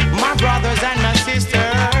 My brothers and my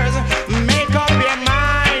sisters, make up your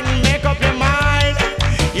mind, make up your mind.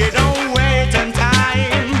 You don't wait on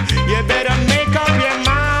time. You better make up your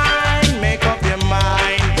mind, make up your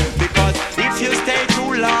mind. Because if you stay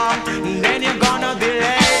too long, then you're gonna be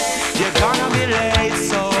late. You're gonna be late.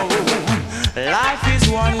 So life is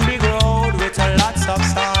one big road with a lots of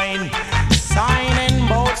sign. Sign in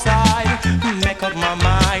both sides. Make up my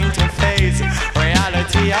mind to face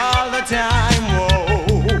reality all the time.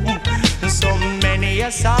 Whoa. So many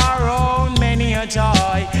a sorrow, many a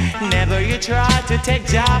joy. Never you try to take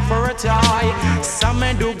job for a toy. Some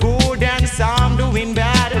may do good and some doing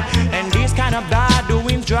bad. And these kind of bad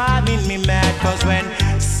doings driving me mad. Cause when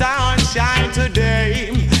sunshine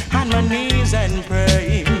today, on my knees and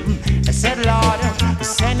pray. I said, Lord,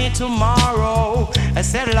 send it tomorrow. I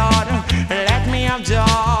said, Lord, let me have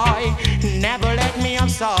joy. Never let me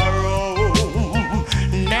have sorrow.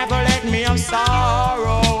 Never let me have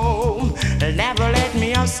sorrow. Never let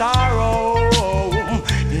me have sorrow.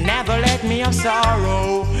 Never let me have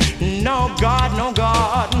sorrow. No God, no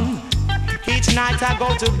God. Each night I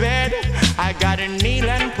go to bed, I gotta kneel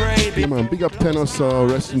and pray. Yeah, man, big up Tenor,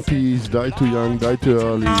 rest in peace. Die too young, die too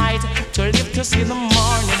early. To live to see the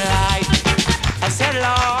morning light. I said,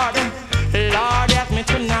 Lord, Lord, help me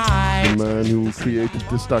tonight. The man who created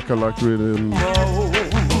the Stakalak rhythm.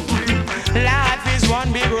 Life is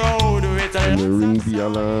one big road with and the ring the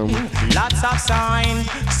alarm. Lots of signs,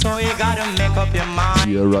 so you gotta make up your mind.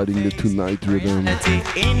 We are riding the tonight rhythm.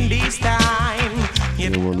 In this time,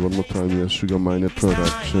 yeah, one more time, yeah, Sugar Miner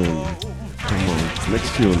production. Come on,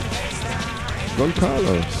 next tune. Don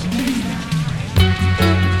Carlos.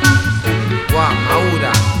 Wow,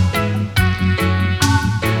 Auda.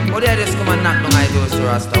 What did I just come and knock on my door, Sir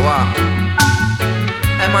Rasta? Wow.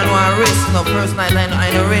 I'm on one rest now. First night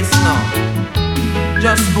I no rest now.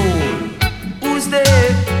 Just fool. Who's there?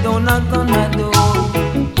 Don't knock on my door.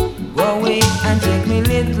 Go away and take me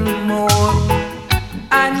little more.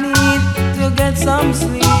 I need to get some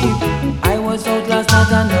sleep. I was out last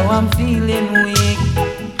night and now I'm feeling weak.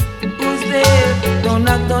 Who's there? Don't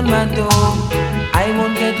knock on my door. I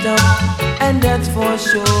won't get up, and that's for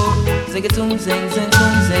sure. Sing it, sing, sing, sing,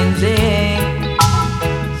 sing, sing.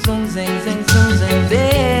 Sing, sing, sing, sing, sing,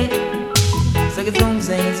 sing. Sing it, sing,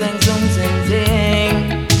 sing, sing, sing, sing, sing.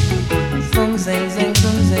 Sing, sing, sing,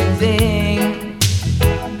 sing, sing, sing.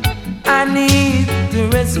 I need to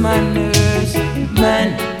rest my nerves. Man,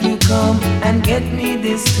 you come and get me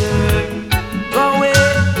disturbed. Go away,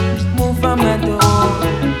 move from my door.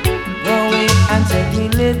 Go away and take me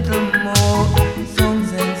little more. Sing,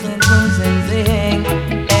 sing, sing, sing, sing, sing.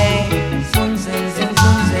 Hey, sing, sing, sing,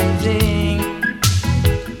 sing, sing, sing.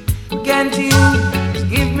 Can't you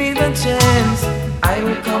give me the chance? I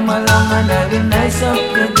will come along and I will nice up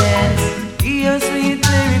the dance. Hear sweet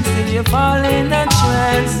lyrics till you fall in a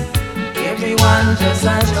trance. Everyone just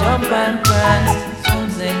a jump and prance. Sing,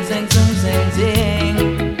 sing, sing, sing, sing, sing.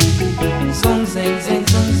 Sing, sing, sing,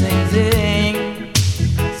 sing, sing, sing.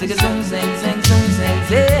 Sing, sing, sing, sing, sing, sing,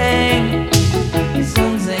 sing.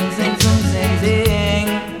 Sing, sing, sing, sing, sing, sing.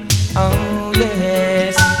 Oh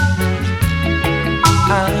yes.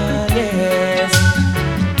 Ah yes.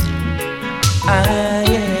 Ah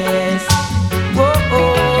yes. Whoa,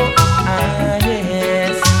 oh, ah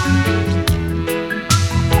yes.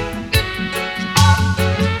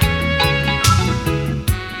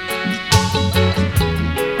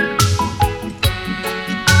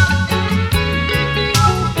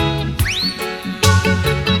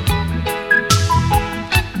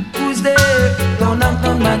 Who's there? Don't knock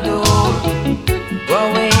on my door. Go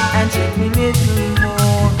away and take me little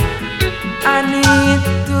more. I need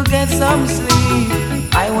to get some sleep.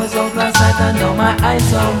 I was out last night and now my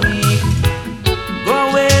eyes are weak. Go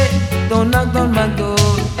away, don't knock on my door,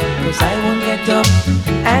 'cause I won't get up,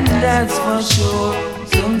 and that's for sure.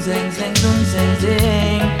 Zoom, zing, zing, zoom, zing,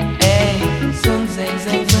 zing. Hey, zoom, zing,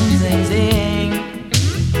 zing, zoom, zing, zing.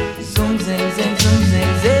 Zoom, zing, zing, zoom,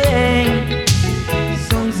 zing, zing.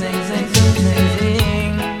 Zoom, zing, zing, zoom, zing,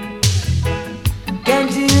 zing.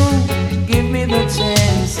 Can't you give me the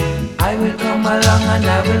chance? I will come along and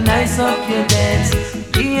I will nice up your dance.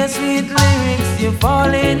 Hear sweet lyrics, you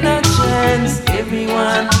fall in a trance.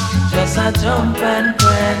 Everyone just a jump and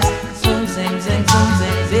prance. Zoom, zing, zing, zoom,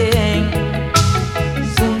 zing, zing.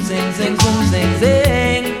 Zoom, zing, zing, zoom, zing,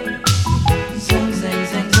 zing. Zoom, zing,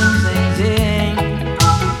 zing, zoom, zing, zing.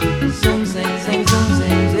 Zoom, zing, zing, zoom,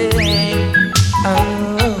 zing, zing.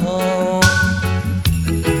 Oh,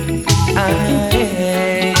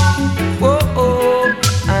 hey. Whoa, oh,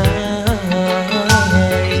 hey.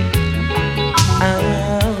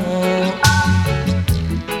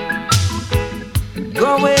 Go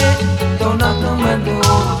away, don't knock on my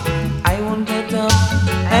door. I won't get up,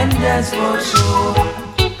 and that's for sure.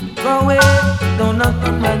 Go away, don't knock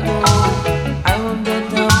on my door. I won't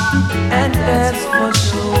get up, and that's for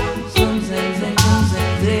sure. Zoom, zing, zing, zoom,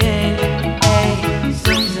 zing, zing. Hey,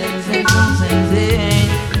 zoom, zing, zing, zoom, zing, zing.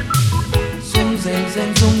 Zoom, zing,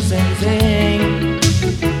 zing, zoom, zing, zing.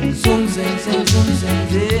 Zoom, zing, zing, zoom, zing,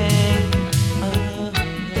 zing.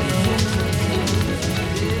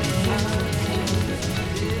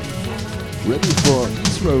 Ready for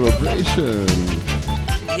celebration.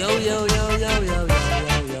 Yo, yo, yo, yo, yo,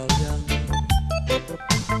 yo, yo, yo.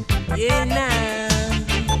 Yeah, nah.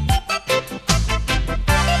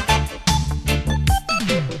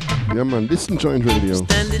 Yeah, man, listen, Joint Radio.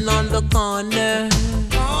 Standing on the corner,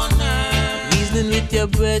 reasoning with your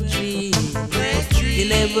brethren. You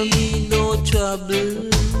never mean no trouble.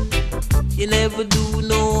 You never do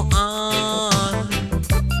no harm.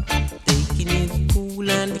 Take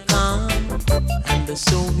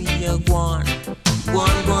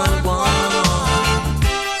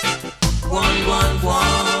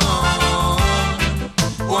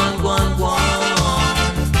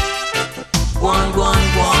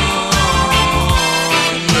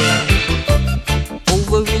Yeah.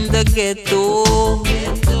 Over in the ghetto,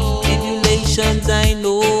 tribulations I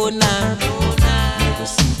know now. Never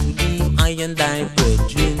seem to leave I and thy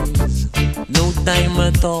brethren. No time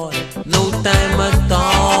at all, no time at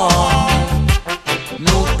all,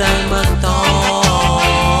 no time at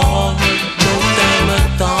all, no time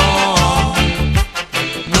at all,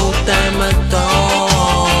 no time at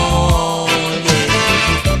all.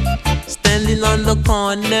 Yeah. Standing on the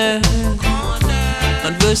corner,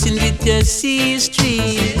 conversing with your sister.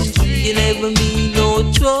 You never mean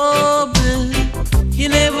no trouble, you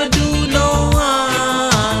never do no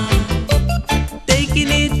harm. Taking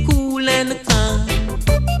it cool and calm,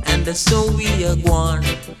 and that's so we are gone,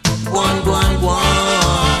 gone, gone, gone,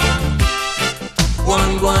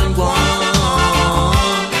 gone, gone, gone,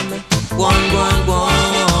 gone, gone,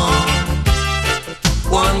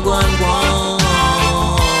 gone, gone, gone,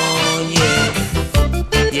 yeah,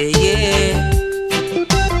 yeah, yeah.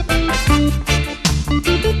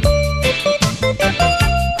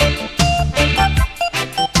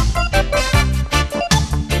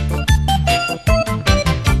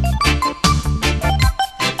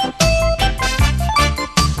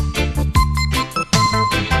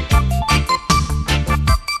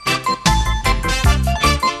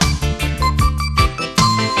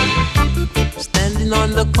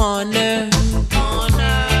 On the corner,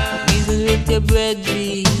 reason with your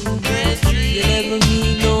brethren. You never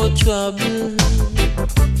mean no trouble,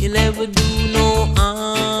 you never do no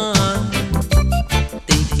harm.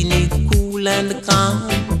 Taking it cool and calm,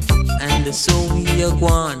 and so we are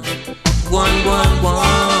gone, gone, gone,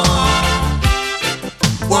 gone,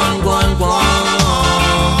 gone, gone, gone,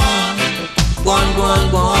 gone, gone,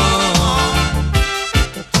 gone,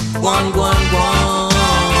 gone, gone, gone.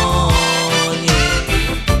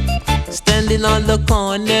 Standing on the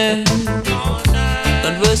corner,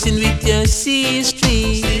 conversing with your sister.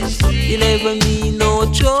 You never mean no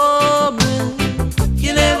trouble,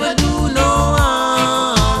 you never do no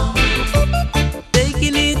harm.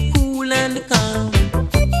 Taking it cool and calm,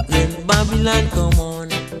 then Babylon come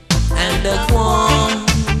on, and the one,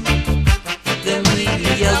 then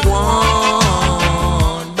really a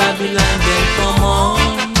one. Babylon then come on,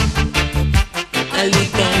 and we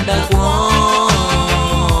can the one.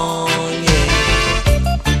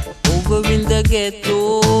 In the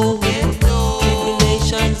ghetto,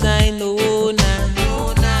 tribulations I know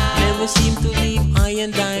now. Never seem to leave I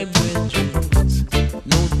and thy brethren.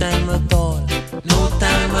 No time at all, no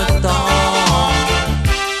time at all,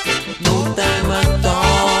 no time at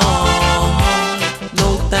all, no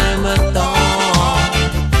time at all,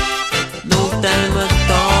 no time at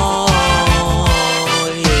all.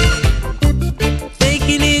 Yeah.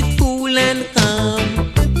 Taking it cool and calm,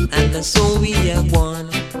 and so we are one.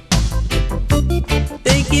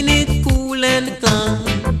 Taking it cool and calm,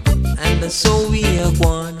 and so we are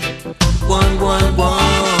one, one, one,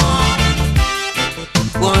 one,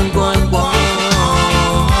 one, one, one,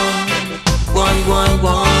 one,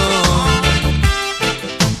 one,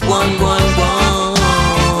 one, one, one,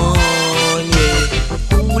 yeah.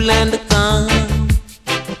 Cool and calm,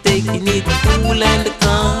 taking it cool and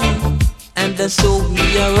calm, and so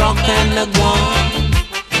we are rock and a one.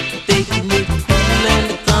 Taking it cool and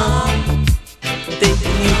calm,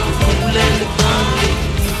 taking it cool and calm.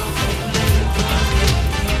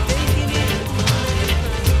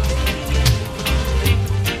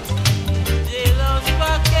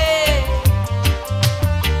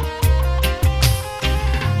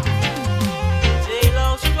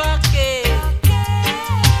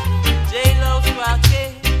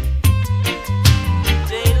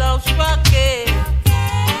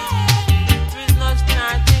 Prisoner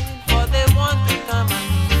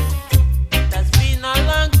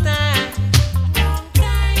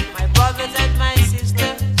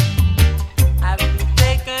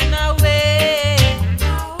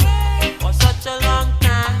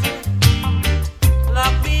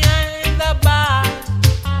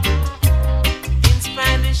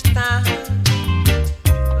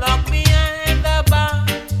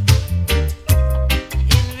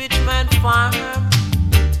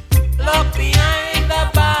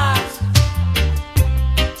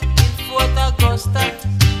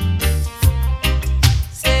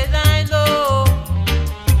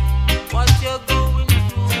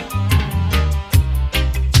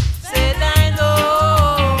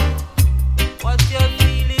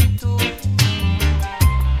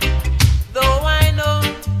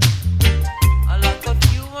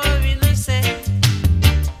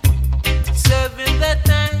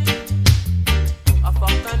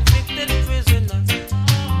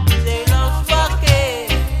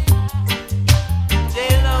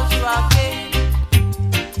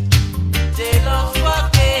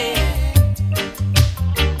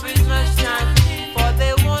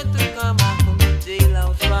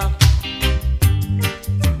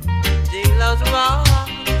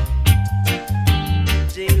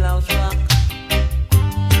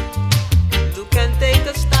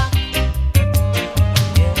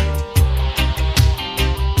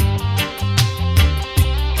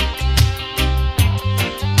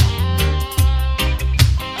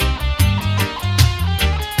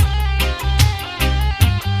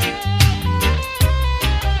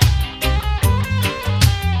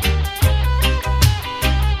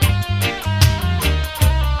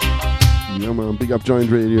Big up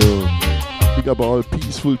Joint Radio. Big up all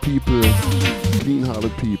peaceful people,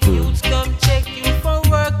 clean-hearted people. Come check you for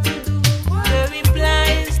work to do. The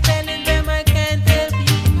reply is telling them I can't help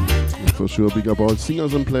you. For sure, big up all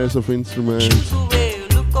singers and players of instruments.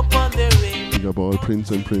 Look upon the ring. Big up all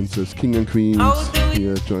prince and princess, king and queens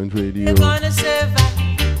here at Joint Radio. You're gonna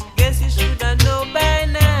survive. Guess you shoulda know by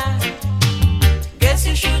now. Guess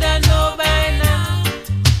you shoulda know by now.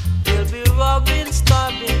 You'll be robbing,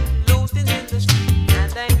 starving, looting in the street.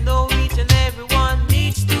 And I know each and everyone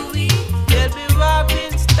needs to eat. They'll be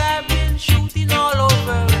robbing, stabbing, shooting all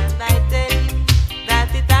over. And I tell you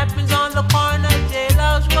that it happens on the corner.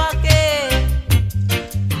 Jailhouse walking.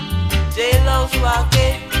 Jailhouse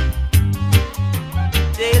walking.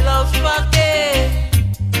 Jailhouse walking.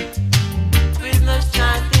 Prisoners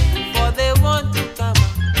chanting for they want to come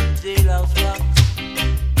out. Jailhouse walk.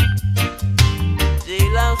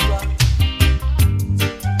 Jailhouse walk.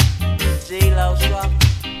 Jailhouse walk.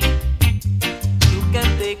 You can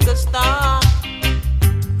take a star.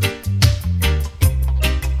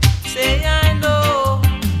 Say I know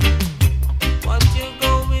what you're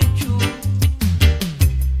going through.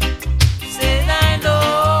 Say I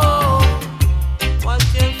know what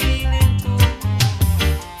you're feeling too.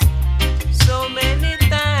 So many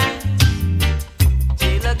times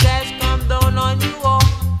jailer guys come down on you all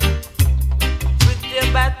with their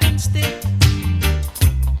batting stick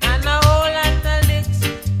and a whole lot of licks.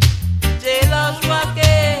 Jailhouse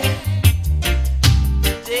walking.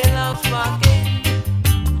 Jailhouse walking.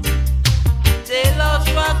 Jailhouse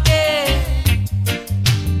walking.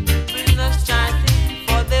 Prisoners chanting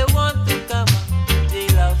for they want to come out.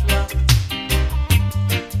 Jailhouse walk.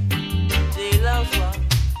 Jailhouse walk.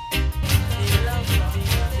 Jailhouse walk.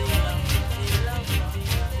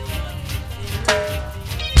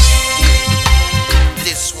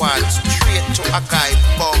 This one straight to a guy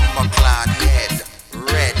bomber clad head,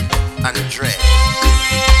 red and dread.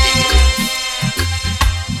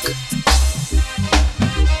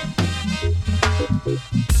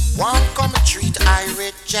 One come treat I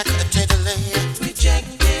rejectedly.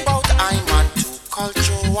 Rejected. But I'm on too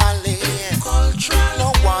culturally. Cultural.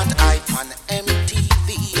 No want I on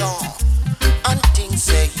MTV. And things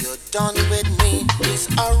say you're done with me. It's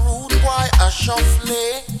a rude boy, a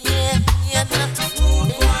shuffling. Yeah, yeah.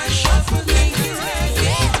 Rude boy, shuffling.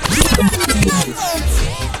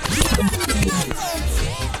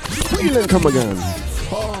 Wheel and come again.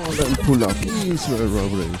 Hard and pull up. Easy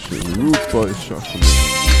reverberation. Root boy shuffling.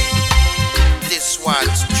 This one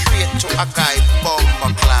straight to a guy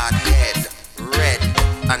bomber clad head, red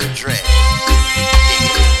and dread.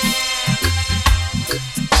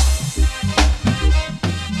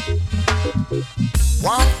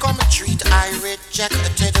 One come treat I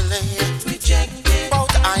rejectedly. Rejected.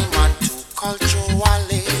 But I'm on too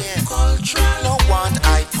culturally. Cultural. No want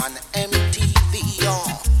I on MTV.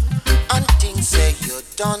 And things say you're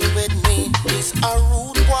done with me. It's a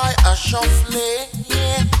rude boy, a shuffling.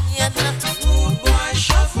 Yeah, yeah. Rude boy,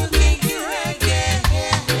 shuffling.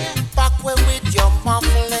 Back way with your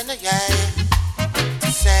muffling, yeah.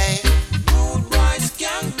 Say, rude boy,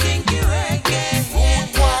 skanking, reggae.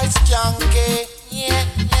 Rude boy, skanking, yeah,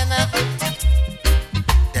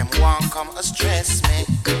 Them won't come stress me.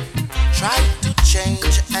 Try to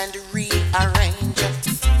change and rearrange.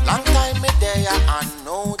 Long time me there and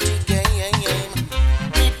know the game.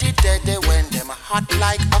 Me the dead when them hot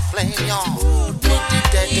like a flame, Me the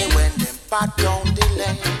dead when them bad down the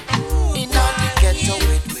lane. Inna the ghetto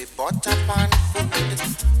with we butter pan food.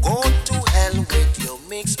 Go to hell with your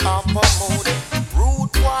mix up a mood.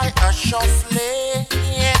 Rude boy a shuffling,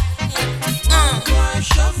 yeah. Rude boy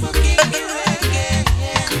shuffling,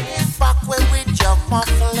 back way with your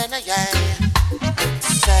muffling, yeah.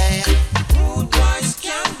 Say, rude boy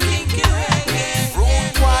skanking,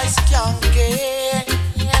 rude boy skanking,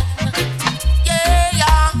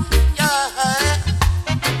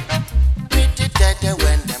 Meet the dead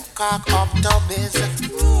when them cock up tubbies.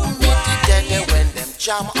 Meet the dead when them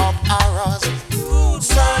jam up arrows.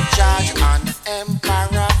 Sir George and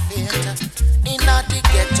Emperor Fate. Inna the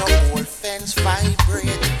ghetto old fence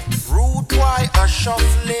vibrate. Rude boy a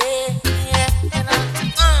shuffling,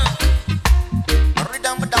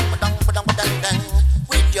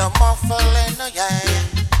 with your muffling, yeah.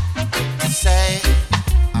 Say,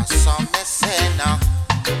 I saw me say now.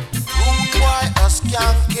 Rude boy a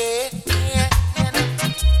skanky,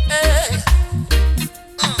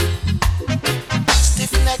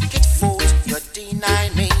 Stiff-necked foot, you deny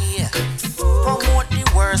me. Promote the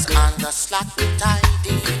words and the slack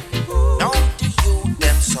tidy. Now the youth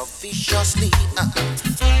them so viciously.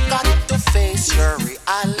 Got to face your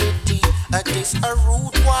reality. This a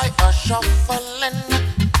rude boy a shuffling.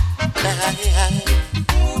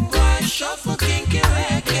 Rude boy shuffle kinky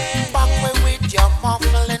reggae. Back way with your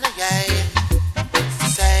muffling, yeah.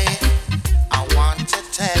 Say, I want to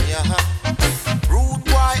tell you, rude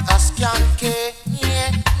boy a skanky,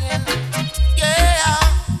 yeah, yeah.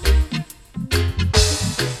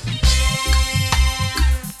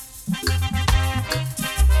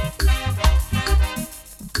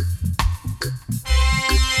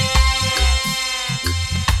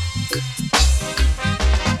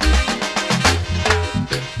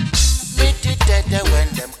 When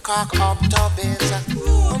them cock up tubbies,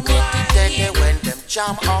 meet when them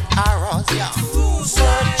jam up arrows, yeah.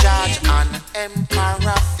 Sir George and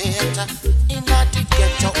Emperor Fate, in a the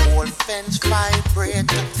ghetto old fence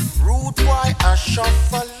vibrate. Rude boy a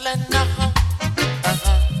shuffling,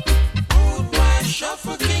 Rude boy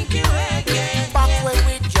shuffle kinky reggae. back way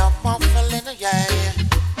with your muffling, yeah.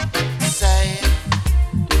 Say,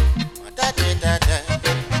 da.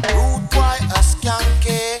 Rude boy a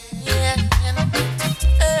skanky, yeah.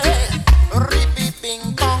 Rippy bing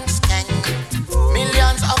bong skeng.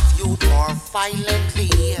 Millions of youth more violently.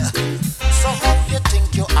 So how you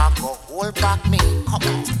think you are go hold back me? Come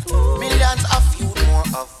on. Millions of youth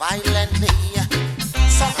more violently.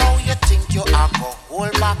 So how you think you are go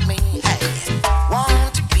hold back me? Hey,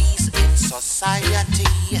 want peace in society?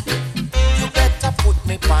 You better put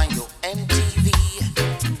me on your MTV.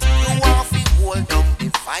 You want to hold down the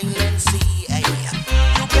violence? Hey,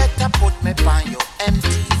 you better put me on your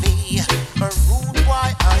MTV. A rude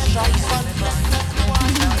boy, a shuffle.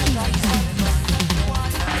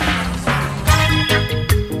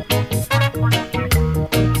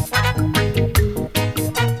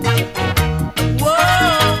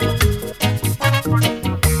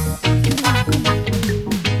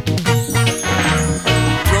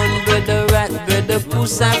 Run, brother rat, brother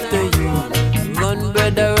puss after you. Run,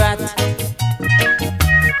 brother rat.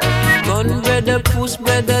 Run, brother puss,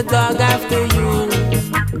 brother dog after you.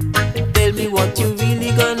 Tell me what you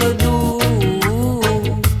really gonna do.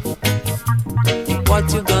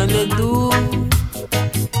 What you gonna do?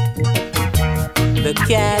 The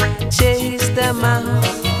cat chased the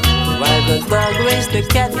mouse, while the dog raced the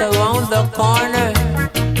cat around the corner.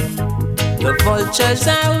 The vultures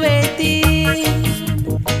are waiting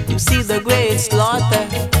to see the great slaughter,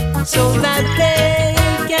 so that they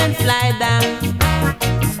can fly down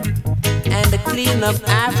and clean up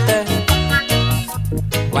after.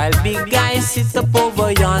 While big guys sit up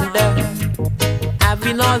over yonder,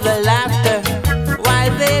 having all the laughter,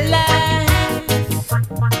 while they laugh,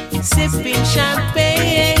 sipping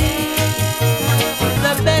champagne,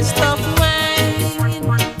 the best of wine.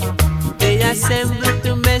 They assemble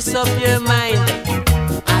to mess up your mind.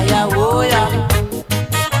 Ayawoya,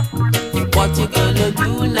 what you gonna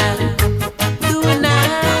do now? Do now,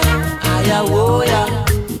 ayawoya,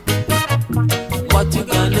 what you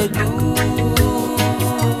gonna do?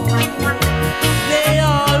 They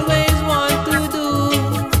always want to do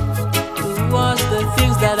us the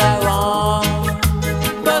things that are wrong,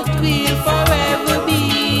 but we'll forever be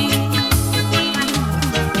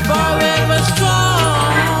forever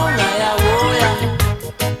strong. Ayawoya,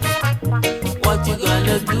 what you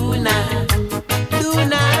gonna do now? Do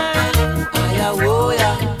now,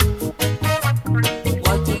 ayawoya,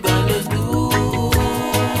 what you gonna do?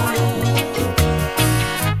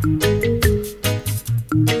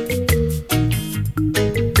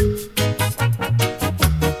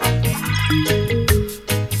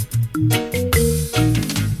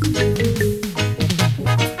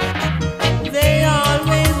 They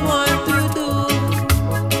always want to do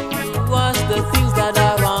us the things that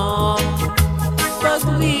are wrong, but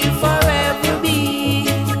we forever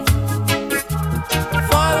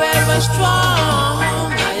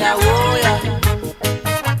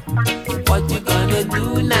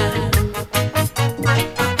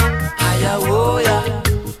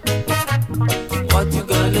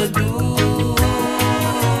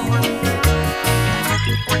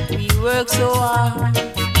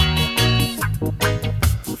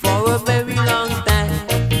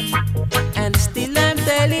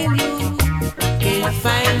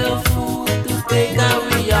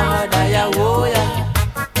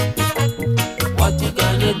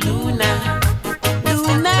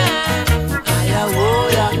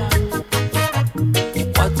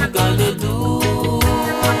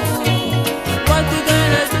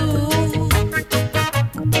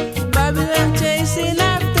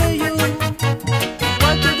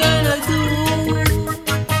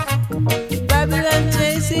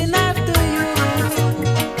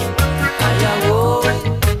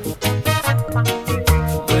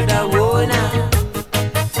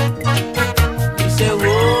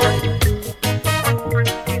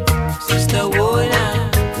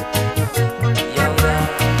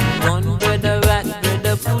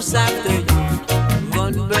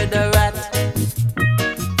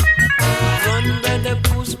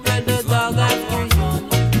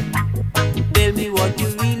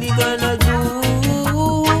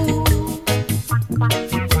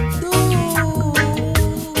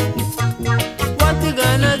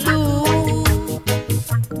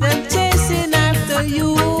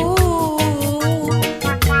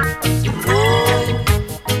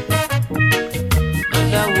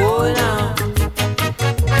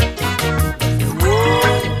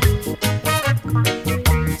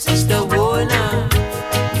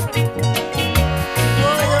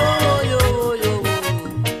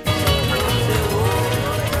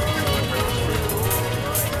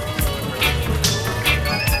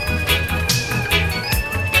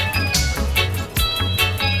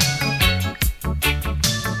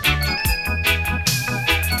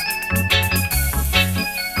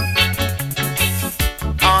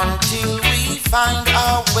find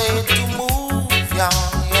a way to move, yeah.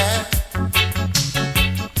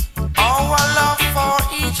 Our love for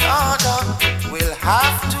each other will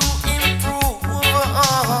have to improve.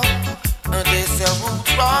 This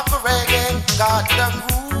roots rock reggae got the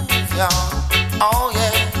groove, yeah. Oh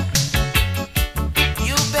yeah.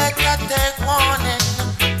 You better take warning,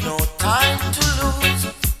 no time to lose.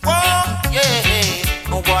 Oh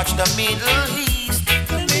yeah. Watch the Middle East.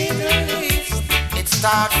 It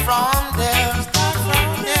start from there.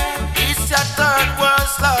 It's your third world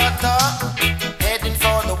slaughter, heading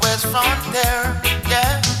for the West Frontier,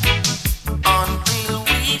 yeah. Until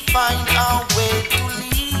we find our way to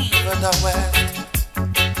leave the West.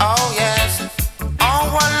 Oh yes,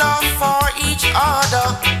 our love for each other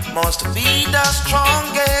must be the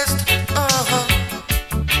strongest.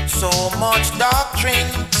 So much doctrine,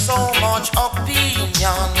 so much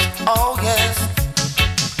opinion. Oh yes,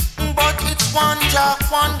 but it's one Jah,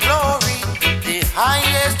 one glory, the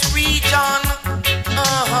highest region.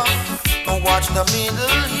 Watch the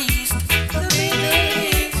Middle East.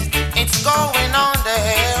 It's going on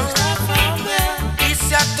there. It's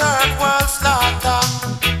your third world slaughter,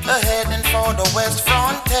 heading for the West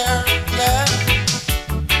Frontier, yeah.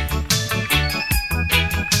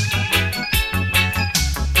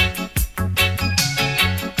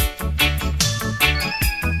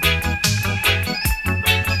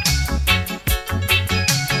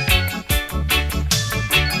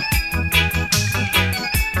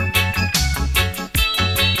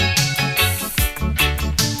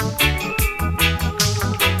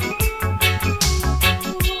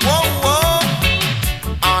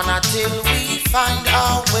 Find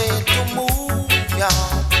our way to move, yeah.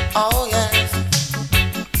 Oh yes.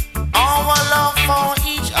 Our love for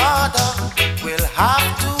each other will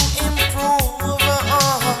have to improve.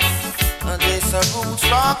 This roots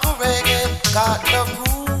rock reggae got the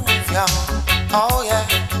groove, yeah. Oh yeah.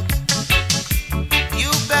 You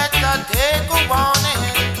better take a warning,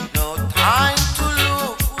 no time to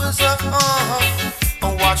lose.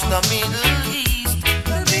 Watch the Middle East.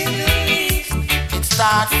 It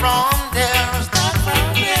start from there.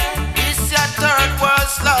 It's your third world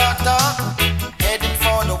slaughter, heading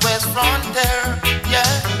for the West Frontier,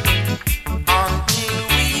 yeah. Until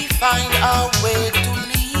we find our way to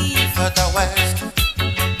leave the West.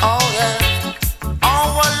 Oh yeah.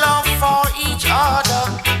 Our love for each other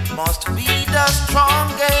must be the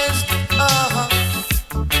strongest.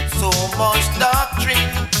 So much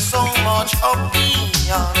doctrine, so much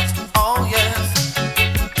opinions. Oh yes.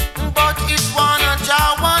 But it's one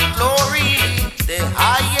Jah, one glory, the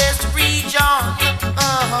highest region.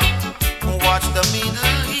 Watch the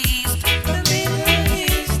Middle East.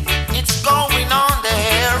 It's going on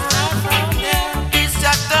there. It's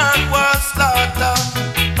your third world slaughter,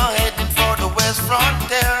 heading for the West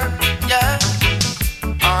Frontier, yeah.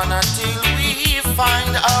 Until we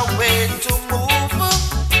find our way to move.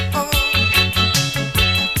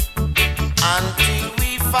 Until we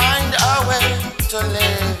find our way to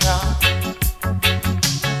live, yeah.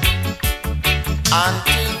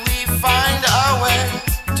 Until we find our way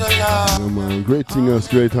to love. Yeah, man. Great singers,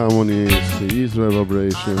 great harmonies, East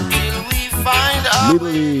Reverberation, Middle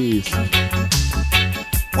East.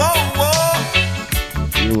 Whoa, whoa.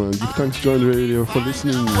 Yeah, man. Give thanks Joint Radio for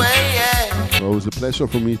listening. It was a pleasure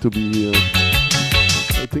for me to be here.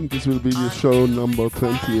 I think this will be the show number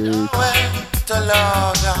 28.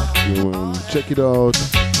 Yeah, man. Check it out.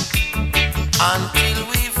 Until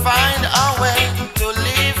we find our way to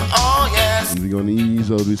live, oh yes. And we're gonna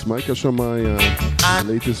ease out with Micah Shamaya,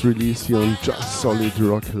 the latest release here on Just Solid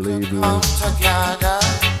Rock label. Together.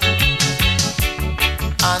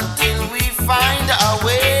 Until we find our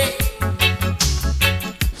way.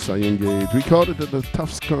 Cyan Gate, recorded at the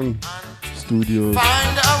Tuffscon Studios.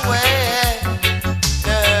 Find our way.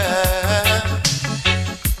 Yeah.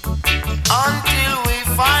 Until we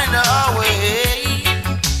find our way.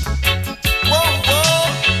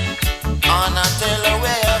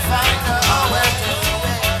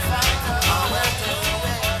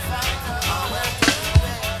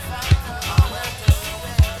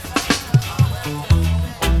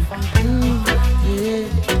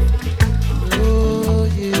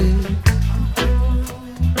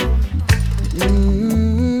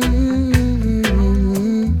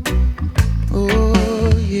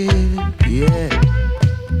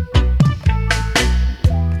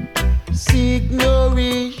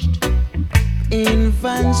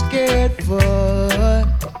 Infants cared for,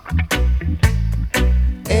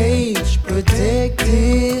 age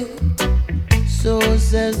protected, so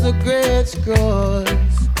says the great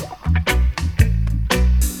scrolls.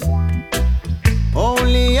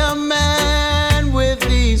 Only a man with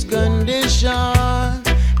these conditions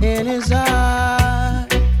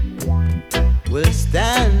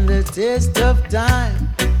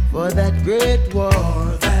for that great war,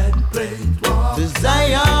 to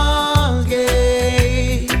Zion's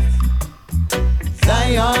gate,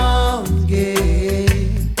 Zion's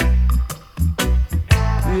gate.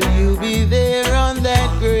 Will you be there on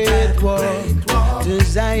that great war, to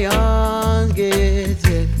Zion's gate?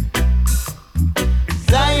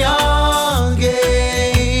 Zion's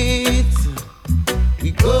gate,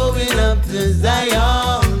 we going up to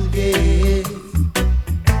Zion's gate.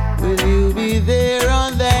 Will you be there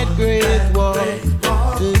on that great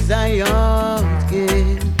walk to Zion's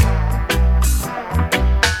gate?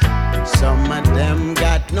 Some of them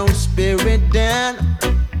got no spirit then,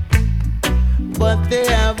 but they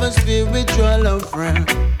have a spiritual friend,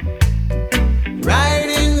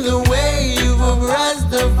 riding the wave of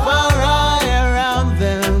Rastafari around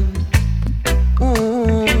them.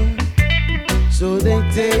 So they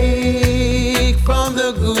take from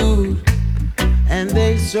the good, and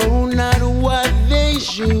they sow not what they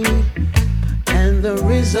should, and the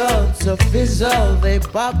results of fizzle, they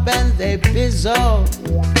pop and they fizzle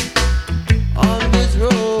on this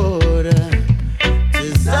road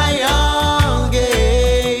to Zion's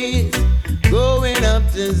gate, going up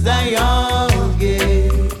to Zion's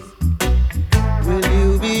gate. Will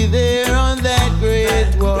you be there on that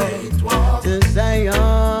great walk to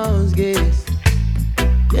Zion's gate?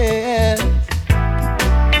 Yes,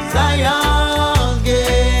 Zion's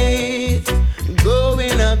gate,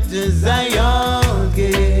 going up to Zion's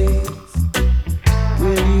gate.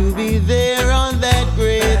 Will you be there on that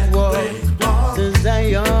great walk to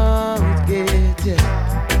Zion's gate? Yeah.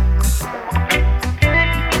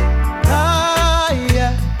 Ah,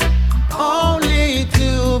 yeah, only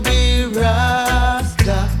to be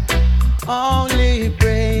Rasta, only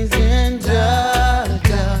praising Jah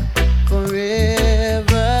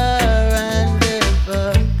forever and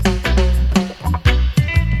ever.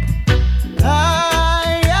 I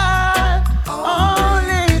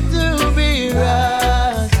only to be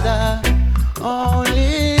Rasta,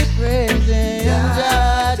 only praising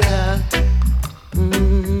Jah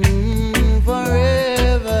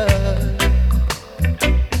forever.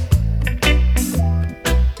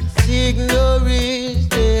 Signal reach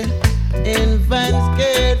the infants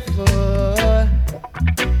cared for,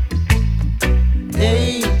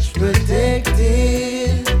 age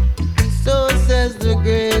protected, so says the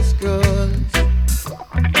great scrolls.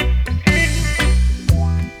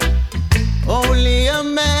 Only a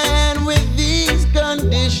man with these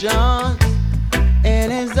conditions in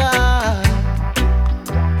his heart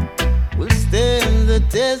will stand the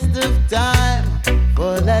test of time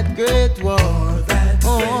for that great war.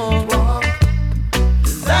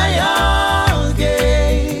 Zion's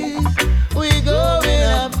gate, we going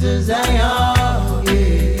up to Zion's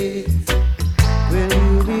gate. Will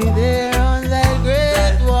you be there on that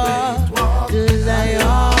great walk to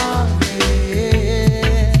Zion's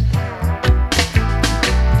gate?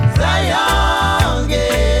 Zion's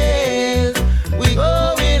gate, we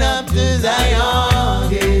going up to Zion's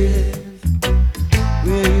gate.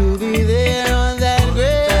 Will you be there on that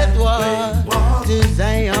great walk to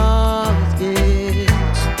Zion's gate?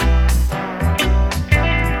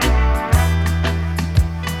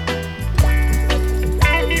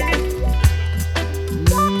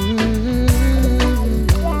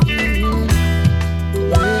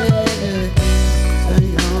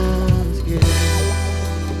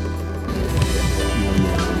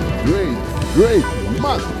 Great,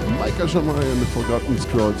 Matt, Micah Shamai and the Forgotten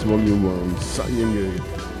Scrolls Volume 1, Zion Gate,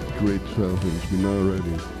 great 12-inch, we now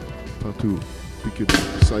ready. Part 2, pick it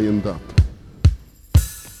up, Zion Dap.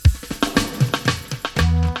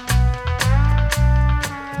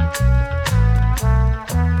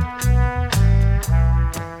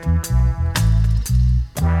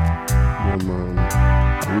 Yeah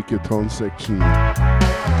man, Wicked Horn Section,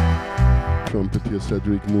 Trumpeter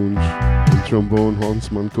Cedric Munch, and Trombone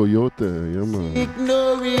Huntsman Coyote, yeah man.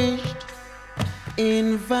 Ignored,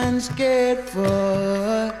 infants cared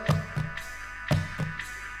for,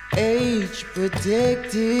 age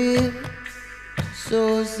protected,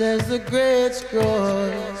 so says the great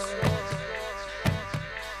scrolls.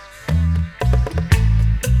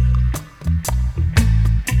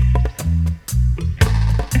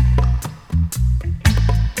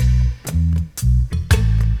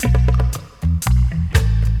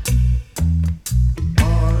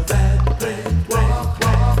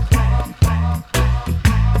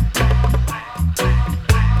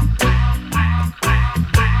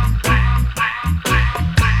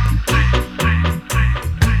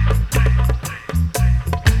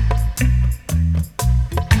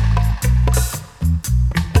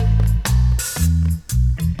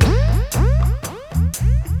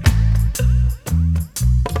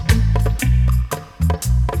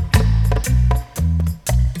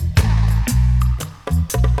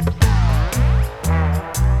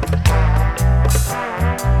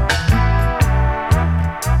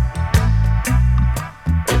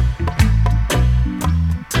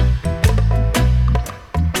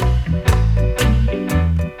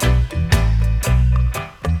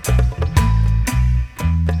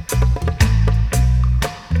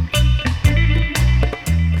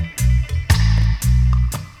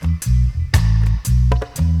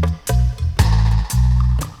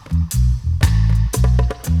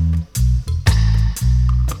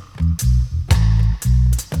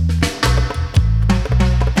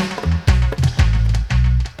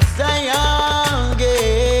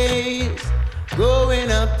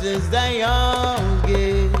 Zion's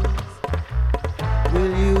gate?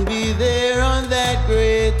 Will you be there on that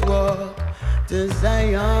great walk to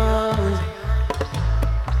Zion's?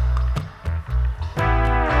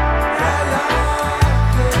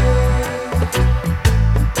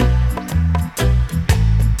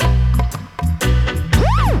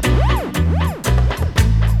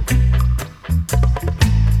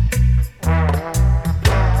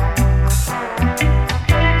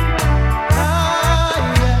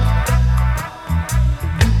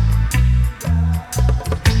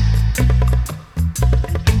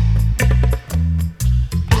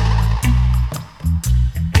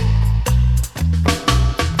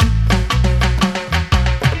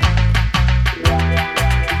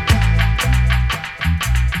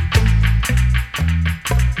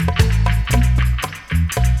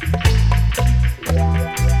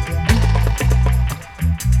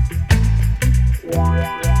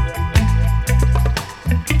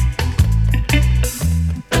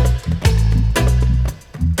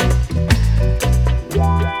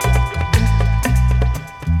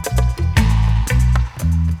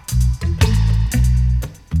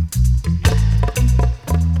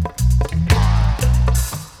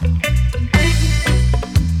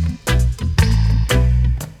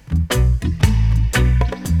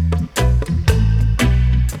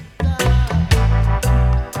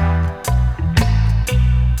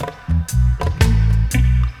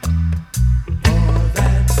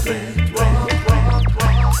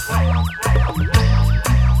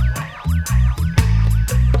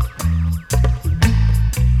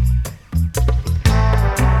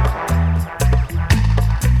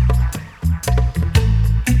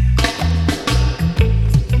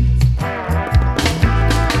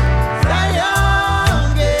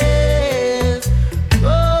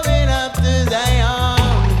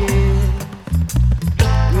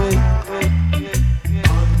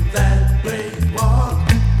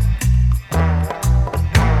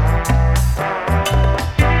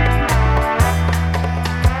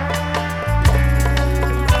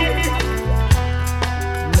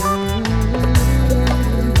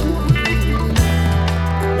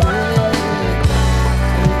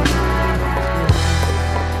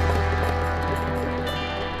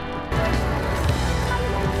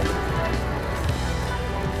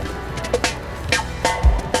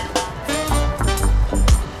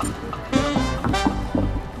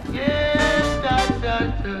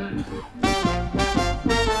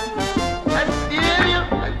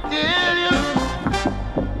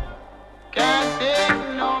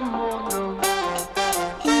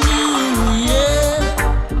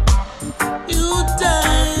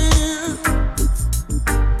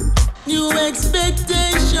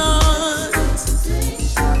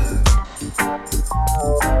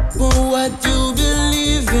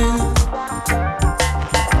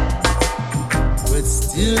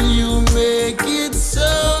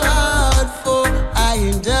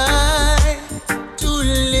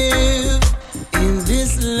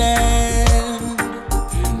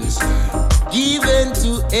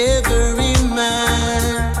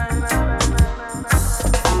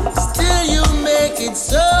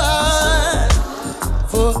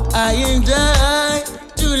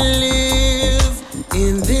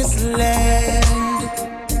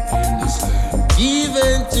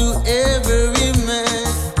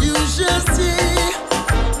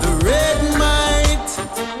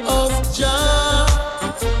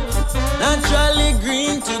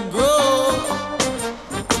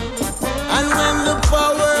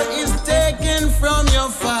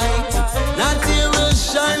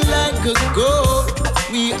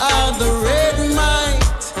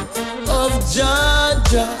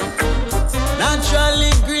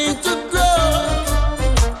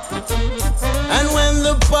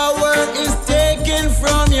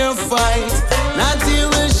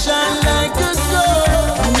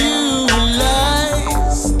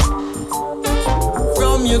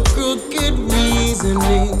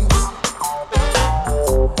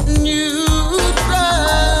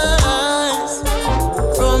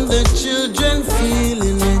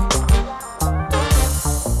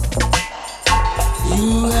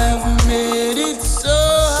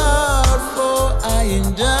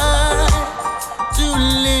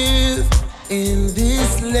 in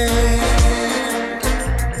this land.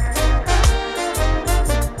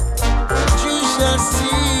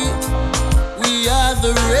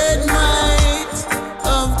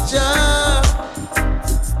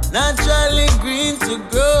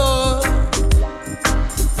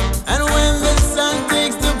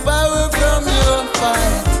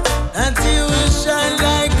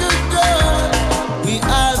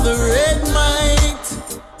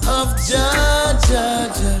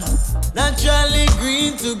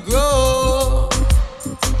 begin to grow.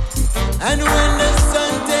 And when the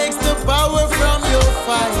sun takes the power from your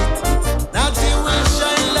fight, nothing will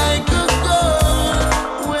shine like a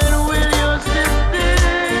gold. When will your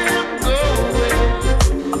system go away?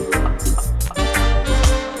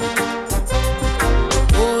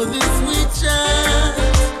 Oh, this we chant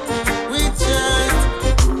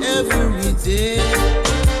every day.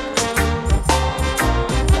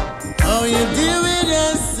 Oh, you deal with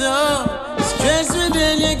us so, stress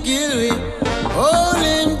within you kill it. Hold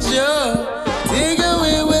him, Joe. Take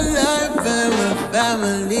away with life and with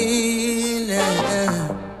family.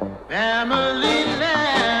 Family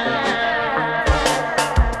land.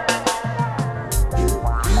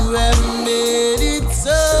 You have made it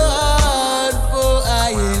so hard for I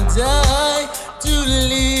and I to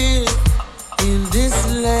live in this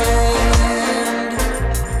land.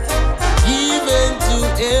 Given to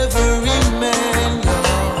every man,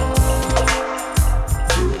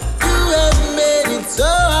 you have made it so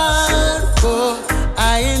hard for I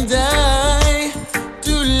and I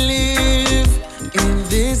to live in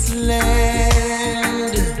this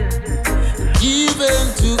land. Given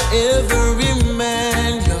to every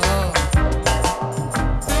man,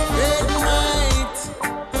 great might.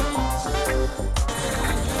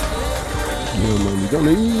 Yeah, man, we're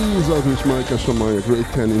gonna ease out with Micah Shamaya, great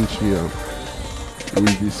 10-inch here. In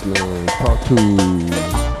this land, part 2.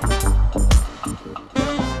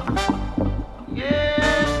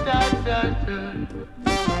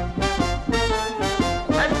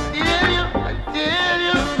 I tell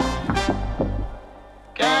you,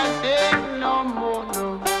 can't take no more, no.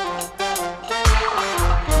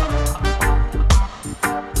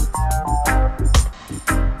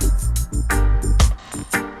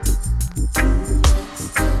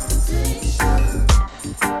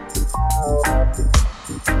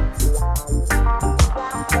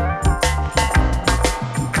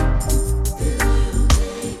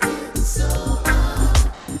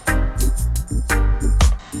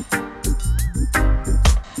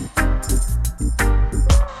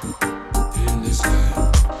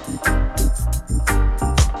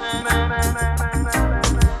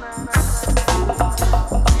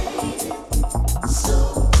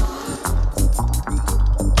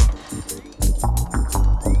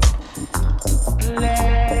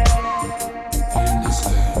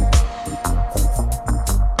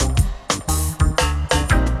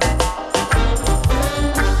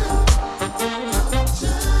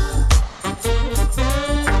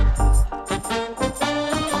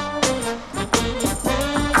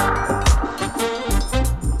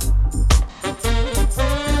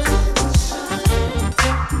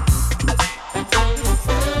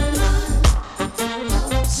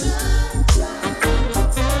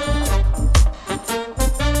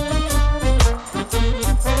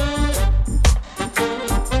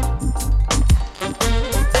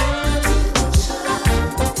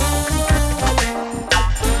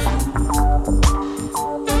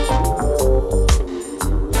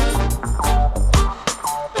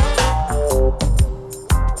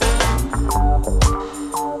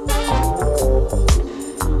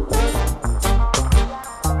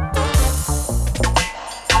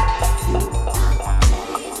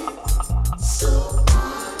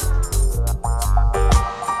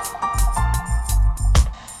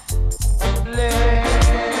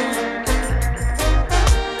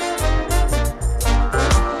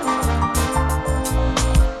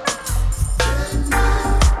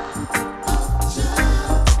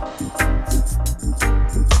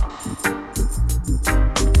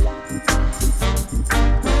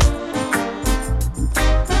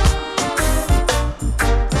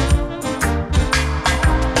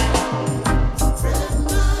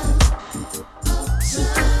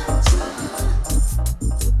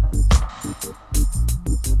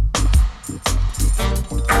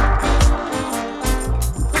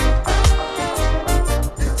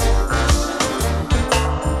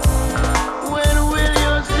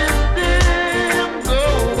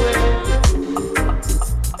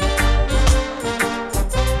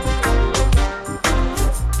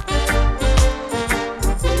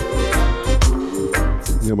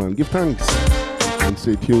 Yeah, man, give thanks and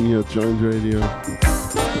stay tuned here at Joint Radio.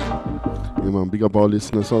 Yeah, man, big up all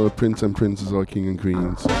listeners, all the Prince and Princess, all King and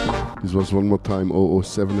Queens. This was one more time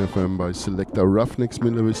 007 FM by selector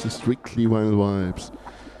Ruffneck-Smille with the Strictly Vinyl Vibes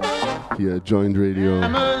here at Joint Radio.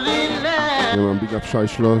 Yeah, man, big up Shai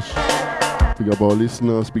Schloss, big up all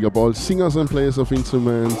listeners, big up all singers and players of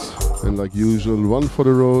instruments, and like usual, one for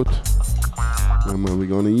the road. Yeah, man, we're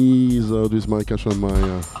gonna ease out with Micah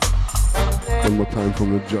Shamaya. One more time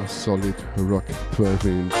from the Just Solid Rock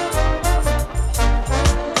 12-inch.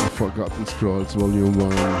 Forgotten Scrolls Volume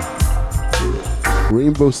 1.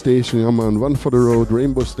 Rainbow Station, yeah man, one for the road,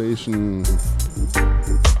 Rainbow Station.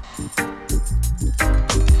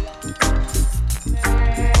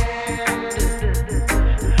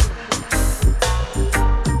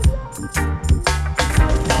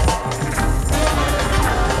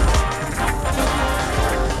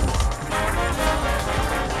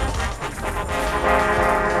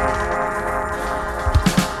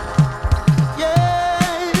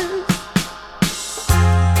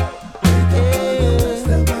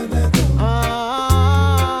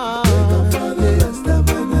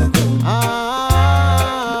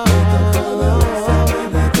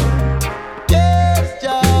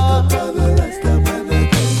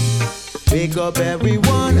 Wake up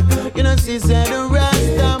everyone, you know she said the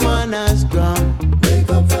Rasta man has come. Wake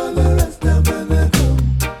up for the Rasta man has come.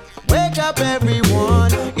 Wake up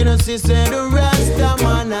everyone, you know she said the Rasta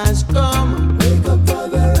man has come. Wake up for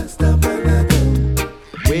the Rasta man has come.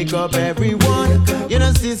 Wake up everyone, you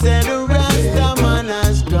know she said the Rasta man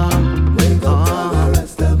has come. Wake up for the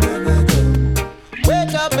Rasta man has come.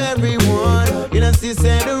 Wake up everyone, you know she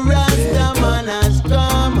said the Rasta man has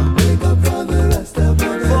come. Wake up for the Rasta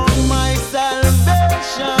man has come.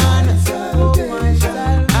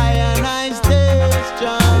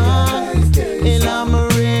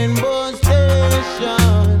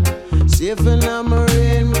 Living on my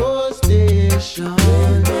rainbow station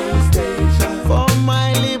for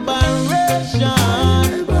my liberation.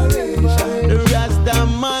 The Rasta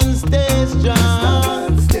man stay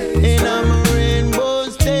strong in a rainbow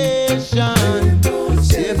station.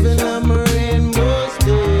 Living on my rainbow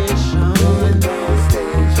station.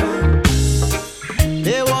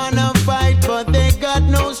 They wanna fight, but they got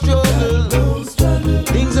no struggle.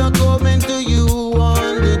 Things are coming to you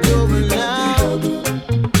on the double now.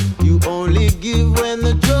 Only give when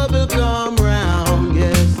the trouble come round,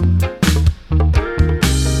 yes.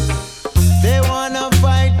 They wanna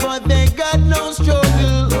fight, but they got no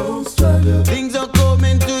struggle. Things are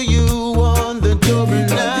coming to you on the double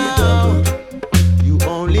now. You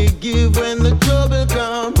only give when the trouble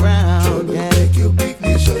come round, yes.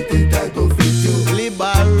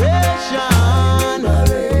 Liberation,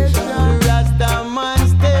 Rasta man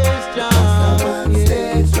stay strong.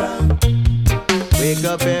 Wake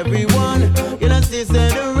up everyone, you know she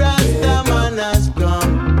said the Rasta man has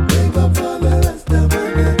come. Wake up for the Rasta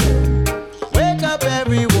man has come. Wake up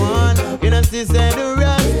everyone, you know she said the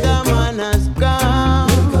Rasta man has come.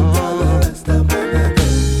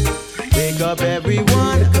 Wake up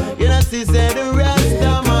everyone, you know she said the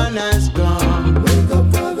Rasta man has come. Wake up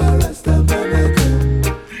for the Rasta man has come.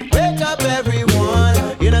 Wake up everyone,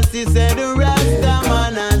 you know she said the Rasta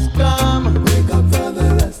man has come. Wake up for the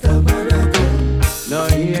Rasta man has come. No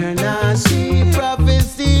hear, no see,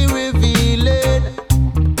 prophecy revealing.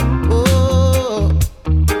 Oh,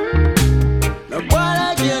 no what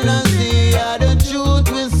I cannot see, are the truth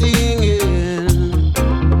we're singing.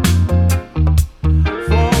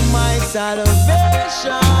 For my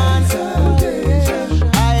salvation,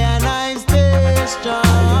 I and I stay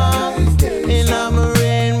strong in a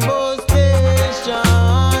rainbow station.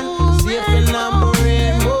 Safe in a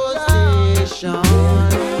rainbow station.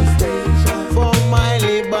 For my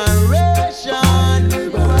liberation,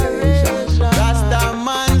 Rasta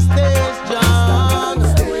man stay strong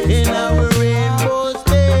in our rainbow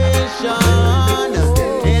station.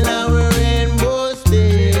 In our rainbow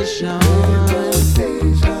station.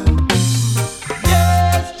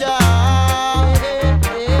 Yes, Jah.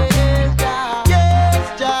 Yes,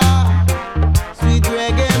 Jah. Sweet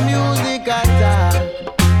reggae music attack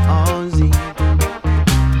on Z.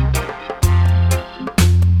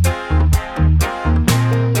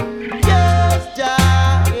 Yes, Jah.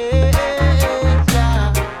 Yes, Jah.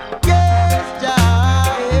 Yes, Jah.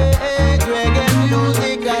 Reggae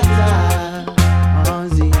music attack on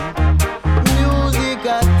Z. Music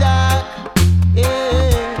attack,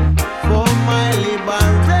 for my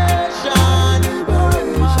liberation.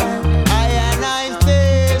 I and I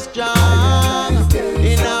stay strong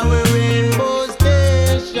in our rainbow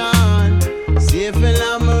station. Safe in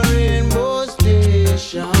our rainbow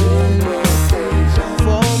station.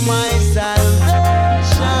 For my salvation,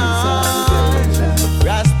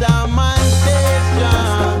 Rasta man stay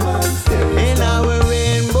strong in our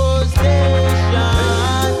rainbow station.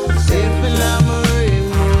 Safe in our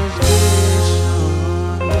rainbow station.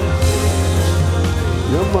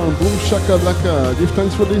 Yeah man, boom shaka laka. Give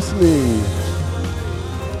thanks for listening.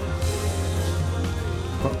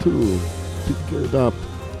 Part 2. Pick it up.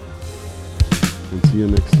 And see you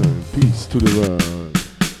next time. Peace to the world.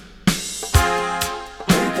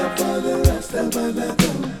 Wake up for the Rasta man has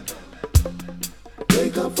come.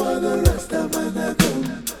 Wake up for for the Rasta man a come.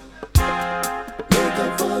 Wake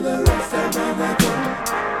up for the Rasta man a come.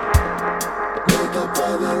 Wake up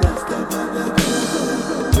for the Rasta man a come.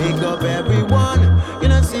 Wake up everyone, you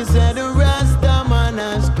know she said the Rasta man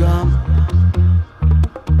has come.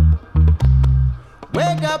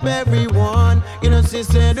 Wake up everyone, you know she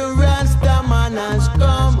said the Rasta man has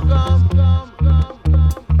come.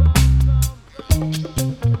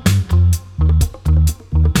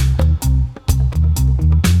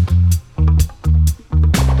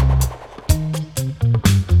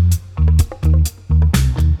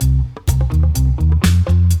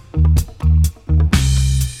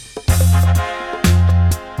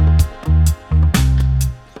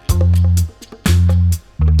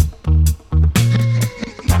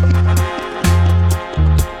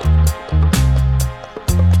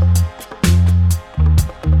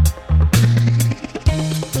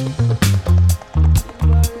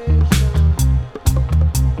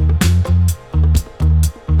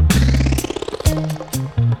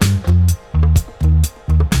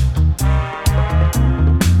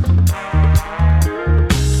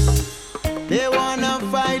 They wanna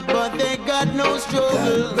fight, but they got no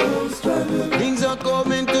struggle. Things are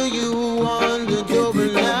coming to you on the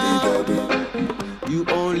double now. You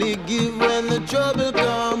only give when the trouble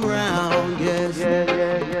come round, yes.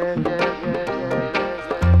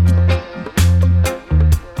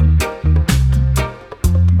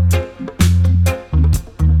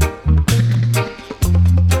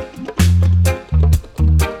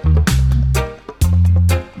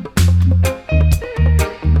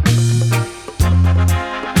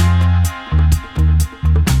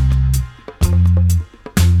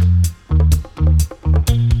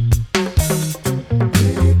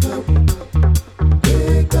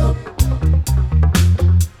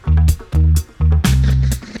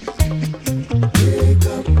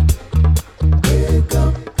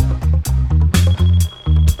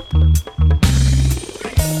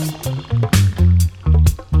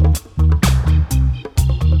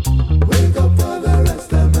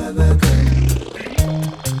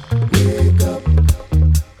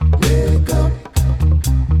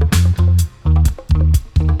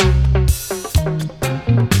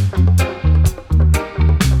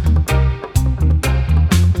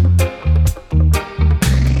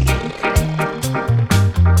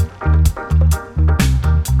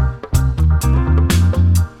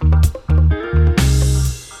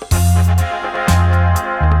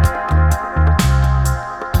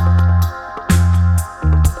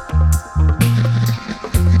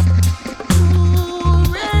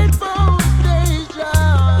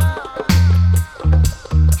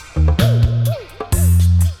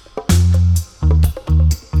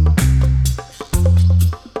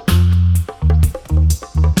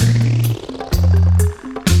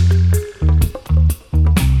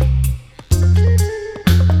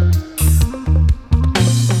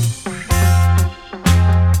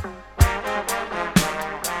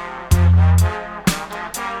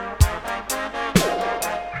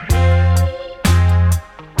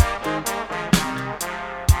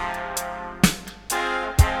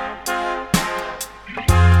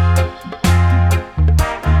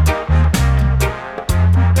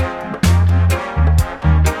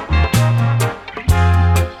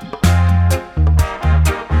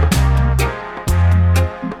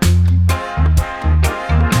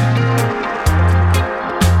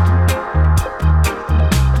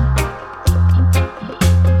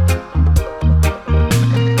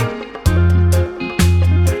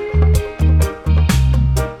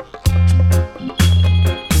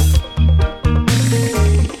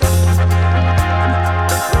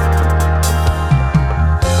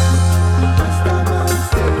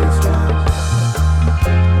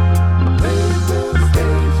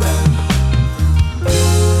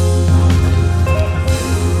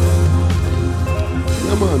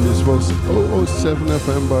 was 007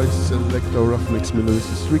 FM by Selector Ruffneck-Smille. This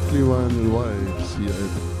is strictly vinyl vibes here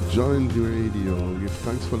at Join the Radio. Give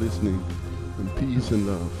thanks for listening and peace and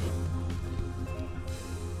love.